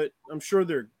 but I'm sure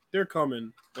they're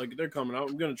coming. Like they're coming out.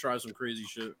 I'm going to try some crazy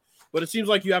shit. But it seems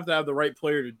like you have to have the right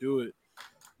player to do it.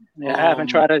 Yeah, I haven't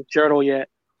tried a journal yet.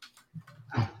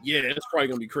 Yeah, it's probably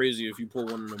gonna be crazy if you pull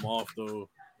one of them off, though.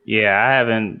 Yeah, I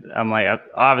haven't. I'm like,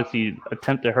 obviously,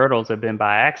 attempted hurdles have been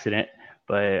by accident,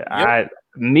 but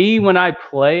when I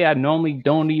play, I normally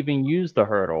don't even use the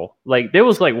hurdle. Like, there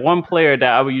was like one player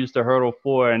that I would use the hurdle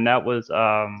for, and that was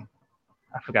I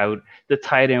forgot who the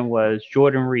tight end was,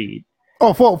 Jordan Reed.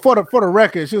 Oh, for the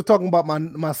record, she was talking about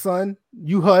my son.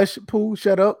 You hush, Pooh,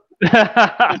 shut up.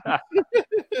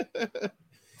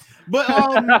 But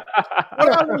what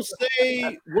I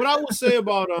will say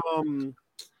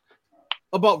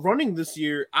about running this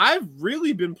year, I've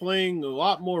really been playing a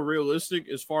lot more realistic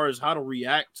as far as how to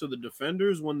react to the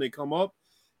defenders when they come up,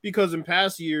 because in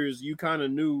past years you kind of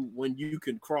knew when you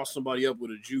could cross somebody up with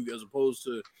a juke, as opposed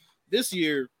to this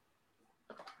year.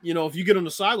 You know, if you get on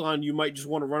the sideline, you might just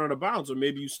want to run out of bounds, or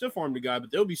maybe you stiff arm the guy.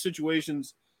 But there'll be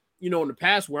situations, you know, in the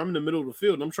past where I'm in the middle of the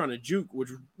field and I'm trying to juke, which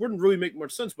wouldn't really make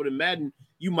much sense. But in Madden,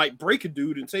 you might break a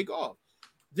dude and take off.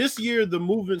 This year, the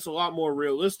movement's a lot more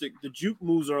realistic. The juke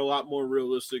moves are a lot more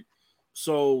realistic.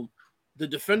 So the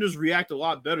defenders react a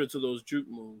lot better to those juke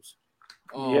moves.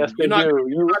 Yes, they you're not do. going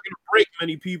to break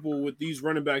many people with these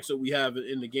running backs that we have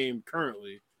in the game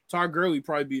currently. Todd Gurley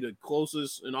probably be the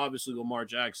closest, and obviously Lamar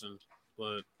Jackson.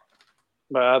 But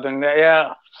other than that,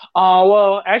 yeah.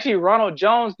 Well, actually, Ronald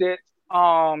Jones did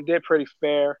pretty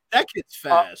fair. That kid's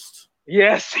fast.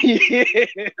 Yes, he is.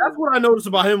 That's what I noticed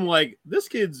about him. Like, this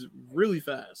kid's really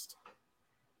fast.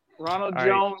 Ronald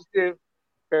Jones did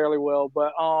fairly well,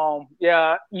 but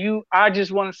yeah, I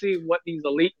just want to see what these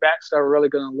elite backs are really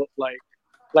going to look like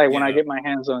when I get my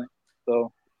hands on it.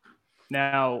 So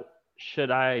now,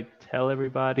 should I tell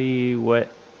everybody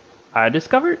what I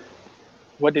discovered?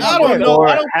 What did I you don't know.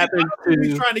 I don't happened think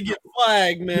he's trying to get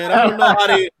flagged, man. I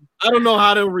don't know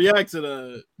how to react to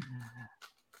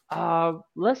that.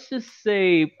 Let's just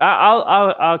say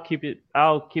I'll keep it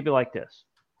like this.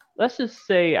 Let's just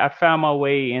say I found my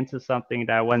way into something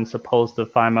that I wasn't supposed to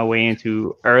find my way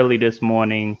into early this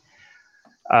morning,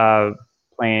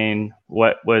 playing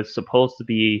what was supposed to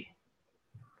be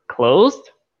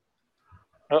closed.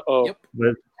 Yep.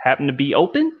 But happened to be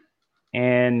open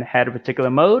and had a particular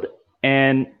mode.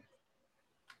 And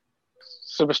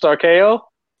Superstar KO?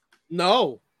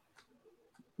 No.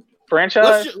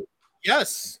 Franchise?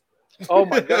 Yes. Oh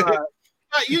my god.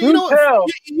 You know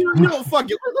what? Fuck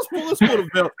it. Let's pull the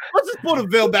veil. Let's just pull the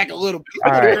veil back a little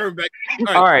bit.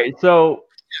 All right. So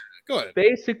go ahead.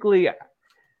 Basically,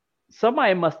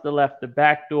 somebody must have left the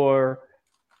back door.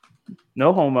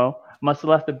 No homo. Must have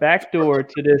left the back door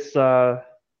to this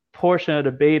portion of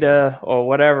the beta or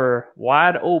whatever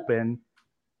wide open.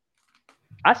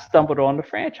 I stumbled on the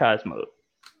franchise mode.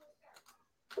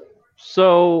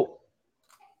 So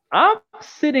I'm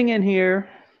sitting in here.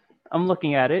 I'm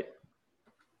looking at it.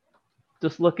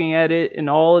 Just looking at it in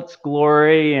all its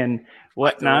glory and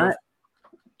whatnot.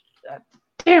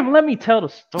 Damn, let me tell the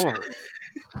story.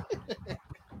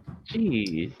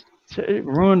 Jeez. It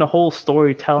ruined the whole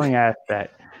storytelling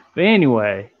aspect. But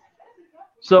anyway,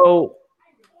 so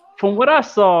from what I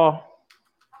saw,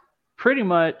 pretty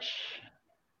much,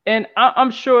 and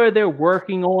I'm sure they're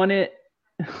working on it,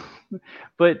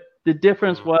 but the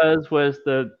difference was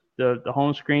the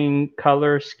home screen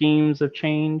color schemes have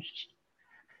changed,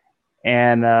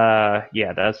 and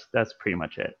yeah, that's pretty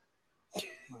much it.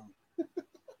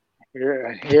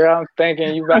 Here I'm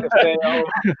thinking you about to say,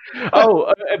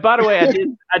 oh, by the way, I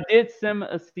did sim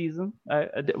a season. I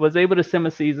was able to sim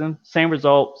a season, same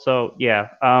result. So yeah,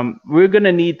 we're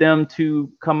gonna need them to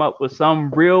come up with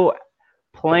some real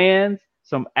plans,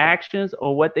 some actions,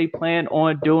 or what they plan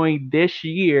on doing this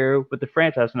year with the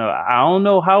franchise. No, I don't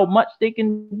know how much they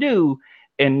can do,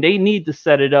 and they need to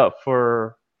set it up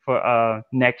for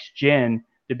next gen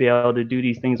to be able to do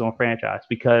these things on franchise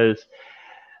because.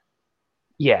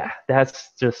 Yeah,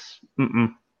 that's just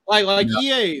like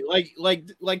EA,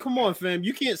 like come on, fam.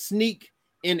 You can't sneak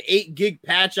an 8 gig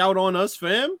patch out on us,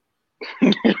 fam.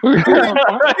 we didn't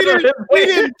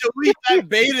delete that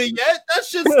beta yet. That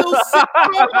shit's still sitting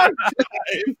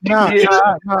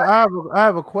I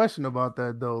have a question about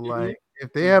that though. Like,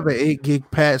 if they have an 8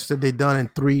 gig patch that they done in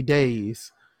 3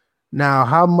 days, now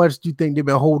how much do you think they've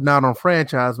been holding out on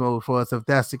franchise mode for us? If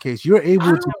that's the case, you're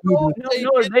able to. No, they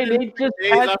just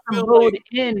patched the mode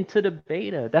into the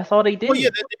beta. That's all they did. Well,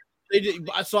 yeah, they did.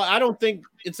 So I don't think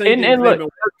it's anything. And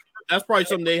look, that's probably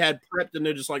something they had prepped, and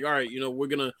they're just like, all right, we're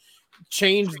gonna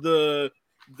change the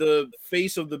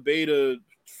face of the beta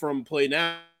from Play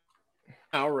Now,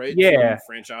 right? Yeah, to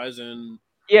franchise and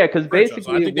yeah, because basically,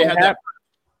 so I think they had that.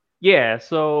 Yeah,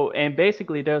 so and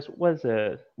basically there's what's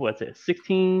it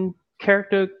 16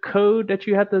 character code that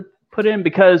you have to put in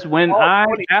because when I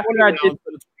did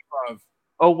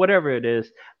whatever it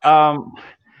is, after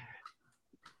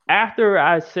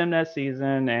I simmed that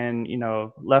season and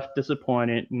left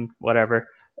disappointed and whatever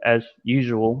as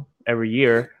usual every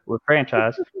year with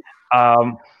franchise,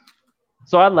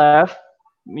 so I left,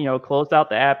 closed out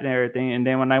the app and everything, and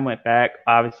then when I went back,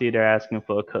 obviously they're asking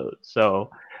for a code,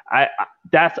 so.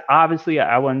 That's obviously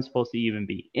I wasn't supposed to even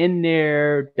be in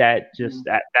there. That's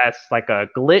like a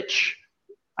glitch.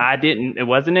 It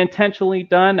wasn't intentionally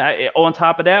done. On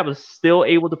top of that, I was still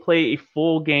able to play a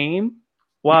full game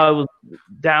while I was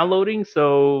downloading.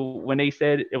 So when they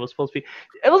said it was supposed to be,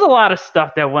 it was a lot of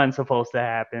stuff that wasn't supposed to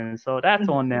happen. So that's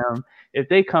on them. If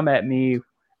they come at me,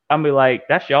 I'm be like,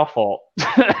 that's your fault.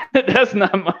 That's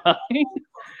not mine.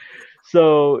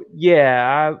 So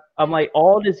yeah, I'm like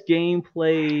all this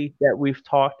gameplay that we've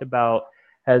talked about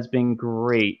has been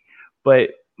great, but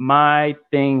my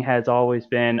thing has always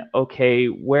been, okay,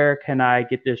 where can I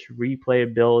get this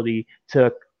replayability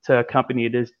to accompany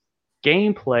this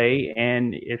gameplay?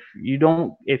 And if you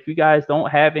guys don't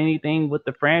have anything with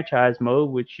the franchise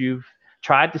mode, which you've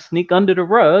tried to sneak under the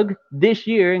rug this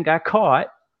year and got caught,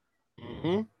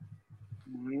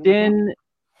 then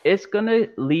it's going to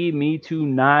lead me to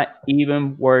not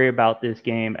even worry about this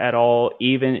game at all,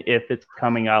 even if it's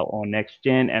coming out on next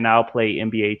gen, and I'll play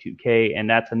NBA 2K, and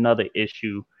that's another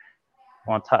issue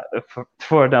on top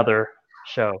for another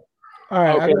show. All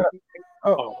right.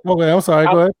 Okay. Okay, I'm sorry.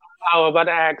 Go ahead. I was about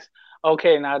to ask.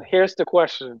 Okay, now here's the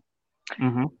question.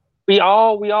 Mm-hmm. We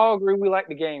all agree we like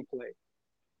the gameplay.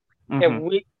 Mm-hmm.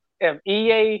 If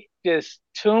EA just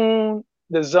tuned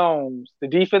the zones, the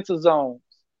defensive zones,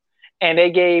 and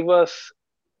they gave us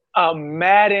a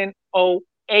Madden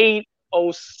 08,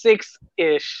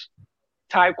 06-ish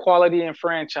type quality and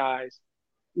franchise,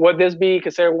 would this be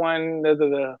considered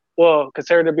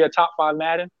considered to be a top 5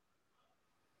 Madden?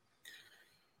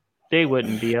 They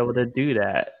wouldn't be able to do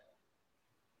that.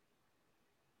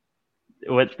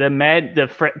 With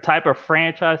the type of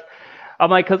franchise,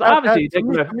 I'm like, because obviously they're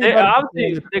gonna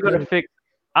fix.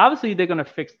 Obviously, they're going to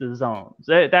fix the zones.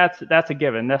 That's a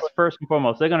given. That's first and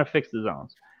foremost. They're going to fix the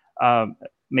zones.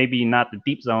 Maybe not the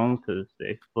deep zones because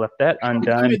they left that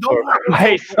undone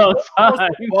anyway, though. I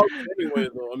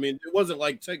mean, it wasn't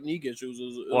like technique issues.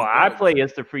 I play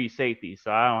as the free safety,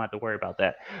 so I don't have to worry about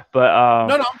that. But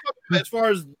no, I'm talking as far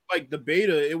as like the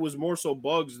beta, it was more so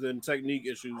bugs than technique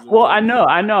issues. Well, I know.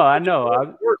 I'm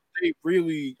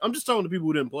just telling the people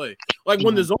who didn't play. Like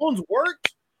when the zones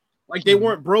worked. Like they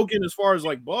weren't broken as far as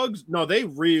like bugs. No, they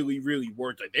really, really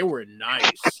worked. Like they were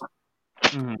nice.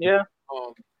 Mm-hmm. Yeah.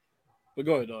 But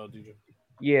go ahead, DJ.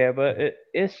 Yeah, but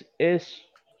it's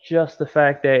just the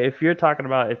fact that if you're talking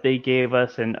about if they gave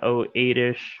us an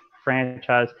 08-ish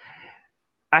franchise,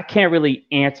 I can't really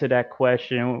answer that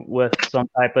question with some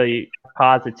type of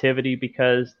positivity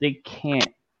because they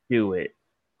can't do it.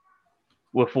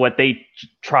 with what they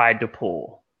tried to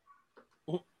pull.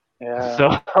 Yeah.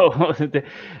 So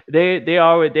they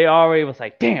already was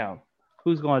like, damn,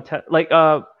 who's going to like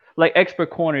Expert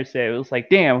Corner said, it was like,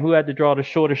 damn, who had to draw the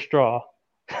shortest straw?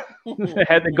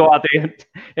 Had to go out there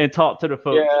and talk to the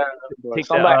folks. Yeah,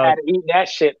 somebody had to eat that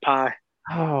shit pie.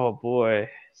 Oh boy.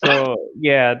 So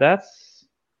yeah, that's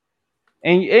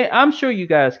and I'm sure you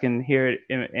guys can hear it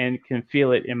and can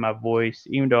feel it in my voice,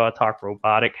 even though I talk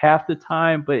robotic half the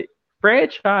time. But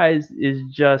franchise is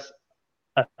just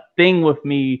a thing with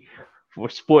me for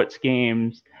sports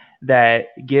games that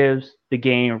gives the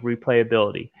game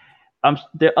replayability.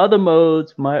 The other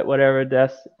modes, whatever,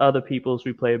 that's other people's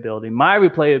replayability. My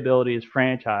replayability is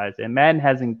franchise, and Madden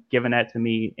hasn't given that to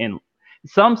me in,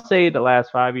 some say the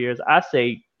last 5 years. I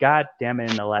say, God damn it,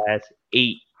 in the last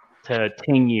 8 to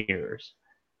 10 years.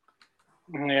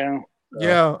 Yeah,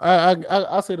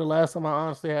 I say the last time I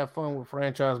honestly had fun with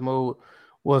franchise mode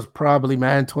was probably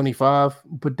Madden 25,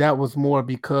 but that was more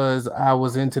because I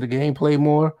was into the gameplay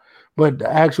more. But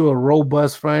the actual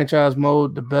robust franchise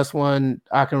mode, the best one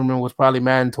I can remember was probably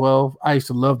Madden 12. I used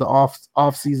to love the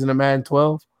off season of Madden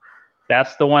 12.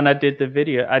 That's the one I did the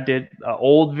video. I did an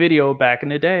old video back in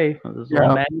the day. It was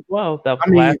on Madden 12. That was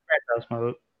the last franchise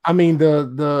mode. I mean,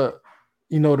 the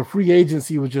free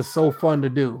agency was just so fun to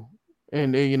do.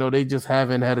 And they just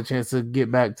haven't had a chance to get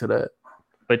back to that.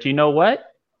 But you know what?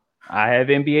 I have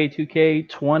NBA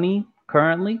 2K20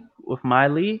 currently with my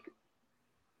league.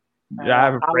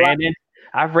 I've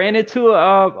ran into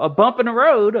a bump in the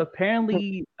road.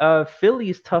 Apparently,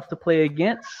 Philly's tough to play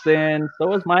against, and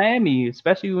so is Miami,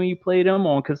 especially when you play them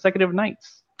on consecutive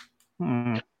nights.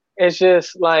 It's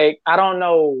just like, I don't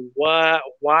know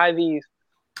why these.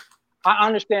 I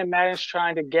understand Madden's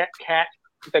trying to catch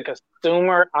the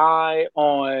consumer eye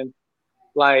on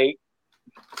like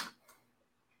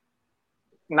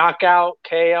knockout,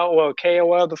 KO,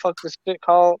 the fuck this shit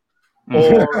called.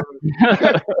 Or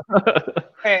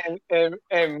and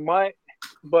much,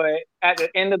 but at the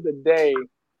end of the day,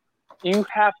 you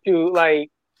have to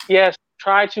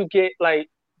try to get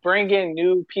bring in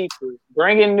new people,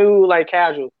 bring in new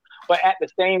casuals, but at the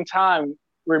same time,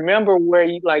 remember where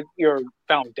your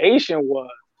foundation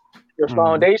was. Your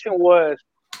foundation was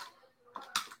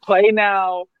play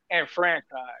now and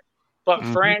franchise, but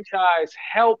franchise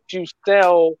helped you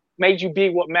sell, made you be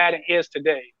what Madden is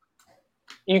today.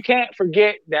 You can't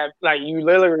forget that, you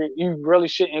really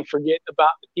shouldn't forget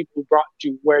about the people who brought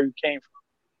you where you came from.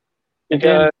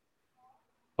 Because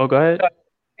go ahead.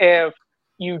 If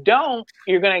you don't,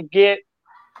 you're gonna get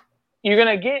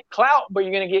clout, but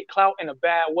you're gonna get clout in a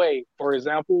bad way. For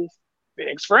example,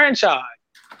 Big's franchise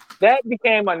that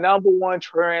became a #1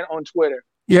 trend on Twitter.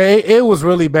 Yeah, it was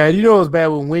really bad. It was bad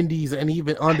when Wendy's and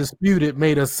even Undisputed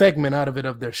made a segment out of it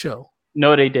of their show.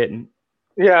 No, they didn't.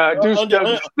 Yeah, they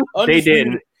didn't. Oh, they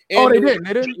didn't. Yeah,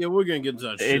 we're gonna get to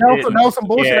that. That was some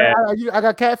bullshit. Yeah. I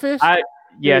got catfish.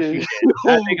 Yes, you did.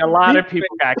 I think a lot of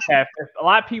people got catfished. A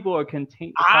lot of people are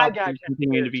continuing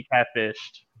to be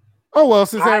catfished. Oh well,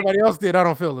 since everybody else did, I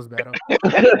don't feel as bad.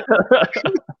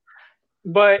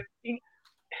 But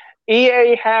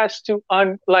EA has to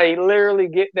literally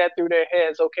get that through their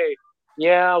heads. Okay,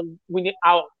 yeah,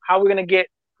 how are we gonna get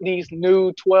these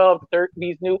new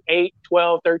 8,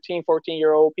 12, 13,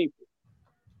 14-year-old people?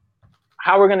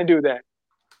 How are we going to do that?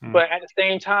 But at the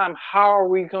same time, how are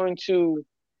we going to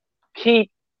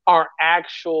keep our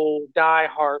actual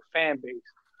diehard fan base?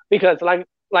 Because me,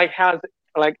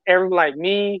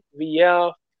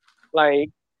 VF,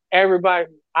 everybody,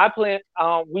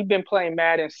 we've been playing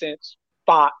Madden since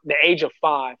the age of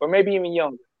 5, or maybe even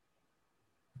younger.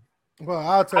 Well,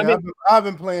 I'll tell you, I've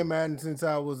been playing Madden since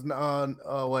I was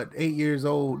 8 years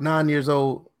old, 9 years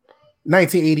old,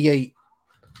 1988.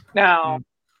 Now,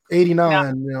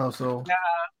 89, so.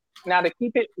 Now, to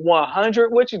keep it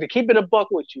 100 with you, to keep it a buck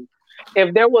with you,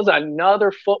 if there was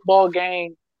another football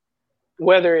game,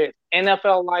 whether it's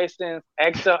NFL license,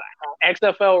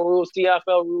 XFL rules,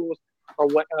 CFL rules, or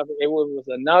whatever, it was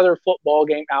another football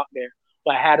game out there,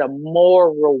 but had a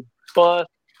more robust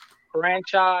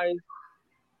franchise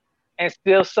and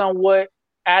still somewhat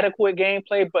adequate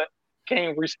gameplay, but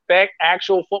can respect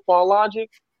actual football logic,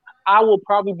 I will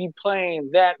probably be playing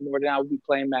that more than I would be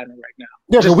playing Madden right now.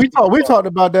 Yeah, but we talked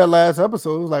about that last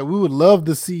episode. It was like we would love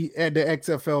to see the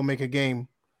XFL make a game.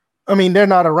 I mean, they're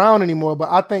not around anymore, but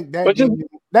I think that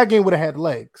game would have had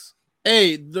legs.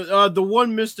 Hey, the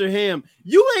one Mr. Ham,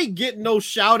 you ain't getting no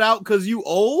shout out because you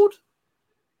old.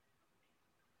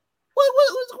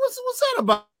 What's that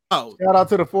about? Shout out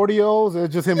to the 40-year-olds.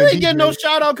 It's just him. You and ain't DJ. getting no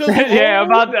shout out because yeah,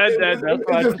 about that. It's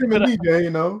just him and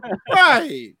DJ,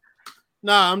 Right.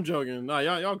 Nah, I'm joking. Nah,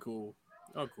 y'all cool.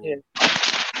 Y'all cool. Yeah.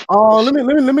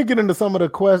 Let me get into some of the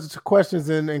questions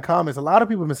and comments. A lot of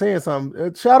people have been saying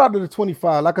something. Shout out to the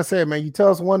 25. Like I said, man, you tell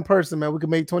us one person, man, we can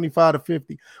make 25 to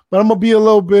 50. But I'm gonna be a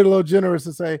little generous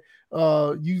and say,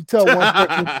 you tell one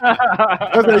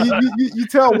person, you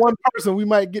tell one person, we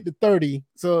might get to 30.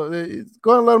 So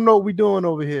go and let them know what we're doing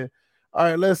over here. All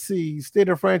right, let's see. State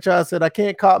of Franchise said, I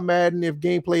can't cop Madden if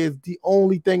gameplay is the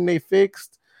only thing they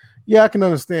fixed. Yeah, I can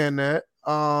understand that.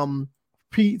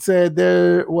 Pete said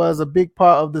there was a big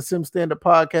part of the Sim Standard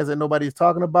podcast that nobody's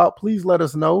talking about. Please let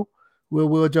us know.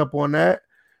 We'll jump on that.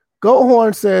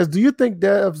 Goathorn says, do you think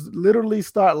devs literally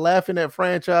start laughing at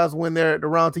franchise when they're at the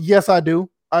round? Yes, I do.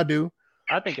 I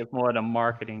think it's more the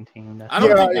marketing team. I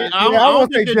don't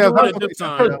think they're doing it this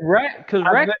time. Because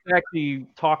Rex actually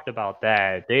talked about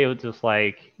that. They were just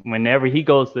like, whenever he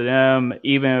goes to them,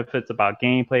 even if it's about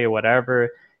gameplay or whatever,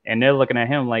 and they're looking at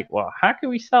him like, well, how can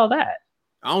we sell that?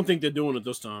 I don't think they're doing it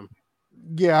this time.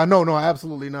 Yeah, no,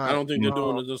 absolutely not. I don't think they're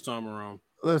doing it this time around.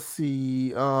 Let's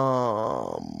see.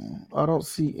 I don't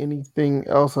see anything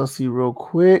else. I see real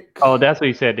quick. Oh, that's what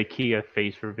he said. The Kia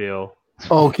face reveal.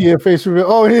 Oh, Kia face reveal.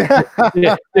 Oh, yeah.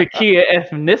 the Kia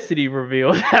ethnicity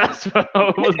reveal. That's what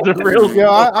was the real. Yeah,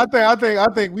 I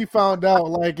think we found out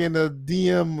like in the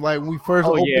DM, like when we first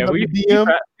opened up the DM.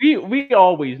 We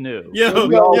always knew. Yeah,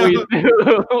 we always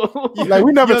knew. Like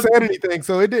we never said anything,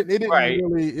 so it didn't right.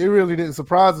 really didn't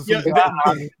surprise us. Yeah,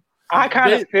 I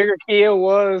kind of figured Kia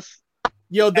was.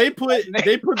 Yo, they put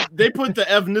the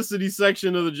ethnicity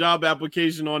section of the job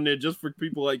application on there just for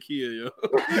people like Kia, yo.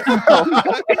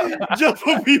 Just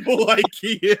for people like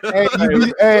Kia.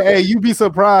 Hey, you be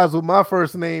surprised with my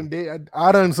first name.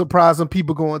 I done surprised some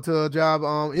people going to a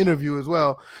job interview as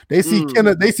well. They see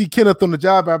Kenneth on the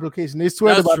job application. They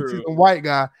swear about it, a white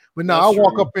guy. But now I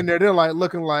walk up in there, they're like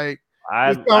looking like.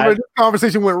 This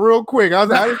conversation went real quick. I had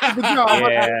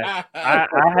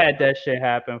that shit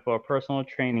happen for a personal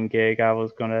training gig I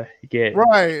was gonna get.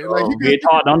 Right, like you get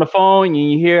talking on the phone, and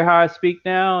you hear how I speak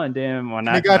now, and then when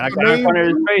I got in front of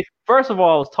his face, first of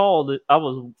all, I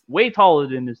was way taller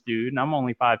than this dude, and I'm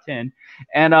only 5'10",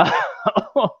 and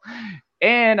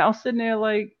and I was sitting there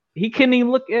like he couldn't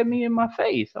even look at me in my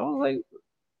face. I was like.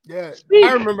 Yeah,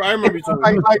 I remember.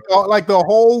 Like the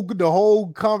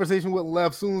whole conversation went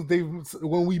left soon as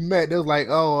when we met. They was like,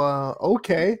 "Oh,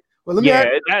 okay." Well,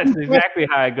 that's exactly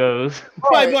how it goes.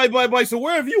 Right. So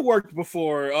where have you worked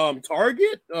before?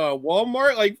 Target,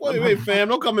 Walmart. Like, wait, fam,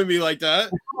 don't come at me like that.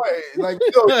 Right, like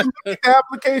the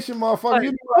application,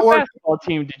 motherfucker. What basketball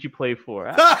team did you play for?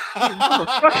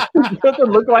 It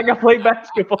doesn't look like I play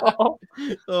basketball.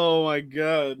 Oh my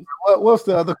god. What's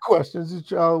the other questions?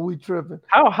 We tripping?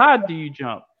 How high do you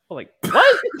jump? Like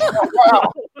what?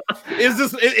 Wow. Is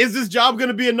this job going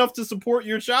to be enough to support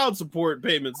your child support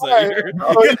payments? How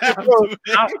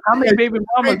many baby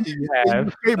mamas do you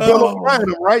have? Bill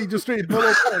O'Brien, right? You just straight Bill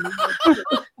O'Brien.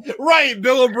 Right,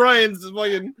 Bill O'Brien's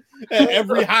fucking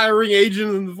every hiring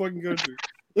agent in the fucking country.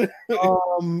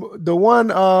 The one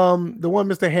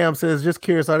Mr. Ham says, just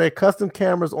curious, are there custom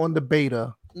cameras on the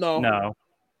beta? No.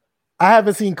 I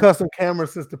haven't seen custom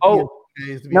cameras since the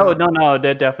days. No,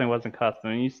 that definitely wasn't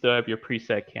custom. You still have your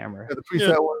preset camera. Yeah, the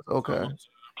preset was okay.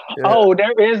 Yeah. Oh,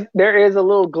 there is a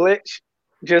little glitch.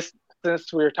 Just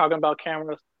since we were talking about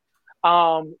cameras,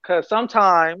 because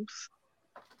sometimes,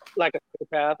 like a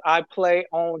psychopath, I play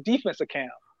on defensive cam,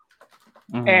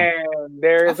 and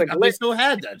there is a glitch. They still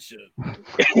had that shit.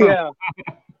 Yeah.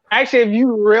 Actually, if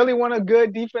you really want a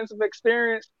good defensive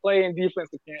experience, play in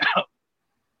defensive cam.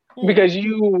 Because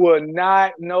you will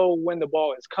not know when the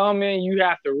ball is coming. You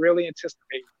have to really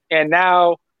anticipate. And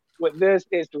now with this,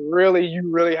 you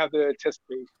really have to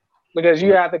anticipate. Because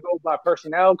you have to go by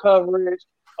personnel coverage.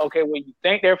 Okay, when you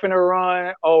think they're finna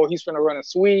run, he's finna run a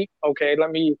sweep. Okay,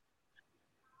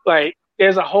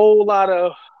 there's a whole lot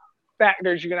of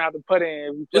factors you're gonna have to put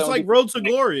in. It's like Road to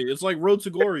Glory. It's like Road to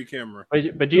Glory camera.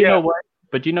 But you know what?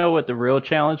 But you know what the real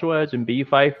challenge was? And B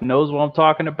Fife knows what I'm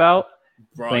talking about.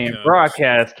 Playing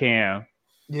broadcast cam.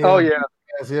 Yeah. Oh yeah.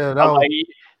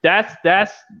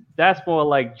 That's more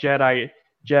like Jedi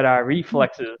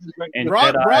reflexes. And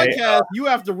broadcast, you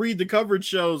have to read the coverage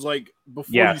shows like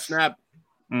before you snap.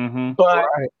 Mm-hmm.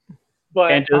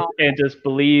 But just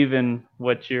believe in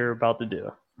what you're about to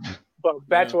do. But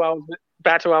back to what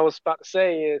I was about to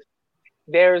say is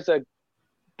there's a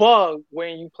bug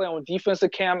when you play on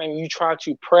defensive cam and you try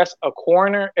to press a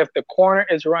corner. If the corner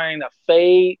is running a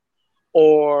fade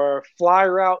or fly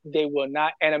route, they will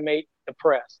not animate the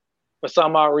press for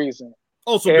some odd reason.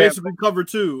 Oh, so basically cover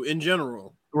 2 in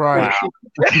general. Right.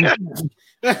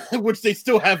 Which they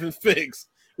still haven't fixed.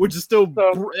 Which is still,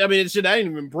 it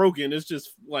ain't even broken. It's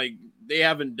just like they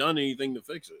haven't done anything to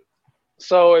fix it.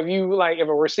 So if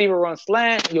a receiver runs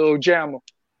slant, you'll jam them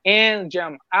in,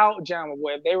 jam them out, jam them.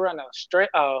 Where if they run a straight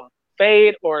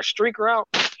fade or a streak route,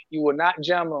 you will not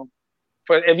jam them.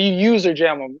 But if you user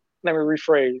jam them, let me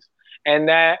rephrase. And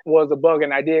that was a bug,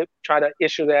 and I did try to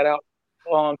issue that out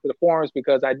to the forums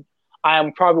because I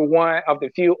am probably one of the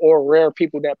few or rare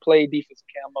people that play defensive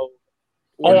camo.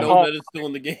 Or know that it's still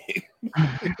in the game.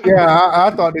 Yeah, I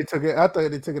thought they took it. I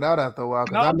thought they took it out after a while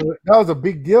because I know that was a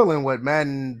big deal in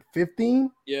Madden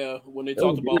 15. Yeah, when they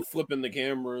talked about flipping the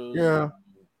cameras. Yeah,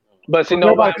 but see,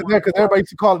 because everybody used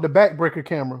to call it the backbreaker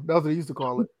camera. That's what they used to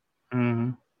call it.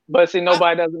 Mm-hmm. But see,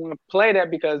 nobody doesn't want to play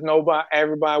that because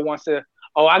everybody wants to.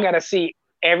 Oh, I gotta see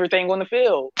everything on the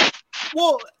field.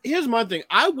 Well, here's my thing.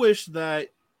 I wish that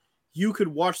you could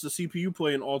watch the CPU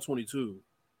play in all 22.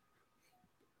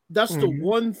 That's the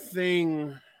one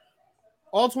thing.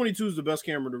 All 22 is the best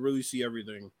camera to really see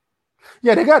everything.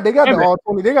 Yeah, they got the all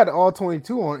 20. They got the all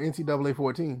 22 on NCAA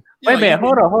 14. Wait a minute,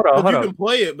 hold on. You can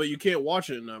play it, but you can't watch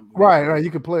it. Right. You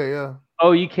can play it, yeah.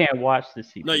 Oh, you can't watch the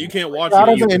CPU. No, you can't watch I it.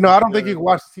 don't think you can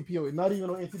watch the CPU. Not even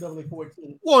on NCAA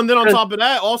 14. Well, and then on top of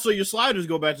that, also your sliders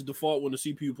go back to default when the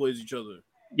CPU plays each other.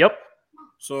 Yep.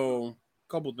 So a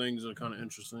couple things are kind of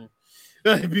interesting.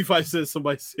 B5 says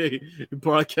somebody say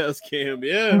broadcast cam.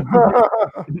 Yeah.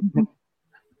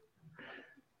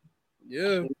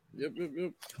 Yeah. Yep.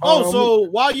 So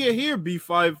while you're here,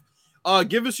 B5,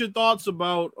 give us your thoughts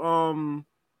about I'm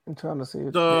trying to see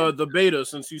the beta,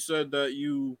 since you said that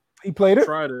he played it.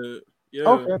 Tried it. Yeah.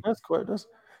 Okay, that's quick.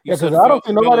 Because I don't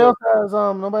think nobody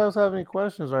else have any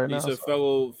questions right now. He said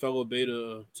fellow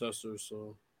beta tester.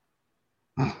 So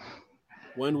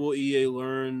when will EA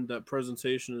learn that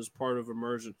presentation is part of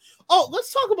immersion? Oh,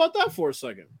 let's talk about that for a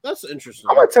second. That's interesting.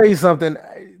 I'm gonna tell you something.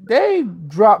 They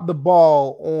dropped the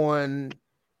ball on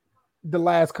the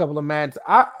last couple of Maddens.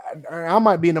 I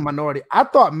might be in the minority. I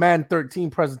thought Madden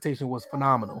 13 presentation was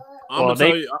phenomenal. I'm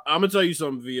gonna tell you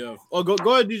something, VF. Oh, go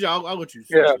ahead, DJ. I'll let you.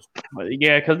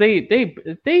 Yeah, because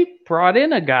they brought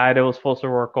in a guy that was supposed to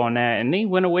work on that, and he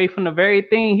went away from the very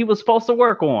thing he was supposed to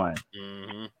work on.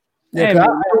 Mm-hmm. Yeah,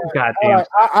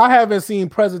 I haven't seen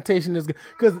presentation as good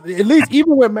because at least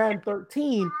even with Madden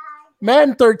 13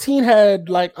 had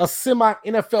like a semi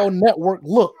NFL Network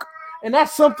look, and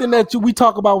that's something that we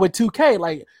talk about with 2K.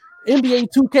 Like NBA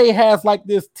 2K has like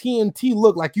this TNT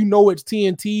look, like it's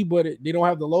TNT, but they don't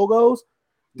have the logos.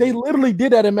 They literally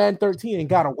did that in Madden 13 and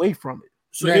got away from it.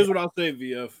 So here's what I'll say,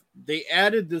 VF. They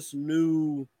added this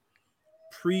new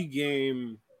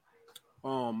pre-game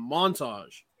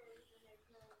montage.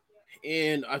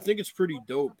 And I think it's pretty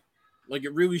dope. Like,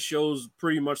 it really shows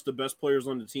pretty much the best players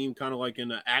on the team, kind of like in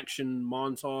an action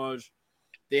montage.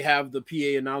 They have the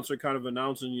PA announcer kind of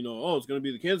announcing, it's going to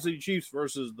be the Kansas City Chiefs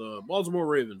versus the Baltimore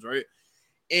Ravens, right?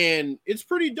 And it's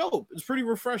pretty dope. It's pretty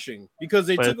refreshing because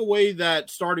they took away that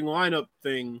starting lineup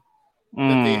thing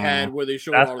that they had where they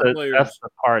showed all the players. That's the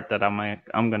part that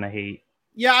I'm going to hate.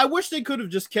 Yeah, I wish they could have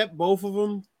just kept both of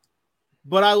them.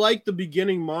 But I like the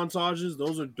beginning montages.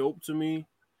 Those are dope to me.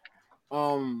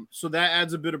 So that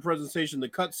adds a bit of presentation. The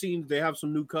cutscenes, they have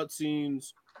some new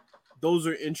cutscenes. Those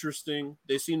are interesting.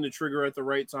 They seem to trigger at the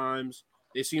right times.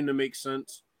 They seem to make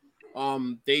sense.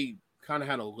 They kind of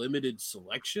had a limited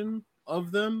selection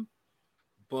of them,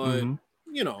 but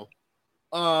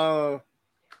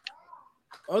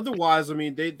otherwise, I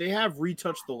mean, they have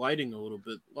retouched the lighting a little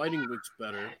bit. Lighting looks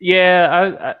better.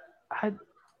 Yeah, I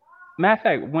matter of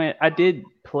fact, when I did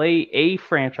play a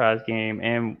franchise game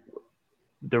and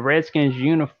the Redskins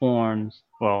uniforms,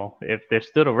 well, if they're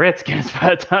still the Redskins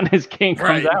by the time this game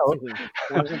comes out.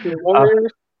 Washington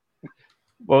Warriors?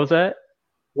 What was that?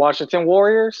 Washington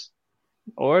Warriors?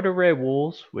 Or the Red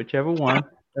Wolves, whichever one.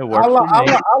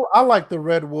 I like the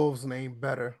Red Wolves name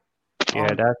better.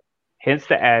 Yeah, that's hence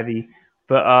the Abby.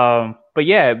 But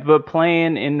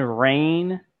playing in the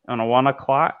rain on a 1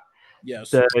 o'clock,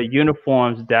 yes, the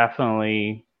uniforms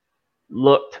definitely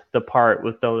looked the part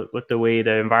with the way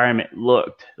the environment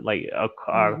looked, like a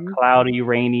cloudy,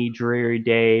 rainy, dreary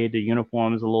day. The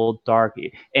uniform is a little dark,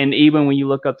 and even when you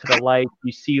look up to the light,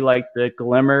 you see like the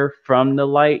glimmer from the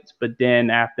lights. But then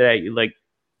after that,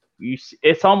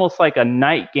 it's almost like a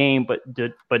night game, but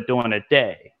during a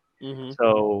day. Mm-hmm.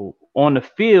 So on the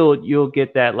field, you'll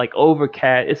get that like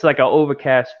overcast. It's like an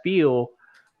overcast feel,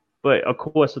 but of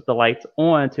course with the lights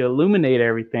on to illuminate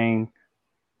everything.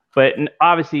 But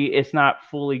obviously, it's not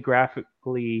fully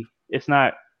graphically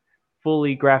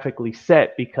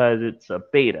set because it's a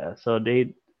beta. So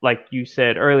they, like you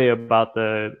said earlier about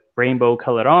the rainbow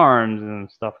colored arms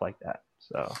and stuff like that.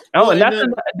 So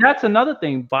that's another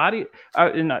thing. I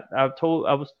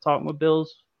was talking with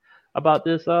Bills about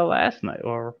this last night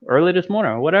or early this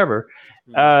morning or whatever.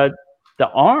 The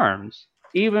arms,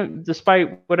 even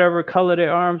despite whatever color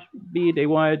their arms be, they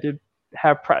wanted to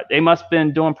have pride. They must have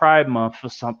been doing Pride Month or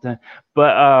something.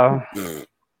 But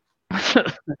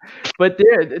but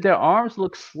their arms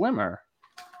look slimmer.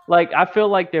 Like I feel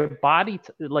like their body,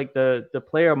 like the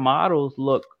player models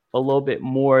look a little bit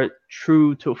more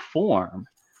true to form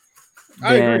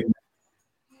than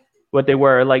what they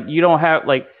were. Like you don't have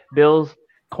like Bill's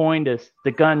coined as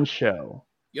the gun show.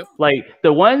 Yep. Like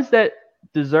the ones that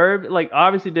deserve, like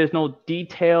obviously there's no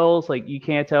details, like you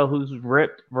can't tell who's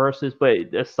ripped versus,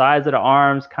 but the size of the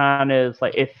arms kind of is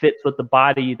like it fits with the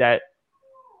body that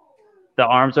the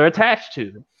arms are attached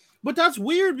to. But that's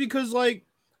weird because like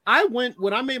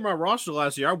when I made my roster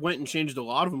last year, I went and changed a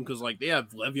lot of them because like they have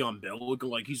Le'Veon Bell looking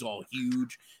like he's all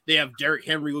huge. They have Derrick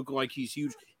Henry looking like he's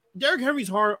huge. Derrick Henry's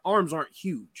arms aren't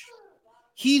huge.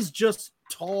 He's just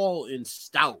tall and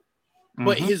stout,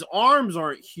 but his arms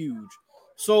aren't huge.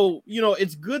 So, you know,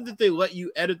 it's good that they let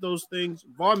you edit those things.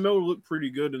 Von Miller looked pretty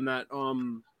good in that.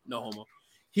 No homo.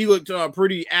 He looked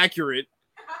pretty accurate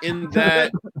in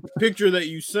that picture that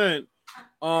you sent.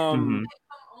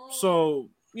 So,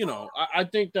 you know, I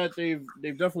think that they've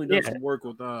definitely done some work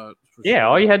with that. Yeah,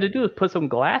 all you had to do is put some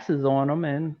glasses on them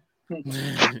and.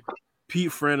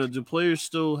 Pete Frana, do players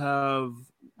still have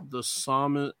the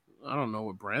Summit? I don't know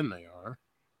what brand they are.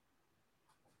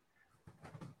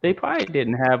 They probably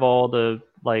didn't have all the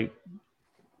like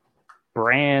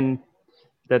brand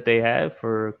that they have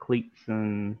for cleats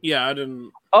and. Yeah, I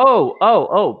didn't.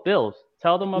 Oh, Bills.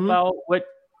 Tell them about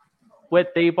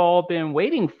what they've all been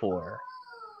waiting for.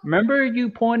 Remember you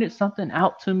pointed something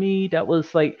out to me that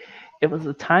was like, it was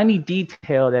a tiny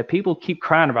detail that people keep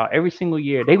crying about every single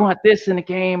year. They want this in the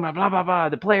game, blah, blah, blah.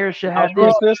 The players should have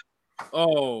this.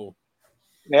 Oh.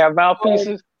 They have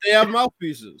mouthpieces? They have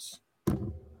mouthpieces.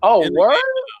 Oh, word?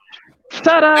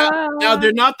 Ta-da! Now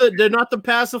they're not the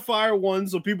pacifier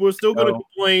ones, so people are still going to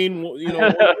complain, you know,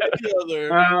 one or the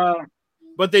other.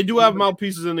 But they do have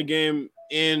mouthpieces in the game,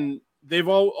 and they've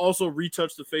also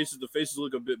retouched the faces. The faces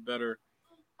look a bit better.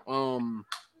 I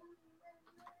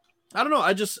don't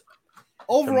know.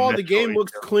 Overall the game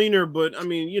looks cleaner, but I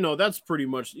mean, you know, that's pretty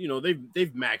much, you know, they've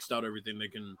maxed out everything they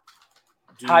can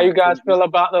do. How you guys feel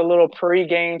about the little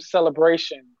pre-game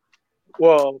celebration?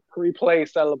 Well, pre-play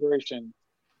celebration.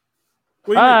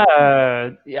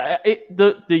 The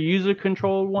user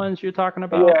controlled ones you're talking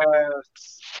about?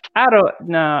 Yes. I don't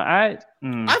know. I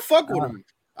fuck with them.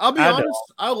 I'll be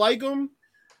honest. I like them.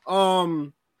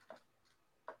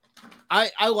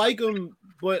 I like them,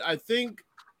 but I think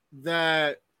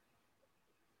that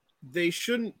they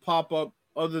shouldn't pop up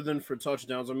other than for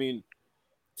touchdowns. I mean,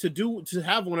 to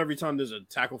have one every time there's a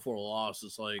tackle for a loss,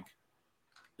 it's like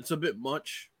it's a bit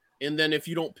much. And then if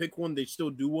you don't pick one, they still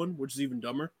do one, which is even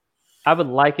dumber. I would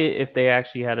like it if they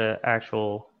actually had an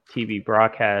actual TV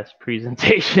broadcast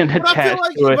presentation attached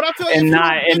to it, and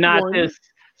not this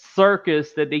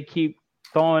circus that they keep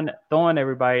throwing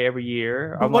everybody every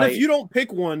year. But if you don't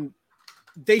pick one,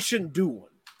 they shouldn't do one.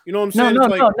 You know what I'm saying?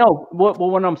 No.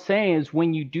 What I'm saying is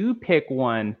when you do pick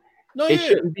one, it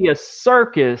shouldn't be a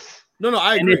circus. No,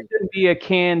 I agree. And it shouldn't be a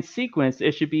canned sequence.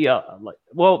 It should be I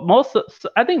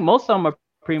think most of them are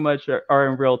pretty much are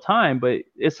in real time, but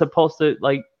it's supposed to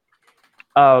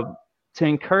to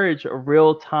encourage a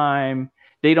real time.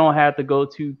 They don't have to go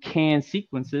to canned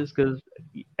sequences because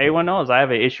everyone knows I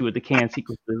have an issue with the canned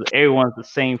sequences. Everyone's the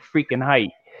same freaking height.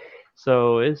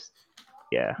 So it's.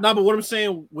 Yeah. No, but what I'm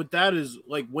saying with that is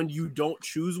like when you don't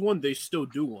choose one, they still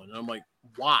do one. And I'm like,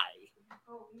 why?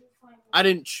 I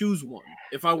didn't choose one.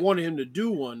 If I wanted him to do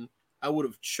one, I would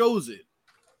have chose it.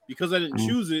 Because I didn't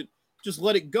choose it, just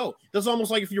let it go. That's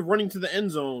almost like if you're running to the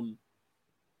end zone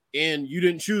and you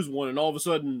didn't choose one, and all of a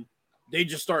sudden they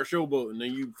just start showboating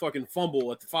and you fucking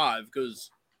fumble at the 5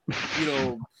 because you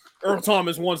know Earl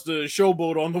Thomas wants to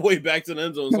showboat on the way back to the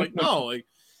end zone. It's like, no, like.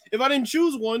 If I didn't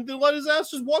choose one, then let his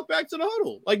ass just walk back to the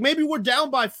huddle. Like maybe we're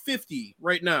down by 50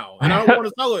 right now, and I don't want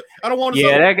to sell it. I don't want to.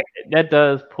 Yeah, that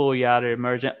does pull you out of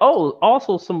emergent. Oh,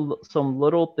 also some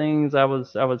little things I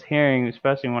was hearing,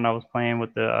 especially when I was playing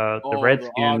with the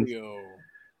Redskins.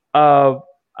 I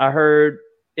heard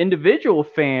individual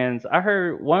fans. I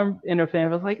heard one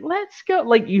fan was like, "Let's go!"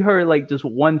 Like you heard like just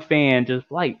one fan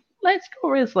just like, "Let's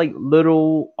go!" It's like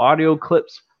little audio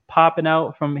clips popping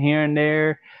out from here and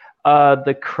there.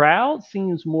 The crowd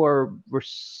seems more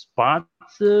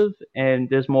responsive and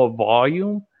there's more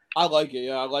volume. I like it.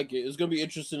 Yeah, I like it. It's going to be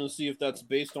interesting to see if that's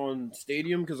based on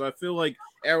stadium because I feel like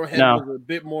Arrowhead was a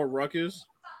bit more ruckus.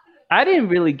 I didn't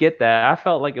really get that. I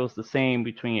felt like it was the same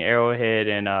between Arrowhead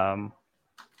and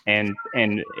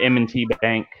M&T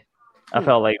Bank. I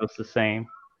felt like it was the same.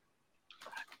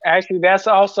 Actually, that's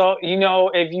also,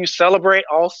 if you celebrate,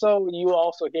 also you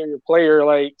also hear your player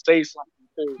like say something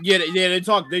too. Yeah,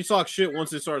 they talk shit once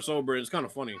they start celebrating. It's kind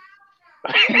of funny.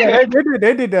 Yeah,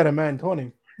 they did that in Madden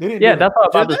 20. Yeah, that's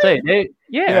what I was about to say.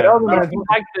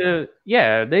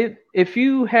 If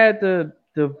you had the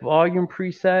volume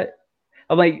preset,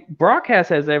 like broadcast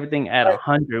has everything at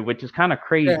 100, which is kind of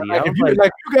crazy. Yeah, if you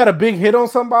got a big hit on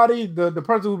somebody, the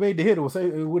person who made the hit will say,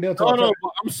 No,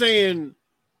 I'm saying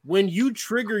when you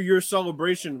trigger your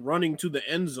celebration running to the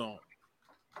end zone,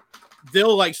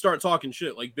 they'll like start talking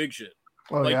shit, like big shit.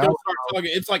 They'll start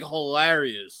talking. It's like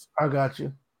hilarious. I got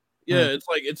you. Yeah, it's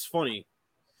like it's funny.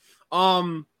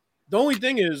 The only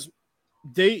thing is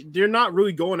they're not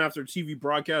really going after TV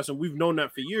broadcasts, and we've known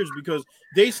that for years because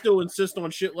they still insist on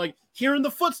shit like hearing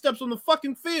the footsteps on the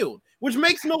fucking field, which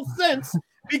makes no sense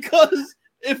because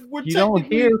if we're don't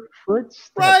hear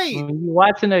footsteps right when you're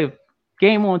watching a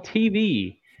game on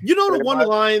TV. You know the one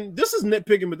line, this is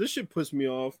nitpicking, but this shit pissed me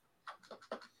off.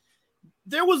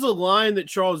 There was a line that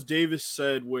Charles Davis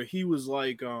said where he was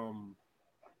like,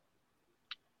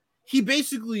 he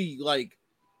basically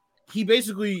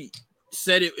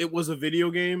said it was a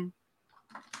video game.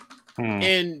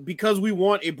 And because we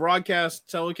want a broadcast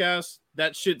telecast,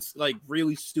 that shit's like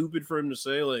really stupid for him to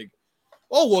say, like,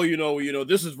 oh, well,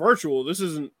 this is virtual. This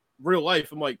isn't real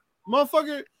life. I'm like,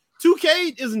 motherfucker,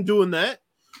 2K isn't doing that.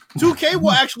 2K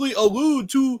will actually allude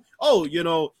to,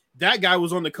 that guy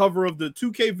was on the cover of the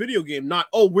 2K video game, not,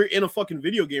 we're in a fucking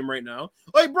video game right now.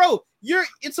 Like, bro,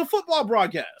 it's a football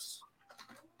broadcast.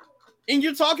 And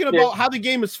you're talking about how the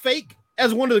game is fake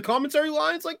as one of the commentary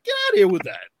lines? Like, get out of here with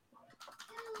that.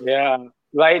 Yeah.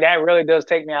 Like, that really does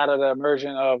take me out of the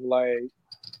immersion of, like,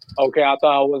 okay, I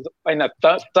thought I was in a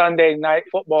Sunday night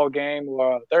football game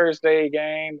or a Thursday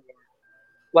game.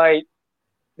 Like,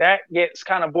 that gets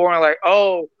kind of boring. Like,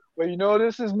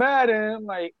 this is Madden.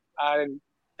 Like, I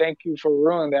thank you for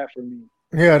ruining that for me.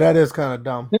 Yeah, that is kind of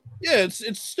dumb. Yeah, it's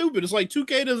stupid. It's like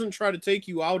 2K doesn't try to take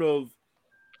you out of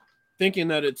thinking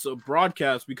that it's a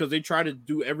broadcast because they try to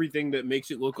do everything that makes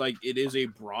it look like it is a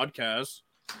broadcast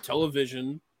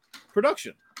television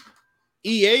production.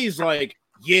 EA's like,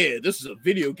 yeah, this is a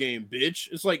video game, bitch.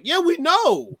 It's like, yeah, we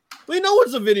know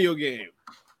it's a video game,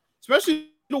 especially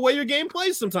the way your game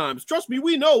plays sometimes. Trust me,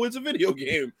 we know it's a video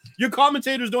game. Your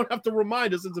commentators don't have to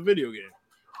remind us it's a video game.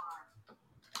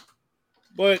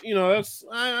 But that's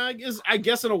I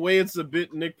guess in a way it's a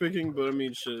bit nitpicking, but I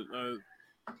mean, shit,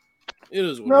 it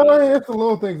is. It's the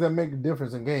little things that make a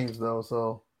difference in games, though.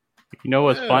 So you know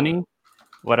what's funny?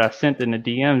 What I sent in the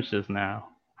DMs just now.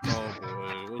 Oh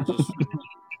boy, we'll just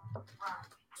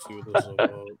see what this is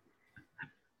about.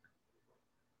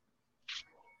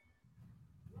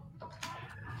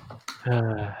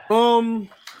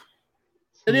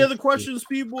 Any other questions,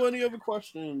 people? Any other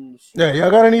questions? Yeah,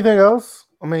 y'all got anything else?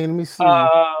 I mean, let me see. No,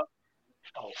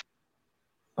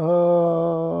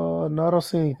 I don't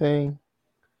see anything.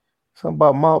 Something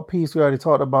about mouthpiece. We already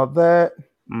talked about that.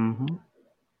 Mm-hmm.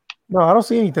 No, I don't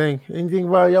see anything. Anything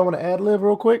about y'all want to ad lib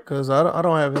real quick? Because I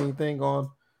don't have anything on.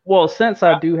 Well, since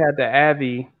I do have the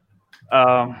Avi,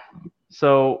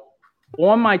 so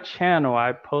on my channel,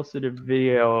 I posted a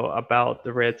video about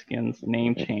the Redskins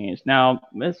name change. Now,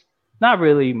 it's not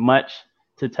really much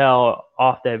to tell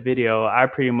off that video. I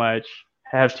pretty much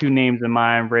have two names in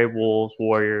mind: Red Wolves,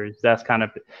 Warriors. That's kind of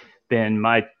been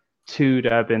my two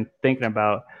that I've been thinking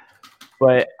about.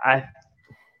 But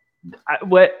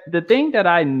the thing that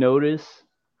I noticed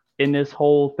in this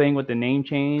whole thing with the name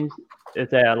change is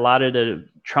that a lot of the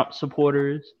Trump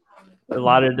supporters, a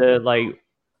lot of the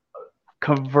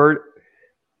convert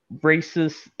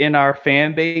racists in our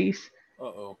fan base,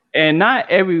 and not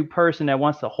every person that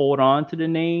wants to hold on to the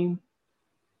name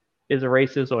is a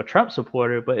racist or a Trump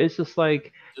supporter, but it's just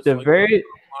like the very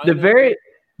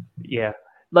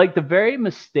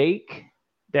mistake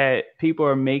that people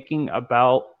are making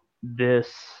about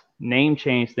this name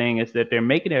change thing is that they're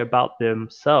making it about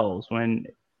themselves when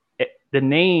the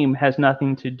name has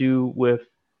nothing to do with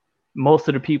most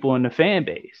of the people in the fan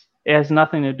base. It has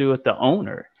nothing to do with the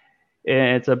owner.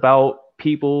 And it's about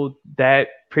people that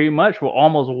pretty much were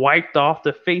almost wiped off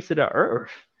the face of the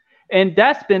earth. And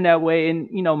that's been that way. And,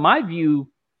 my view,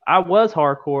 I was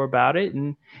hardcore about it.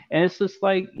 And it's just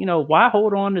like, why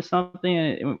hold on to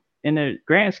something in the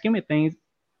grand scheme of things?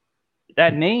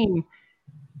 That name,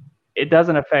 it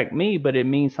doesn't affect me, but it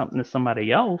means something to somebody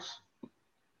else.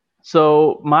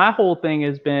 So my whole thing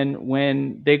has been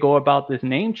when they go about this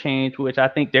name change, which I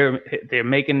think they're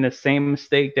making the same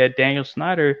mistake that Daniel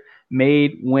Snyder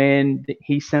made when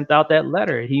he sent out that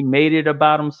letter. He made it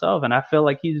about himself, and I feel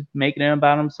like he's making it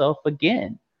about himself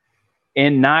again.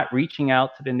 and not reaching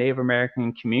out to the Native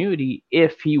American community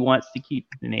if he wants to keep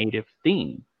the Native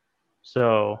theme.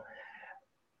 So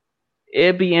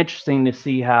it'd be interesting to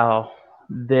see how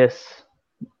this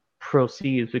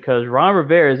proceeds, because Ron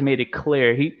Rivera has made it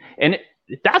clear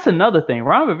that's another thing.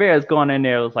 Ron Rivera's going in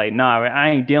there was like, nah,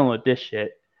 I ain't dealing with this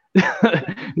shit.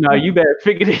 No, you better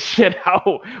figure this shit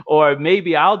out, or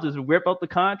maybe I'll just rip up the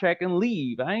contract and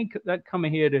leave. I ain't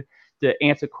coming here to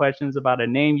answer questions about a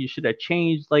name you should have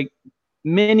changed like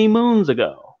many moons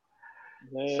ago.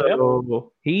 Yep.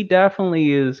 So he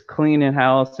definitely is cleaning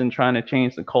house and trying to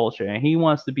change the culture, and he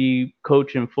wants to be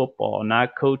coaching football,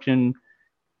 not coaching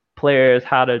players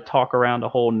how to talk around the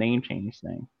whole name change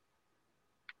thing.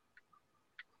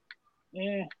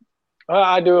 Yeah, well,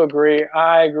 I do agree.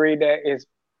 I agree that it's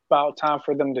about time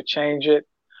for them to change it.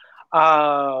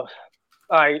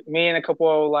 Like me and a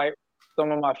couple of like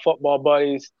some of my football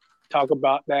buddies talk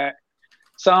about that.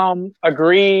 Some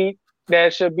agreed that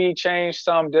it should be changed.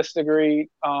 Some disagreed.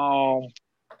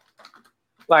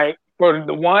 Like for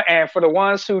the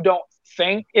ones who don't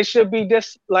think it should be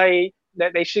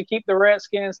that they should keep the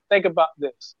Redskins. Think about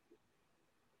this.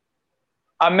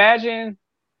 Imagine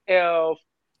if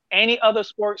any other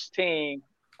sports team,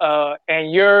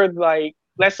 and you're like,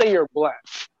 let's say you're black,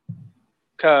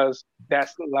 because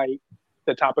that's like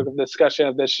the topic of discussion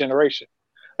of this generation.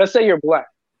 Let's say you're black,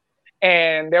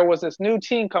 and there was this new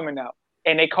team coming out,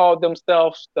 and they called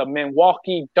themselves the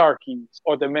Milwaukee Darkies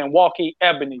or the Milwaukee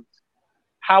Ebonies.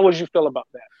 How would you feel about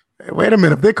that? Hey, wait a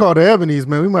minute. If they call the Ebonies,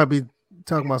 man, we might be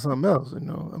talking about something else. You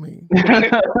know, I mean,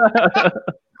 I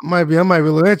might be a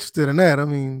little interested in that. I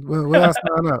mean, where I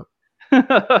sign up?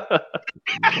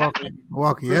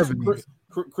 Milwaukee Ebonies.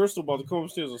 Crystal about to come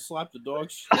upstairs and slap the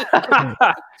dog shit.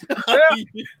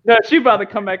 No, she about to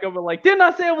come back over like, didn't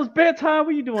I say it was bedtime?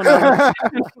 What are you doing? Well,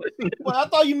 I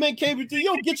thought you meant KB3.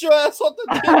 Yo, get your ass off the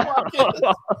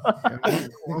podcast.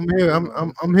 I'm here.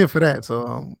 I'm here for that.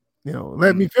 So you know,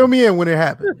 fill me in when it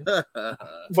happens.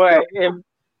 But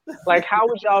how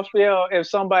would y'all feel if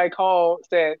somebody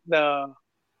said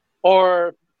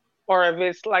or if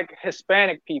it's like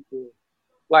Hispanic people,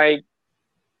 like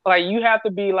you have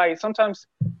to be like, sometimes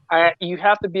you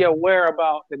have to be aware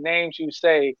about the names you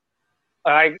say,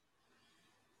 like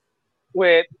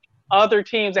with other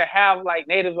teams that have like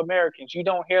Native Americans, you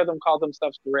don't hear them call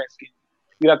themselves the Redskins.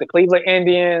 You have the Cleveland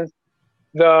Indians,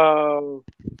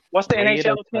 what's the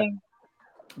NHL team?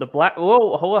 The Black.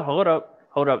 Whoa, hold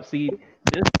up. See,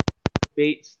 this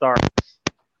debate starts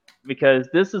because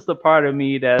this is the part of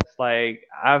me that's like,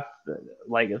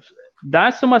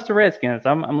 not so much the Redskins.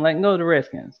 I'm letting go of the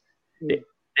Redskins. The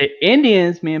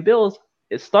Indians, me and Bills,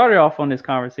 it started off on this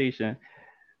conversation.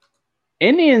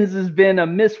 Indians has been a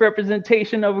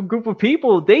misrepresentation of a group of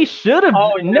people. They should have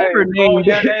never named.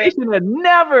 They should have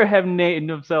never have named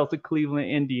themselves the Cleveland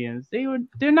Indians.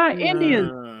 They're not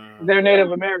Indians. They're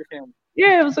Native Americans.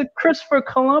 Yeah, it was a Christopher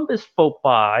Columbus faux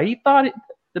pas.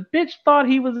 The bitch thought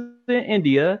he was in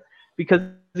India because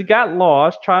he got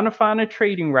lost trying to find a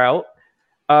trading route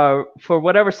for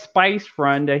whatever spice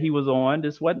run that he was on.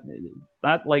 This wasn't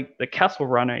not like the Kessel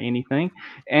Run or anything.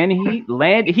 And he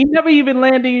never even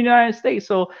landed in the United States.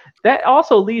 So that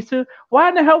also leads to why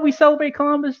in the hell we celebrate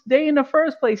Columbus Day in the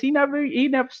first place? He never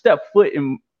stepped foot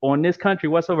on this country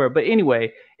whatsoever. But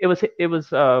anyway, it was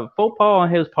faux pas on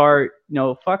his part.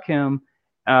 Fuck him.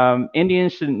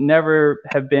 Indians should never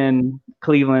have been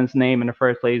Cleveland's name in the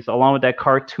first place, along with that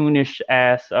cartoonish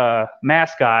ass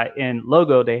mascot and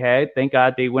logo they had. Thank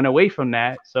God they went away from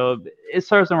that. So it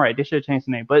serves them right. They should have changed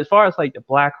the name. But as far as like the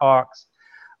Blackhawks,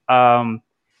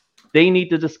 they need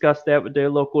to discuss that with their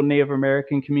local Native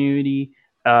American community.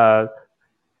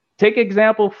 Take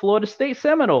example, Florida State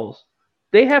Seminoles.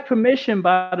 They have permission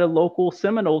by the local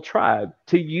Seminole tribe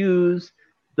to use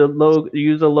a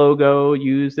logo,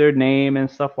 use their name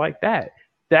and stuff like that.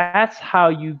 That's how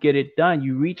you get it done.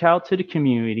 You reach out to the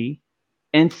community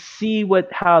and see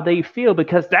how they feel,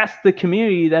 because that's the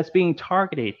community that's being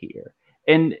targeted here.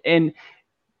 And to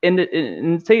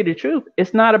tell you the truth,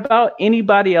 it's not about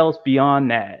anybody else beyond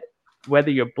that.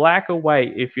 Whether you're black or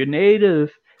white, if you're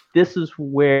Native, this is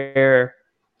the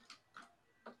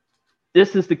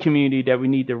community that we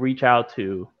need to reach out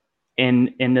to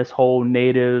in this whole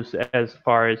natives as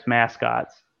far as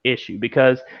mascots issue,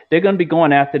 because they're going to be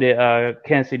going after the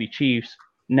Kansas City Chiefs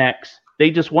next.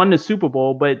 They just won the Super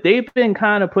Bowl, but they've been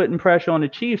kind of putting pressure on the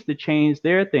Chiefs to change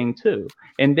their thing too,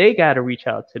 and they got to reach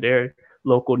out to their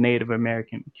local Native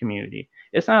American community.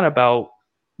 It's not about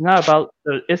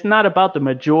the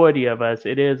majority of us.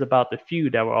 It is about the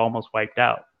few that were almost wiped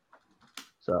out.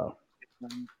 So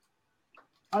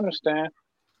I understand.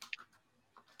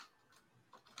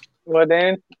 Well,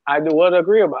 then I would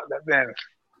agree about that then.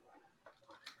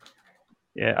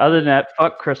 Yeah. Other than that,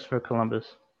 fuck Christopher Columbus.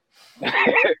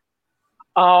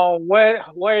 What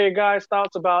are your guys'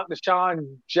 thoughts about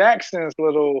Deshaun Jackson's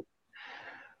little?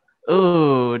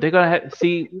 Ooh, they're gonna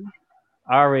see.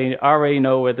 I already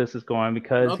know where this is going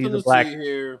because Nothing he's a to black. see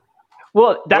here.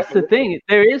 Well, that's the thing.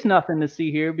 There is nothing to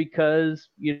see here because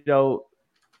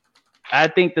I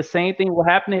think the same thing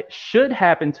should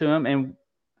happen to him, and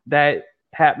that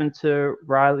happened to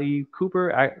Riley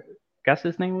Cooper. I guess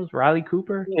his name was Riley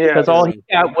Cooper. Yeah. Because all he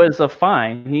got was a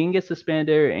fine. He didn't get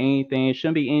suspended or anything. It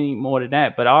shouldn't be any more than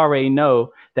that. But I already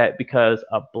know that because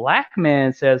a black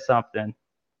man says something,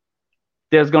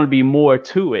 there's going to be more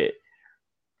to it.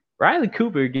 Riley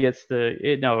Cooper gets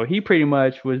he pretty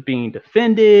much was being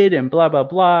defended and blah, blah,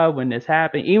 blah when this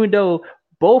happened, even though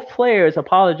both players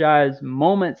apologized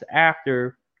moments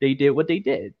after they did what they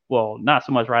did. Well, not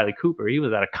so much Riley Cooper. He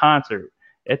was at a concert.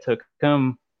 It took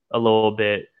him a little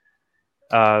bit.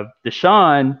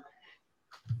 Deshaun,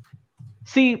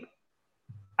 see,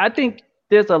 I think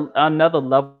there's another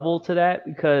level to that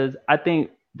because I think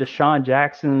Deshaun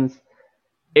Jackson's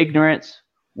ignorance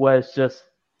was just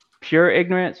pure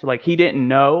ignorance. Like, he didn't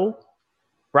know.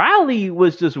 Riley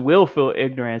was just willful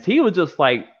ignorance. He was just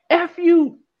like, F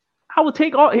you. I will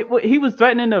take all. He was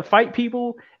threatening to fight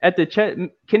people at the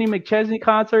Kenny McChesney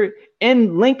concert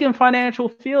in Lincoln Financial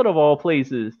Field of all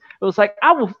places. It was like,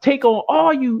 I will take on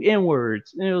all you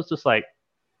N-words. And it was just like,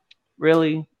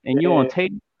 really? And you on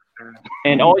tape?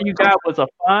 And all you got was a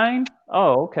fine?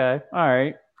 Oh, okay. All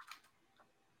right.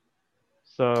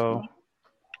 So.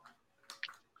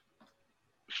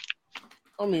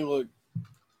 I mean, look,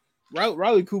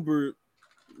 Riley Cooper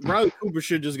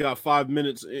should just got 5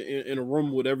 minutes in a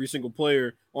room with every single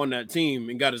player on that team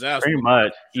and got his ass. Pretty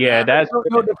much, yeah. That's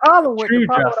the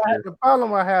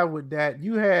problem I have with that.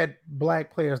 You had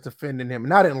black players defending him,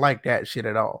 and I didn't like that shit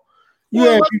at all.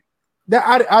 I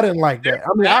didn't like that.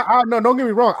 I mean, I no, don't get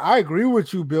me wrong. I agree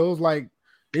with you, Bills. Like,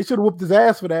 they should have whooped his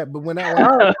ass for that. But when I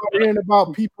was hearing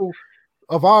about people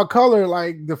of our color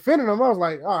like defending him, I was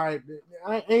like, all right,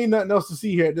 I ain't nothing else to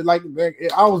see here. Like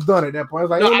I was done at that point. I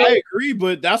was like, no, I agree,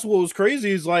 but that's what was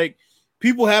crazy is like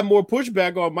people have more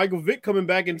pushback on Michael Vick coming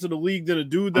back into the league than a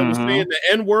dude that was saying the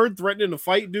N-word, threatening to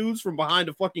fight dudes from behind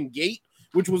a fucking gate,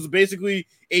 which was basically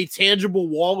a tangible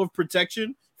wall of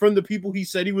protection from the people he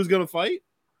said he was going to fight.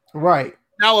 Right.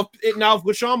 Now, if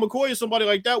LaShawn McCoy or somebody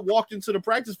like that walked into the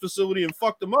practice facility and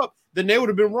fucked them up, then they would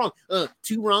have been wrong.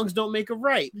 Two wrongs don't make a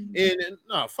right. And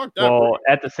no, fuck that. Well,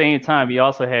 at the same time, he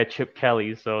also had Chip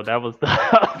Kelly, so that was the.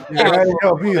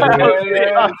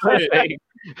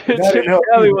 Chip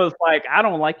Kelly was like, "I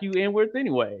don't like you N-words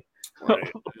anyway."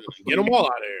 Right. Get them all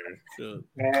out of there.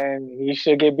 And he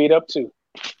should get beat up too.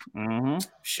 Mm-hmm.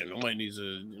 Shit, nobody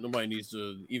needs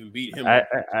to even beat him.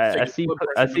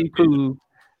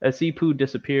 I see Pooh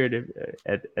disappeared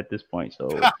at this point, so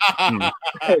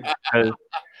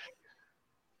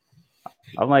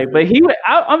I'm like, but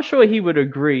I'm sure he would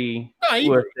agree,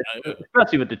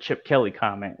 especially with the Chip Kelly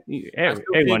comment.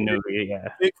 Everyone knew,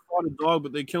 Vic fought a dog,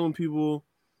 but they killing people.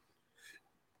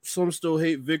 Some still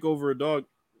hate Vic over a dog.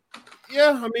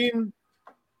 Yeah, I mean,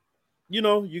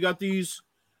 you got these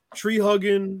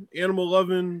tree-hugging,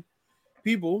 animal-loving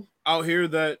people out here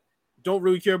that don't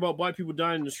really care about black people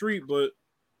dying in the street, but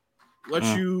let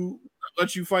you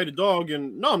fight a dog.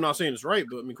 And no, I'm not saying it's right,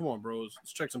 but I mean, come on, bro. Let's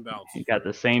check some balance. You got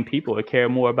the same people that care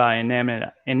more about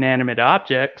inanimate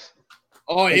objects.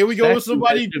 Oh, here we go with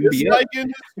somebody disliking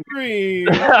the screen.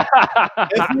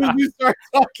 As soon as you start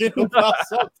talking about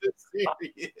something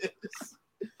serious,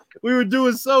 we were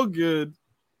doing so good.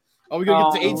 Are we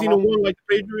gonna get to 18-1 like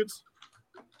the Patriots?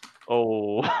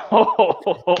 Oh,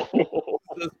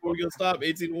 that's where we're gonna stop.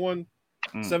 18-1,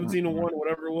 17-1,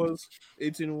 whatever it was.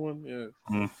 18-1,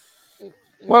 yeah.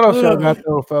 What else y'all got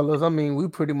though, fellas? I mean, we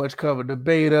pretty much covered the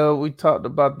beta. We talked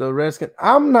about the Redskins.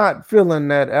 I'm not feeling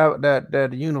that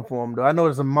uniform though. I know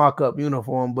it's a mock-up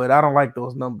uniform, but I don't like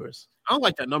those numbers. I don't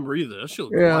like that number either. That shit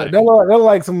they're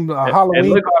like some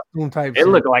Halloween costume type. It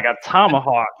looked like a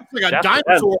tomahawk. It's like a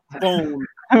dinosaur bone.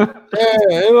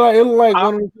 It looked like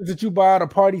one of the things that you buy at a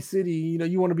Party City.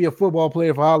 You want to be a football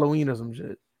player for Halloween or some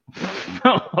shit.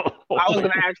 I was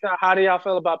gonna ask y'all, how do y'all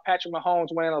feel about Patrick Mahomes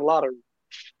winning the lottery?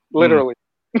 Literally.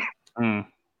 I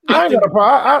don't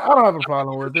have a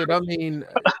problem with it. I mean,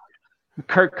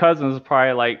 Kirk Cousins is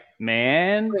probably like,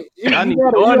 man, I need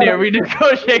to go in there and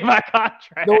renegotiate my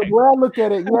contract. The way I look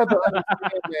at it, you have to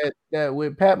understand that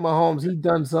with Pat Mahomes, he's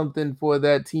done something for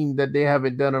that team that they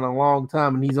haven't done in a long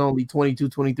time, and he's only 22,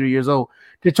 23 years old.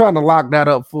 They're trying to lock that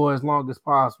up for as long as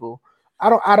possible.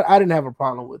 I didn't have a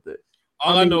problem with it.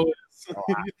 All I know is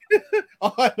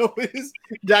All I know is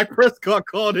Dak Prescott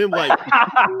called him like,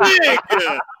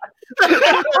 nigga.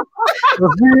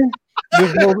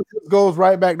 This goes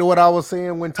right back to what I was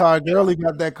saying when Todd Gurley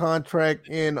got that contract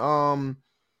and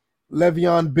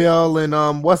Le'Veon Bell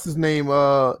and what's his name?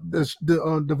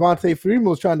 Devontae Freeman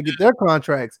was trying to get their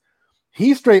contracts.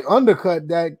 He straight undercut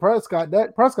Dak Prescott.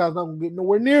 Dak Prescott's not gonna get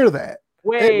nowhere near that.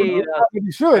 Wait,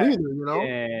 he should either, you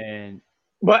know.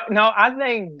 But no, I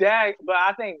think Dak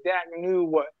knew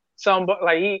what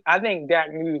I think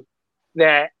Dak knew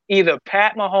that either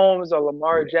Pat Mahomes or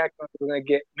Lamar Jackson was gonna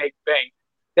make bank.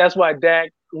 That's why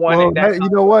Dak wanted that. You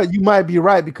know what? You might be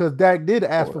right because Dak did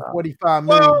ask for $45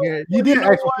 million. You did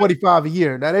ask for $45 a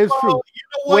year. That is true. You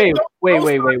know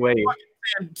Wait.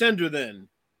 Tender then.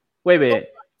 Wait a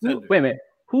minute.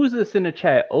 Who's this in the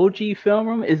chat? OG Film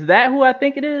Room? Is that who I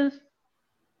think it is?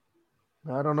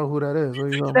 I don't know who that is.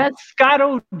 Is that Scott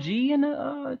OG in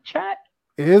the chat?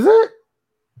 Is it?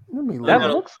 Let me look. That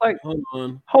looks like.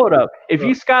 Hold up. If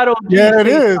you Scott OG, yeah, it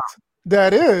is.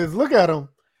 That is. Look at him.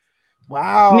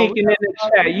 Wow. Sneaking in the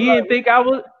chat. You didn't think I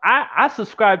was? I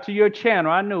subscribed to your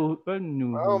channel. I knew.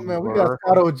 Oh man, we got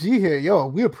Scott OG here. Yo,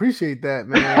 we appreciate that,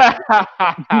 man.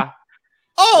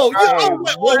 Wait.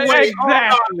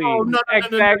 Exactly.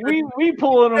 Exactly. We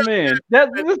pulling them in. This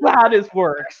is how this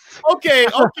works. Okay,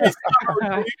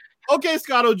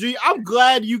 Scott OG. I'm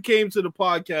glad you came to the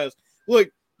podcast. Look,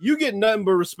 you get nothing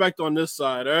but respect on this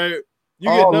side, all right?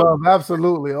 All love,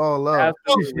 absolutely, all love.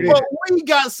 But we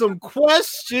got some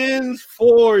questions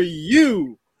for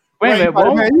you. Wait a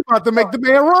minute, man, you about to make the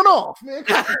man run off, man.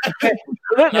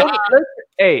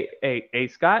 Hey,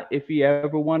 Scott, if you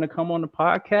ever want to come on the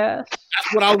podcast.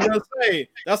 That's what I was gonna say.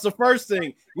 That's the first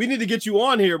thing. We need to get you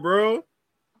on here, bro.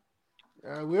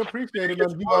 We appreciate it.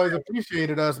 You always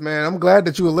appreciated us, man. I'm glad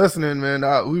that you were listening, man.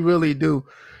 We really do.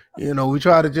 You know, we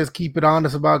try to just keep it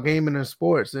honest about gaming and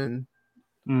sports, and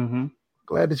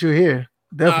glad that you're here.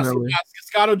 Definitely.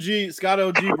 Scott OG,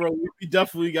 bro. We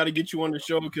definitely got to get you on the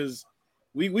show because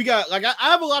we got like I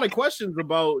have a lot of questions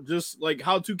about just like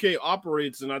how 2K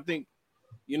operates, and I think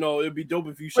it'd be dope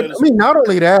if you showed us. I mean, not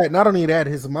only that,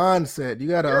 his mindset. You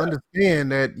got to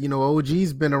understand that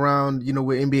OG's been around,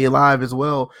 with NBA Live as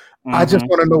well. I just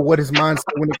want to know what his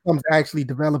mindset when it comes to actually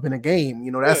developing a game.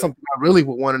 That's something I really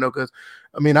would want to know because,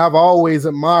 I mean, I've always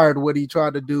admired what he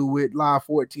tried to do with Live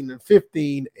 14 and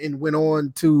 15 and went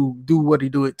on to do what he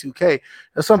do at 2K.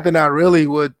 That's something I really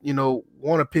would,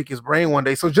 want to pick his brain one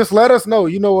day. So just let us know.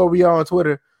 You know where we are on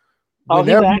Twitter. Oh,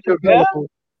 he's an actual dev?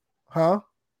 Huh?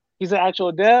 He's an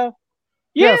actual dev?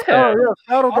 Yeah. Scott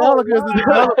Gallagher is a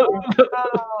developer.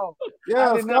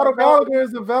 Yeah, Scott Gallagher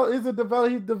is a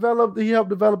developer. He helped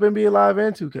develop NBA Live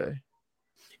and 2K.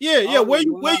 Yeah. Where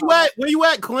you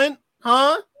at, Clint?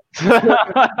 Huh? Where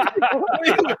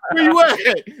you at?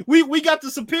 We got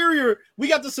the superior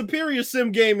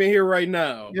sim game in here right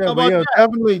now. Yeah,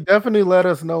 definitely let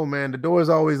us know, man. The door is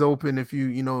always open if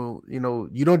you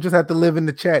don't just have to live in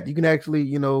the chat. You can actually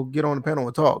get on the panel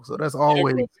and talk. So that's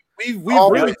always we've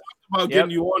really talked about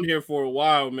getting you on here for a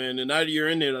while, man. And now that you're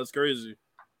in there, that's crazy.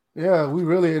 Yeah, we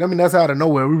really. I mean, that's out of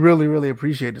nowhere. We really, really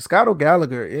appreciate it. Scott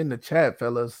Gallagher in the chat,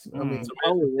 fellas. I mean,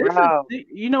 wow.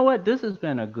 You know what? This has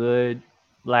been a good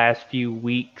last few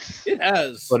weeks. It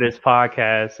has for this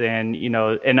podcast, and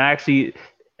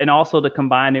also to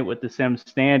combine it with the Sim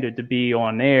Standard to be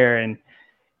on there, and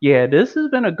this has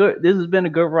been a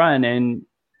good run, and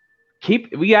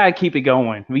we gotta keep it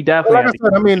going. We definitely. Like I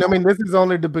said, I mean, this is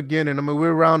only the beginning. I mean,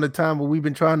 we're around the time where we've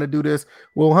been trying to do this.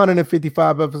 We're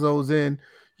 155 episodes in.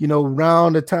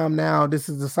 Around the time now, this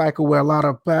is the cycle where a lot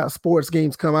of sports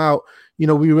games come out. We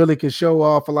really can show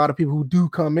off a lot of people who do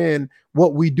come in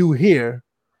what we do here.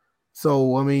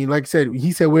 So, I mean, like I said,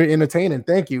 he said we're entertaining.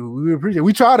 Thank you. We appreciate it.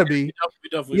 We try to be. We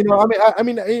definitely I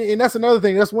mean, and that's another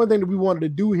thing. That's one thing that we wanted to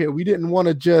do here. We didn't want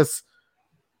to just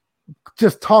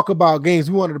talk about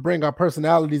games. We wanted to bring our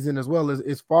personalities in as well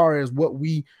as far as what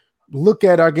we look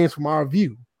at our games from our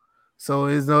view. So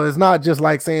it's not just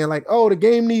like saying like, oh, the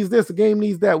game needs this, the game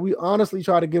needs that. We honestly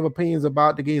try to give opinions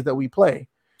about the games that we play.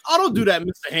 Oh, don't do that,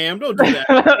 Mr. Ham. Don't do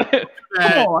that.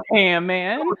 Come on, Ham,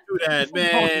 man. Don't do that,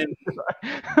 man.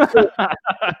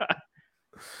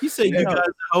 He said you guys are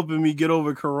helping me get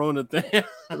over Corona thing.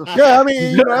 Yeah, I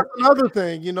mean, that's another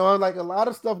thing. Like a lot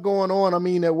of stuff going on. I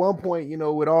mean, at one point,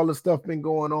 with all the stuff been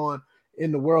going on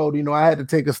in the world, I had to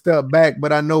take a step back,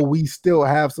 but I know we still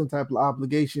have some type of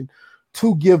obligation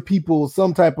to give people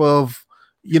some type of,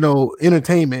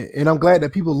 entertainment. And I'm glad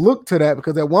that people look to that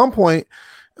because at one point,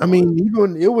 I mean,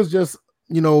 even it was just,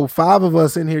 5 of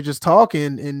us in here just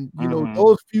talking, and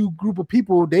those few group of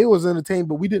people, they was entertained,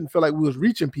 but we didn't feel like we was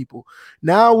reaching people.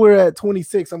 Now we're at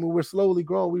 26. I mean, we're slowly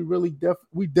growing. We really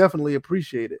we definitely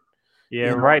appreciate it.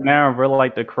 Yeah, right now we're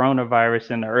like the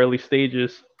coronavirus in the early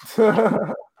stages.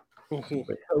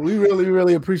 We really,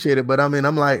 really appreciate it. But I mean,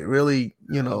 I'm like, really,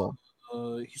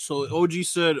 So OG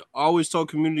said, I always tell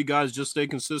community guys, just stay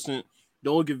consistent.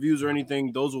 Don't look at views or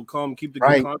anything. Those will come. Keep the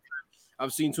good content.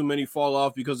 I've seen too many fall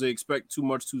off because they expect too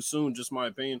much too soon. Just my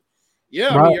opinion.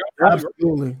 Yeah, right.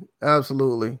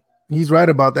 Absolutely. He's right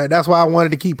about that. That's why I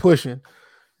wanted to keep pushing.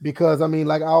 Because I mean,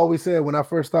 like I always said when I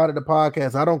first started the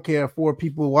podcast, I don't care if 4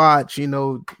 people watch. As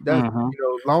long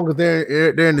as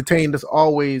they're entertained, that's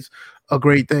always a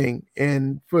great thing.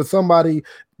 And for somebody,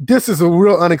 this is a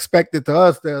real unexpected to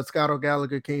us that Scott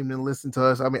O'Gallagher came and listened to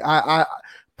us. I mean, I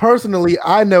personally,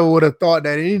 I never would have thought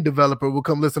that any developer would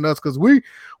come listen to us because we're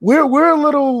a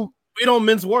little. We don't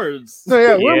mince words.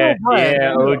 So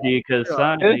OG, because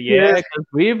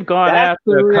we've gone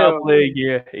after a couple of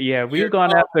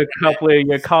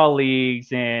your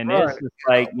colleagues, and it's just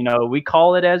like we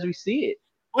call it as we see it.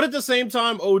 But at the same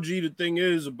time, OG, the thing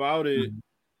is about it,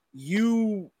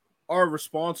 you are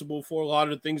responsible for a lot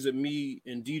of the things that me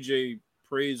and DJ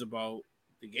praise about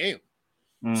the game.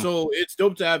 So it's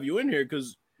dope to have you in here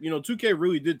because 2K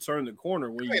really did turn the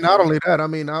corner. Not only that, I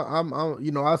mean, I'm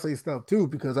I say stuff too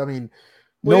because I mean,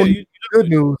 good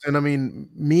news, and I mean,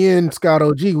 me and Scott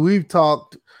OG, we've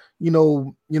talked,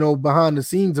 behind the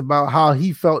scenes about how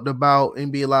he felt about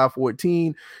NBA Live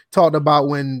 14. Talked about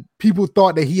when people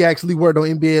thought that he actually worked on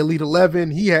NBA Elite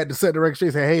 11, he had to set the record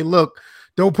straight. Say, hey, look,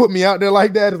 don't put me out there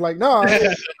like that. It's like, no, I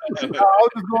was just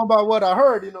going by what I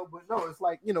heard, But no, it's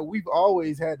like, we've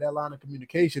always had that line of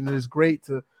communication, and it's great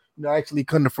to. Actually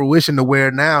come to fruition to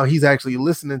where now he's actually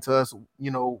listening to us,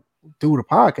 through the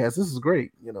podcast. This is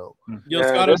great, Yo,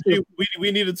 Scott,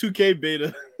 we need a 2K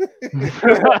beta.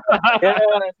 I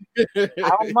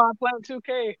don't mind playing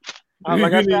 2K.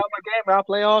 Like I said, I'm a gamer. I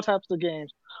play all types of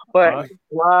games. But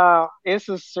wow, it's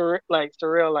surreal. Like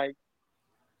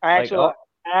actual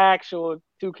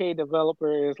 2K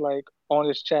developer is like on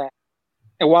this chat,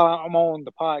 and while I'm on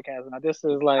the podcast, now this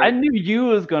is like I knew you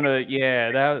was gonna.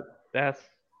 That's.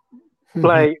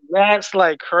 Like that's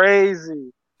like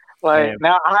crazy. Like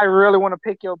now I really want to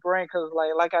pick your brain because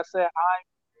like I said, I'm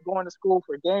going to school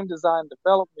for game design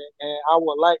development, and I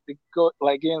would like to go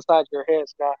get inside your head,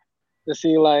 Scott, to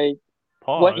see what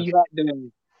you have to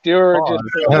do.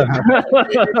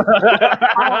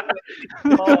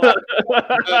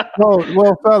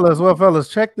 Well, fellas,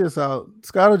 check this out.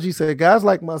 Scott OG said, guys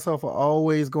like myself are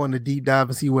always going to deep dive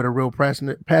and see where the real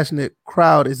passionate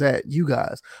crowd is at. You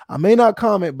guys, I may not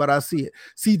comment, but I see it.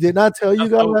 See, did not tell you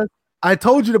guys. I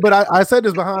told you, but I said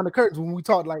this behind the curtains when we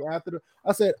talked. Like after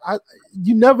I said,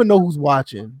 you never know who's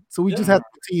watching, so we just have to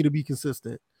continue to be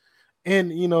consistent.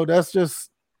 And that's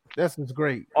just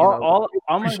great. I'm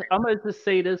gonna just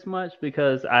say this much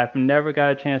because I've never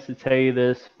got a chance to tell you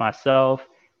this myself.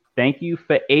 Thank you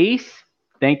for Ace.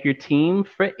 Thank your team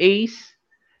for Ace.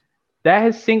 That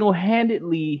has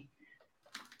single-handedly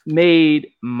made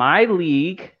my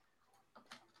league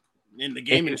in the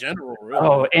game in general.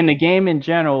 Really. In the game in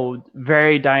general,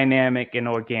 very dynamic and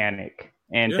organic,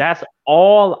 and that's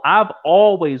all I've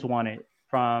always wanted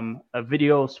from a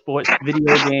sports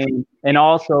video game, and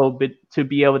also to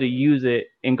be able to use it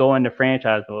and go into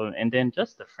franchise mode, and then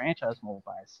just the franchise mode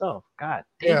by itself. God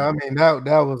damn. Yeah, I mean that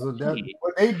was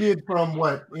what they did from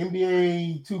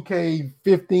NBA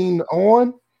 2K15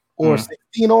 on or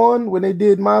 16 on when they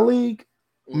did my league.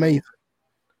 Amazing.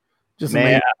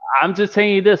 Amazing. I'm just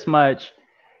telling you this much.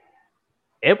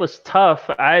 It was tough.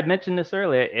 I had mentioned this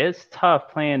earlier. It's tough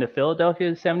playing the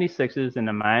Philadelphia 76ers and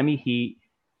the Miami Heat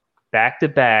back to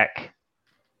back,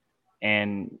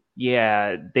 and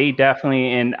they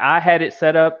definitely. And I had it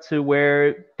set up to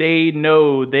where they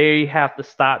know they have to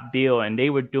stop Beal, and they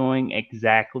were doing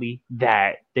exactly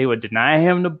that. They were denying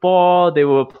him the ball. They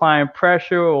were applying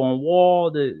pressure on Wall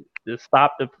to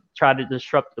try to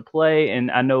disrupt the play.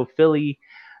 And I know Philly,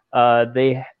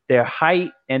 their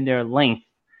height and their length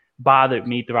bothered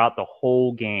me throughout the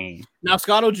whole game. Now,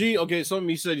 Scott OG, okay, something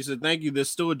he said, thank you. There's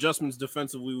still adjustments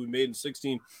defensively we made in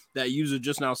 16 that you are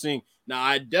just now seeing. Now,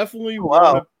 I definitely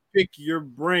want to pick your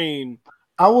brain.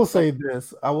 I will say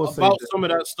this. About some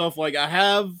of that stuff. Like, I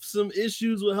have some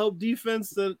issues with help defense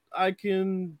that I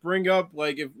can bring up.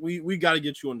 Like, if we got to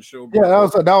get you on the show, bro. Yeah, that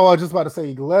was what I was just about to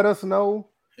say. Let us know.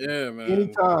 Yeah, man.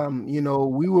 Anytime,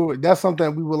 that's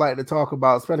something we would like to talk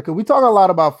about, especially because we talk a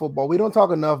lot about football. We don't talk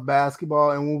enough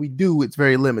basketball, and when we do, it's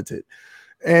very limited.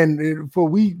 And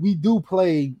we do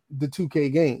play the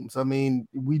 2K games. I mean,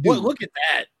 we do. Look at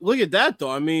that. Look at that,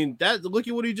 though. I mean, look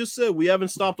at what he just said. We haven't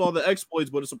stopped all the exploits,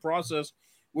 but it's a process.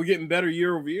 We're getting better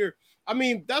year over year. I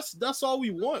mean, that's all we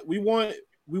want. We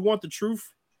want the truth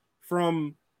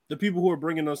from the people who are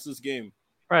bringing us this game.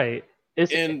 Right.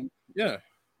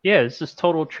 Yeah, it's just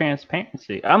total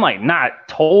transparency. I'm like, not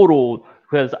total,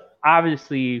 because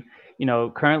obviously,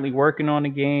 currently working on the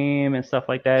game and stuff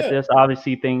like that. Yeah. There's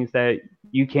obviously things that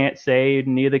you can't say,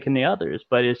 neither can the others.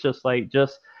 But it's just like,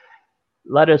 just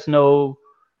let us know.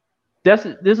 This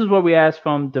is what we ask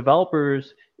from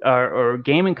developers or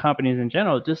gaming companies in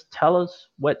general. Just tell us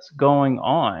what's going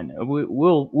on.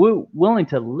 We're willing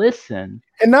to listen.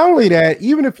 And not only that,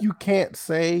 even if you can't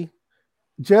say,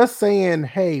 just saying,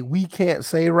 hey, we can't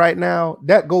say right now,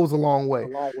 that goes a long way.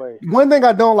 One thing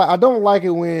I don't like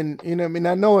it when, I mean,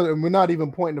 I know we're not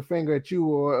even pointing the finger at you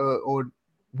or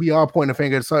we are pointing the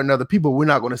finger at certain other people we're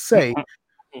not going to say.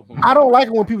 I don't like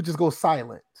it when people just go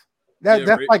silent.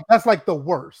 That's like the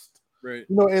worst. Right.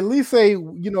 At least say,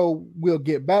 we'll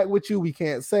get back with you. We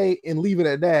can't say, and leave it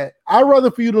at that. I'd rather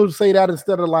for you to say that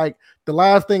instead of like the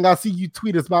last thing I see you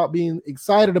tweet is about being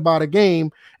excited about a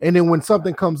game, and then when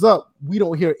something comes up, we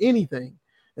don't hear anything.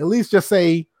 At least just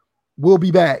say we'll be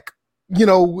back,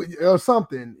 or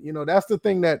something. That's the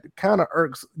thing that kind of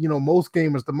irks, most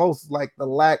gamers the most, like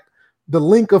the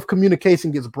link of communication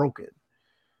gets broken.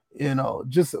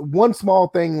 Just one small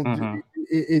thing,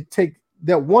 it takes.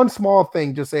 That one small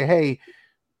thing, just say, hey,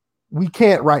 we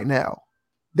can't right now.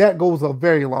 That goes a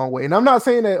very long way. And I'm not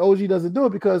saying that OG doesn't do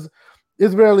it, because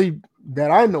it's rarely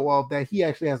that I know of that he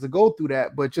actually has to go through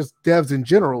that, but just devs in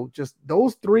general, just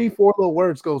those 3-4 little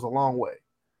words goes a long way.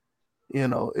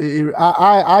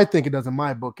 I think it does in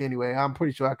my book anyway. I'm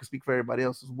pretty sure I can speak for everybody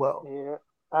else as well. Yeah,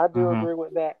 I do agree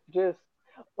with that.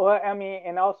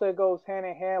 And also it goes hand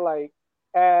in hand, like,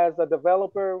 as a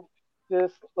developer,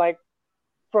 just like,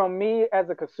 from me as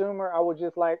a consumer, I would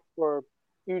just like for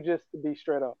you just to be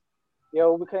straight up.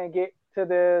 We couldn't get to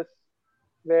this.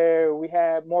 There, we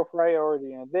had more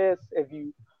priority in this. If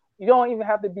you don't even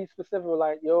have to be specific,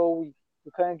 like, we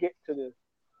couldn't get to this,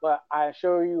 but I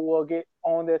assure you we'll get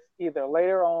on this either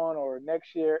later on or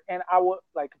next year. And I would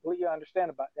like completely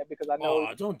understand about that, because I know.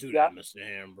 Oh, don't do that, Mr.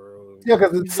 Ham, bro. Yeah,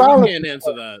 because silence. You can't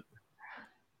answer that.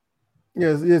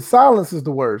 Yes, silence is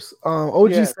the worst.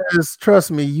 OG says,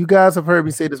 trust me, you guys have heard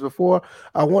me say this before.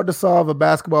 I want to solve a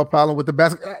basketball problem with the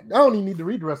basketball. I don't even need to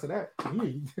read the rest of that.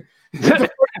 That's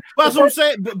what I'm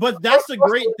saying. But that's the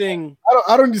great thing.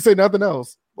 I don't need to say nothing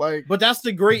else. But that's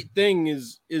the great thing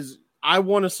is I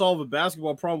want to solve a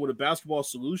basketball problem with a basketball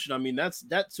solution. I mean,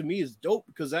 that to me is dope,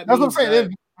 because that's what I'm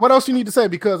saying. What else you need to say?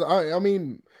 Because I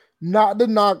mean, not to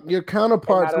knock your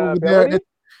counterparts over there.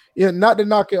 Not to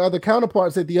knock your other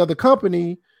counterparts at the other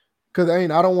company, because I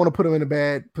don't want to put them in a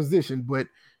bad position, but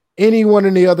anyone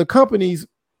in the other companies,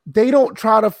 they don't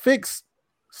try to fix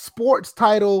sports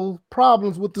title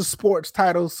problems with the sports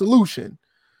title solution.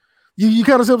 You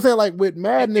kind of see what I'm saying? Like with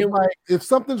Madden, if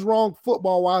something's wrong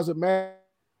football wise with Madden,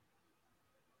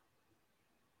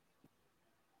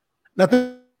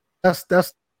 nothing.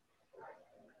 That's.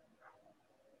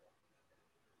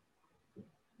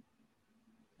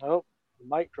 Oh.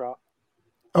 Mic drop.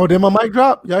 Oh, did my mic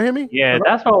drop? Y'all hear me? Yeah,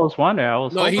 that's what I was wondering.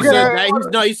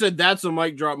 He said that's a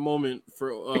mic drop moment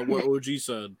for what OG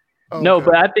said. Okay. No,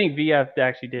 but I think VF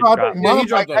actually did drop. Yeah, he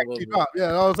dropped that a little bit.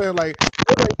 Yeah, I was saying like.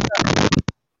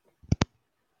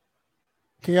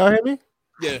 Can y'all hear me?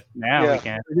 Yeah. Now we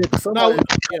can. Somebody is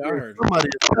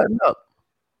cutting up.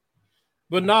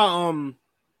 But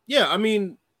I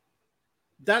mean,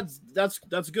 that's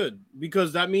good,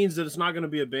 because that means that it's not going to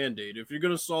be a band-aid. If you're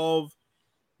going to solve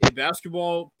a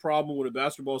basketball problem with a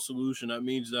basketball solution, that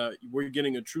means that we're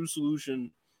getting a true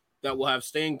solution that will have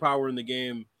staying power in the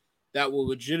game, that will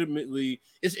legitimately.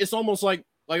 It's almost like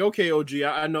okay, OG,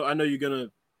 I know you're gonna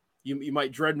you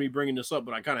might dread me bringing this up,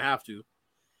 but I kind of have to.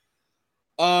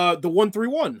 The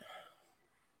 1-3-1.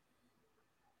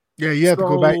 Yeah, you have to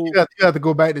go back. You have to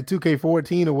go back to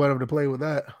 2K14 or whatever to play with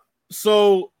that.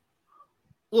 So.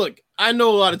 Look, I know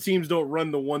a lot of teams don't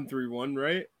run the 1-3-1,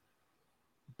 right?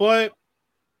 But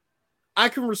I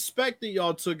can respect that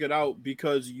y'all took it out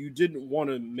because you didn't want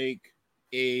to make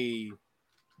a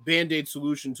Band-Aid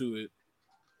solution to it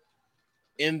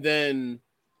and then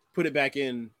put it back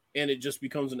in and it just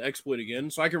becomes an exploit again.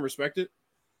 So I can respect it.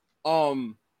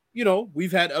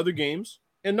 We've had other games,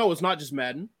 and no, it's not just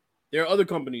Madden. There are other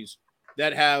companies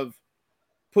that have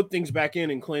put things back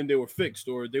in and claimed they were fixed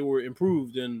or they were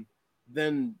improved, and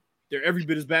then they're every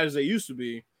bit as bad as they used to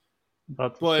be.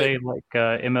 Say like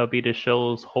MLB The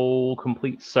Show's whole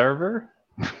complete server.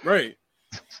 Right.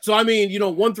 So I mean,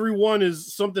 1-3-1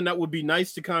 is something that would be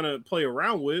nice to kind of play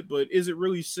around with, but is it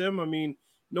really sim? I mean,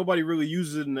 nobody really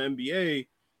uses it in the NBA.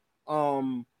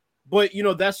 But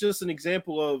that's just an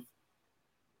example of,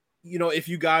 if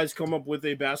you guys come up with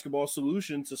a basketball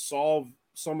solution to solve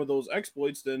some of those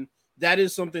exploits, then that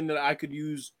is something that I could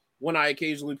use when I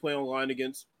occasionally play online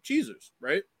against cheesers,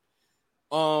 right?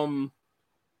 Things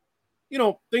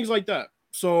like that.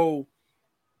 So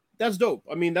that's dope.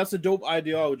 I mean, that's a dope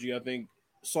ideology, I think.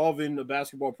 Solving a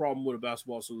basketball problem with a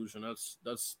basketball solution.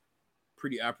 That's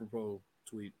pretty apropos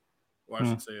tweet, or I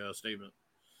should say a statement.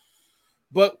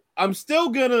 But I'm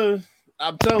telling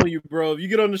you, bro, if you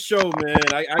get on the show, man,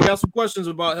 I got some questions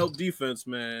about help defense,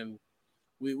 man.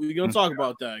 We're gonna talk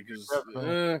about that because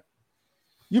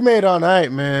you made all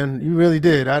night, man. You really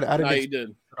did. I didn't. Nah, you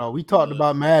did. We talked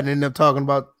about Madden, ended up talking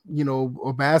about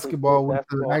basketball with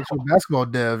the actual basketball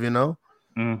dev.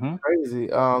 Mm-hmm.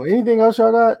 Crazy. Anything else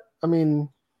y'all got? I mean,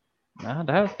 nah,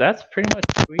 that's pretty much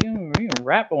we can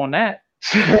wrap on that.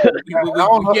 we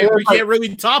can't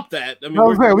really top that. I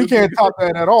mean, we can't top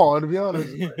that at all, to be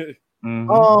honest.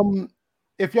 Mm-hmm.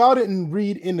 If y'all didn't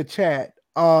read in the chat,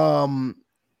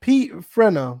 Pete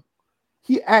Frenna,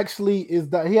 he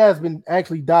has been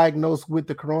actually diagnosed with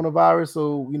the coronavirus.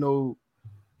 So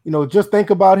just think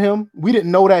about him. We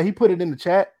didn't know that. He put it in the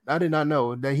chat. I did not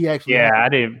know that he actually. Yeah, I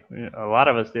did. A lot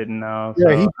of us didn't know.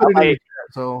 Yeah, he put it in the chat.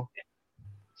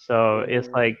 So it's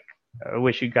like, I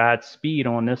wish you Godspeed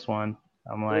on this one.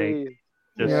 I'm like,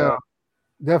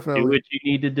 definitely do what you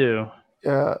need to do.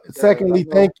 Secondly,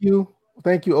 thank you,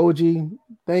 OG.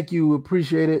 Thank you,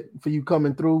 appreciate it for you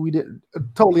coming through. We didn't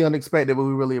totally unexpected, but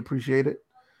we really appreciate it.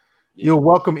 Yeah. You're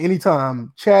welcome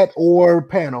anytime, chat or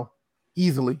panel,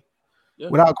 easily,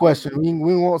 without question.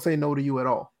 We won't say no to you at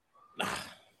all.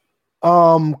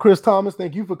 Chris Thomas,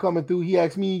 thank you for coming through. He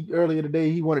asked me earlier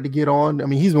today he wanted to get on. I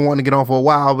mean, he's been wanting to get on for a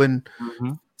while, and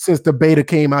since the beta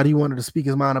came out, he wanted to speak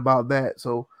his mind about that.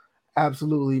 So,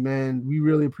 absolutely, man, we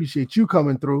really appreciate you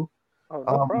coming through. Oh,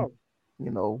 no problem.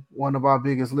 One of our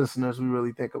biggest listeners. We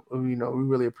really we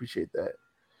really appreciate that.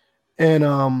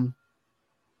 And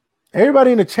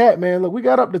everybody in the chat, man, look, we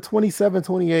got up to 27,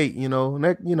 28. We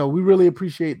really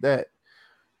appreciate that.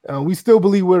 We still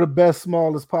believe we're the best,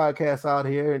 smallest podcast out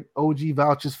here, and OG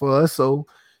vouches for us. So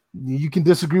you can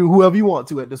disagree with whoever you want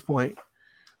to at this point.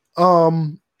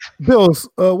 Bills,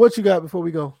 what you got before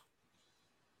we go?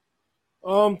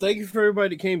 Thank you for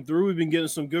everybody that came through. We've been getting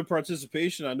some good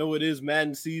participation. I know it is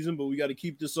Madden season, but we got to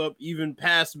keep this up even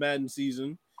past Madden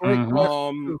season.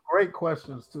 Great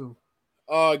questions too.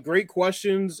 Great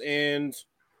questions, and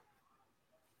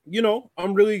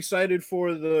I'm really excited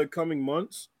for the coming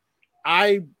months.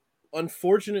 I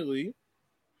unfortunately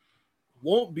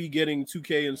won't be getting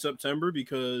 2K in September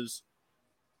because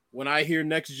when I hear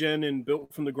next gen and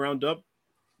built from the ground up,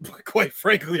 quite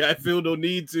frankly, I feel no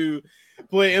need to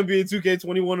play NBA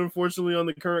 2K21, unfortunately, on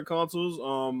the current consoles.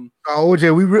 OG,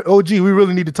 we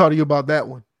really need to talk to you about that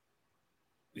one.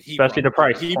 Especially the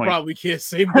price. He probably can't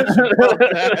say much about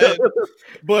that.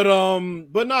 But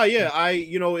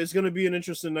no, it's gonna be an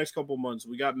interesting next couple months.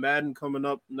 We got Madden coming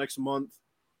up next month.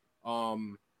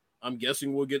 I'm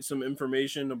guessing we'll get some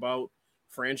information about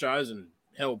franchise and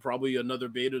hell, probably another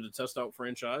beta to test out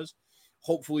franchise.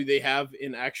 Hopefully they have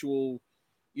an actual,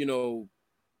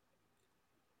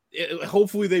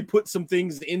 hopefully they put some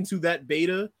things into that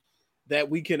beta that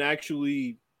we can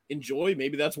actually enjoy.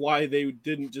 Maybe that's why they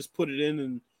didn't just put it in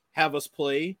and have us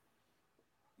play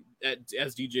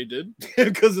as DJ did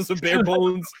because it's a bare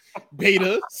bones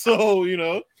beta. So,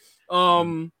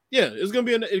 it's going to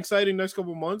be an exciting next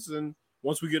couple months. And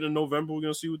once we get in November, we're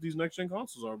going to see what these next gen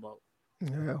consoles are about.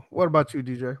 Yeah. What about you,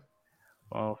 DJ?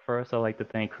 Well, first, I'd like to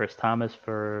thank Chris Thomas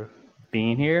for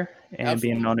being here and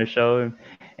being on the show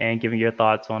and giving your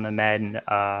thoughts on the Madden.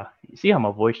 You see how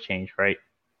my voice changed, right?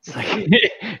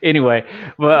 Anyway,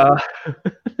 but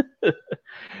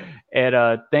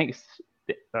and thanks.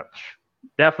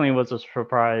 Definitely was a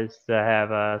surprise to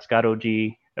have Scott OG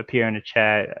appear in the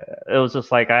chat. It was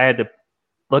just like I had to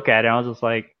look at it. I was just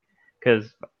like,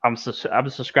 because I'm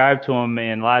subscribed to him,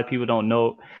 and a lot of people don't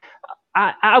know.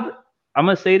 I'm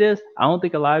gonna say this. I don't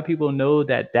think a lot of people know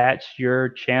that that's your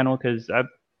channel because I've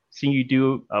seen you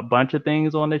do a bunch of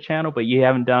things on the channel, but you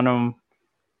haven't done them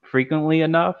frequently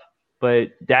enough.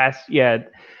 But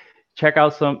check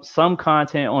out some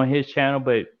content on his channel.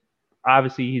 But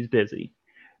obviously he's busy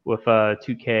with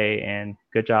 2K, and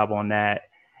good job on that.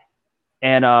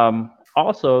 And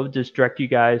also just direct you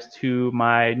guys to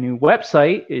my new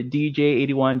website,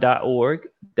 dj81.org.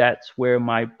 That's where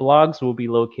my blogs will be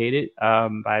located.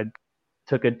 I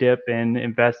took a dip and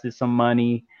invested some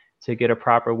money to get a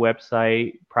proper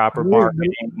website, proper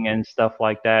marketing and stuff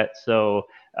like that. So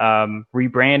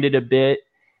rebranded a bit.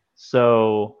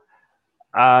 So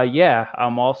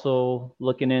I'm also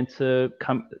looking into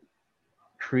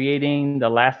creating the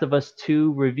Last of Us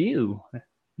 2 review.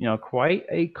 Quite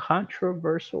a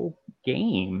controversial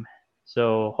game.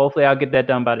 So hopefully I'll get that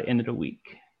done by the end of the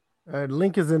week.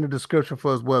 Link is in the description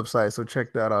for his website, so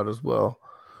check that out as well.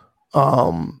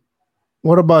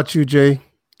 What about you, Jay?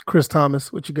 Chris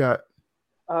Thomas, what you got?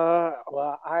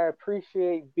 Well, I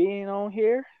appreciate being on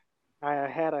here. I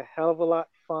had a hell of a lot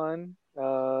of fun.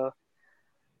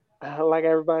 Like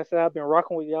everybody said, I've been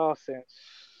rocking with y'all since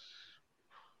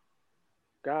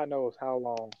God knows how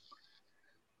long.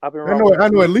 I've been. I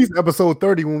know at least episode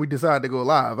 30 when we decided to go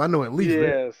live. I know at least.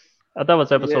 Yes. I thought it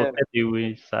was episode 50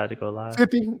 we decided to go live.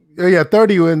 50? Yeah,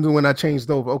 30 when I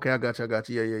changed over. Okay, I got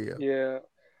you. Yeah.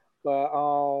 But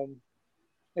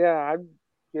I've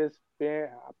just been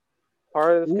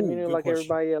part of this community like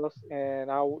everybody else, and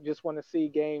I just want to see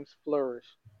games flourish.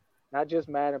 Not just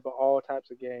Madden, but all types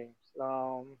of games.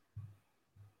 I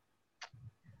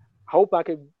hope I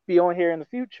could be on here in the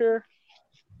future.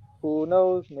 Who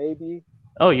knows? Maybe.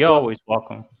 Oh, you're always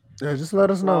welcome. Yeah, just let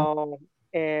us know.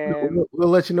 And we'll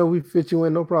let you know we fit you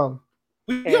in, no problem.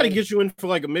 We got to get you in for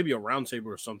like maybe a round table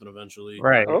or something eventually.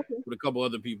 Right. Okay. With a couple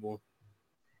other people.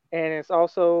 And it's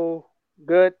also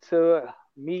good to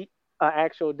meet an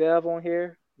actual dev on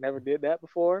here. Never did that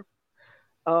before.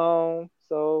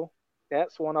 So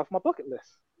that's one off my bucket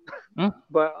list.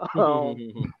 But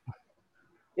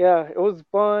yeah, it was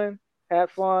fun. Had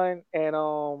fun, and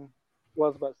what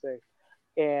was I about to say?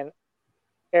 And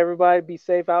everybody be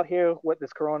safe out here with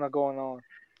this corona going on.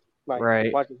 Like,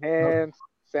 wash your hands,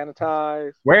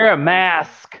 sanitize. Wear a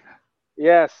mask.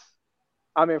 Yes.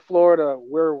 I'm in Florida.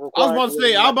 We're required. I was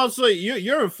about to say,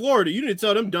 you're in Florida. You need to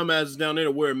tell them dumbasses down there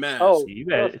to wear masks. Oh, you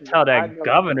better tell that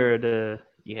governor to,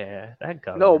 that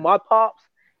governor. No, my pops,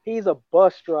 he's a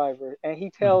bus driver, and he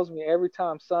tells me every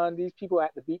time, son, these people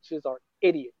at the beaches are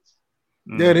idiots.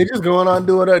 Yeah, they just going on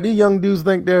doing that. These young dudes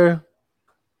think they're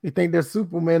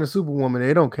Superman or Superwoman.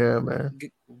 They don't care, man.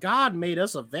 God made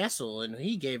us a vessel, and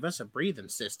he gave us a breathing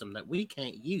system that we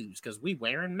can't use because we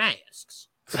wearing masks.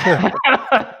 Like,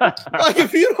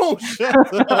 if you don't shut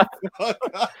the fuck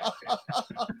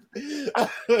up.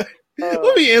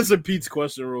 Let me answer Pete's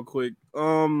question real quick.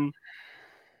 I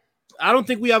don't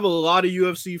think we have a lot of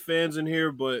UFC fans in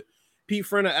here, but Pete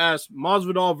Frenna asked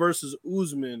Masvidal versus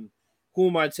Usman, who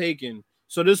am I taking?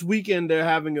 So this weekend they're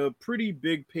having a pretty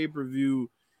big pay-per-view.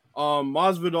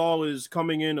 Masvidal is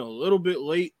coming in a little bit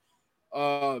late.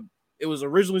 It was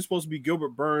originally supposed to be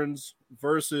Gilbert Burns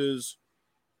versus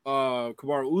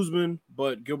Kamaru Usman,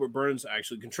 but Gilbert Burns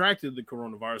actually contracted the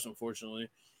coronavirus, unfortunately.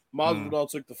 Masvidal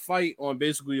took the fight on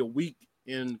basically a week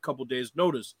and a couple days'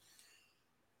 notice.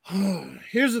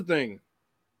 Here's the thing.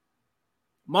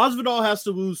 Masvidal has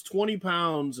to lose 20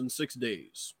 pounds in 6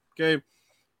 days. Okay?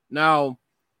 Now,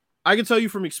 I can tell you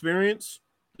from experience,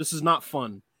 this is not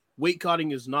fun. Weight cutting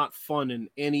is not fun in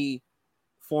any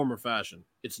form or fashion.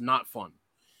 It's not fun.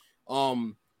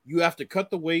 You have to cut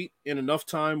the weight in enough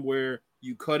time where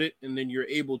you cut it and then you're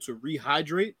able to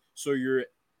rehydrate. So you're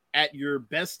at your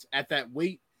best at that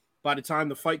weight by the time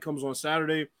the fight comes on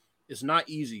Saturday. It's not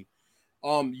easy.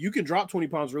 You can drop 20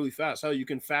 pounds really fast. Hell, you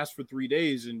can fast for 3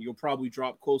 days and you'll probably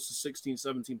drop close to 16,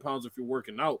 17 pounds if you're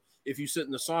working out. If you sit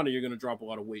in the sauna, you're going to drop a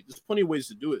lot of weight. There's plenty of ways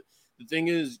to do it. The thing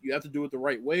is, you have to do it the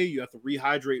right way. You have to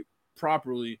rehydrate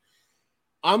properly.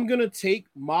 I'm going to take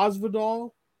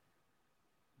Masvidal,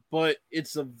 but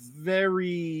it's a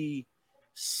very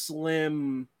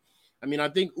slim. I mean, I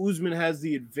think Usman has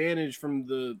the advantage from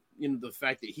the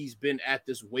fact that he's been at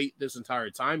this weight this entire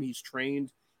time. He's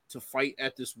trained to fight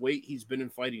at this weight. He's been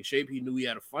in fighting shape. He knew he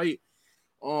had to fight.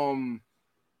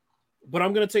 But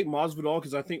I'm going to take Masvidal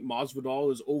because I think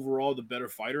Masvidal is overall the better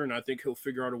fighter, and I think he'll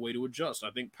figure out a way to adjust. I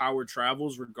think power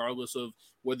travels regardless of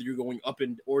whether you're going up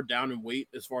or down in weight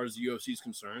as far as the UFC is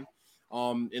concerned.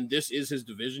 And this is his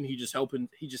division. He just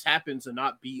happens to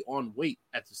not be on weight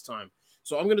at this time.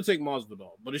 So I'm going to take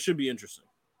Masvidal, but it should be interesting.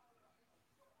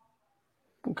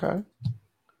 Okay.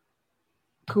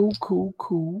 Cool.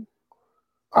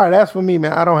 All right, that's for me,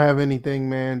 man. I don't have anything,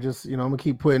 man. Just, I'm going to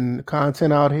keep putting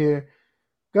content out here.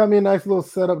 Got me a nice little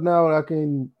setup now that I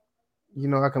can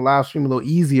live stream a little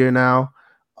easier now.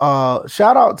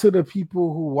 Shout out to the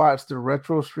people who watched the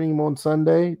retro stream on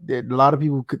Sunday. A lot of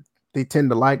people they tend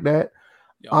to like that.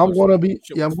 Don't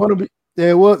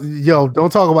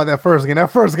talk about that first game.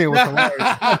 That first game was hilarious.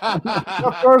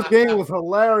 That first game was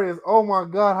hilarious. Oh my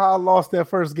God, how I lost that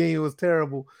first game. It was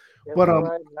terrible. But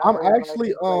I'm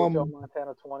actually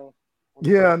Montana 20.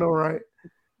 Yeah, I know, right?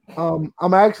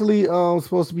 I'm actually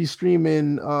supposed to be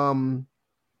streaming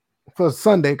for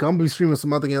Sunday. I'm gonna be streaming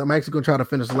some other games. I'm actually gonna try to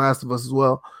finish The Last of Us as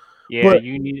well. Yeah, But-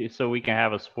 you need it so we can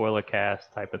have a spoiler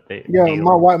cast type of thing. Yeah, deal.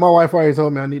 my wife already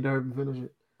told me I need to hurry and finish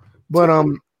it. But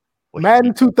What Madden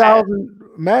you 2000,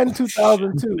 Madden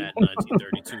 2002, Matt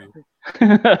 1932.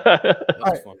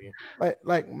 That's funny.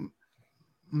 like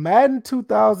Madden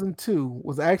 2002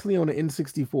 was actually on the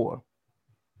N64.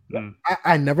 Mm.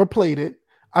 I never played it.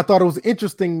 I thought it was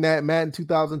interesting that Madden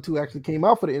 2002 actually came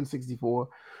out for the N64.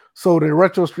 So the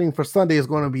retro stream for Sunday is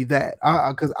going to be that.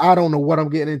 Because I don't know what I'm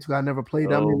getting into. I never played.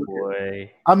 Oh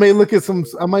boy, I may look at some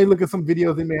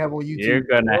videos they may have on YouTube. you're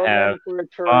gonna have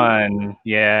fun.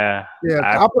 Yeah,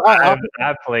 Yeah,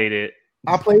 I played it.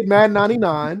 I played Madden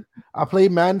 99. I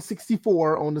played Madden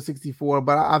 64 on the 64,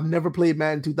 but I've never played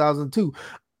Madden 2002.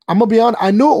 I'm gonna be honest.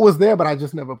 I knew it was there, but I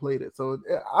just never played it. So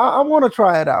I want to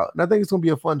try it out, and I think it's gonna be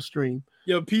a fun stream.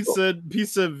 Yo, Pete said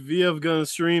VF gonna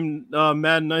stream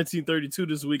Madden 1932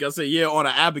 this week. I said, yeah, on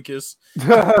an abacus.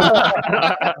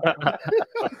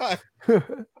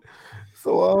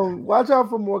 So watch out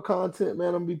for more content, man.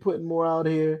 I'm gonna be putting more out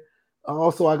here.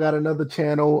 Also, I got another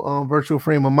channel, Virtual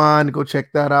Frame of Mind. Go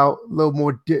check that out. A little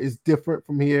more is different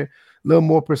from here. A little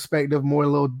more perspective, more a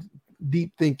little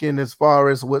deep thinking as far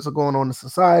as what's going on in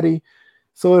society.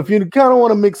 So if you kind of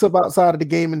want to mix up outside of the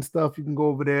game and stuff, you can go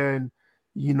over there and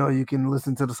you can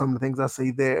listen to some of the things I say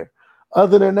there.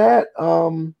 Other than that,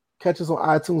 catch us on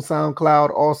iTunes,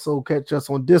 SoundCloud. Also catch us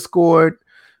on Discord.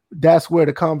 That's where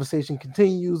the conversation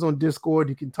continues on Discord.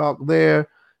 You can talk there,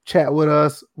 chat with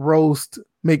us, roast,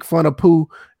 make fun of Pooh.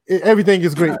 Everything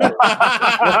is great.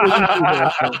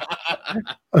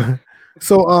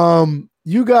 So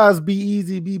you guys be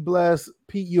easy, be blessed.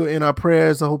 Pete, you're in our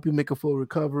prayers. I hope you make a full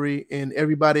recovery, and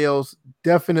everybody else,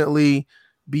 definitely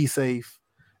be safe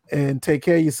and take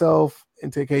care of yourself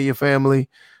and take care of your family.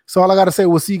 So all I gotta say,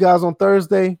 we'll see you guys on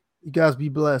Thursday. You guys be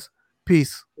blessed.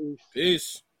 Peace.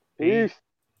 Peace. Peace.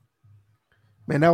 Man, that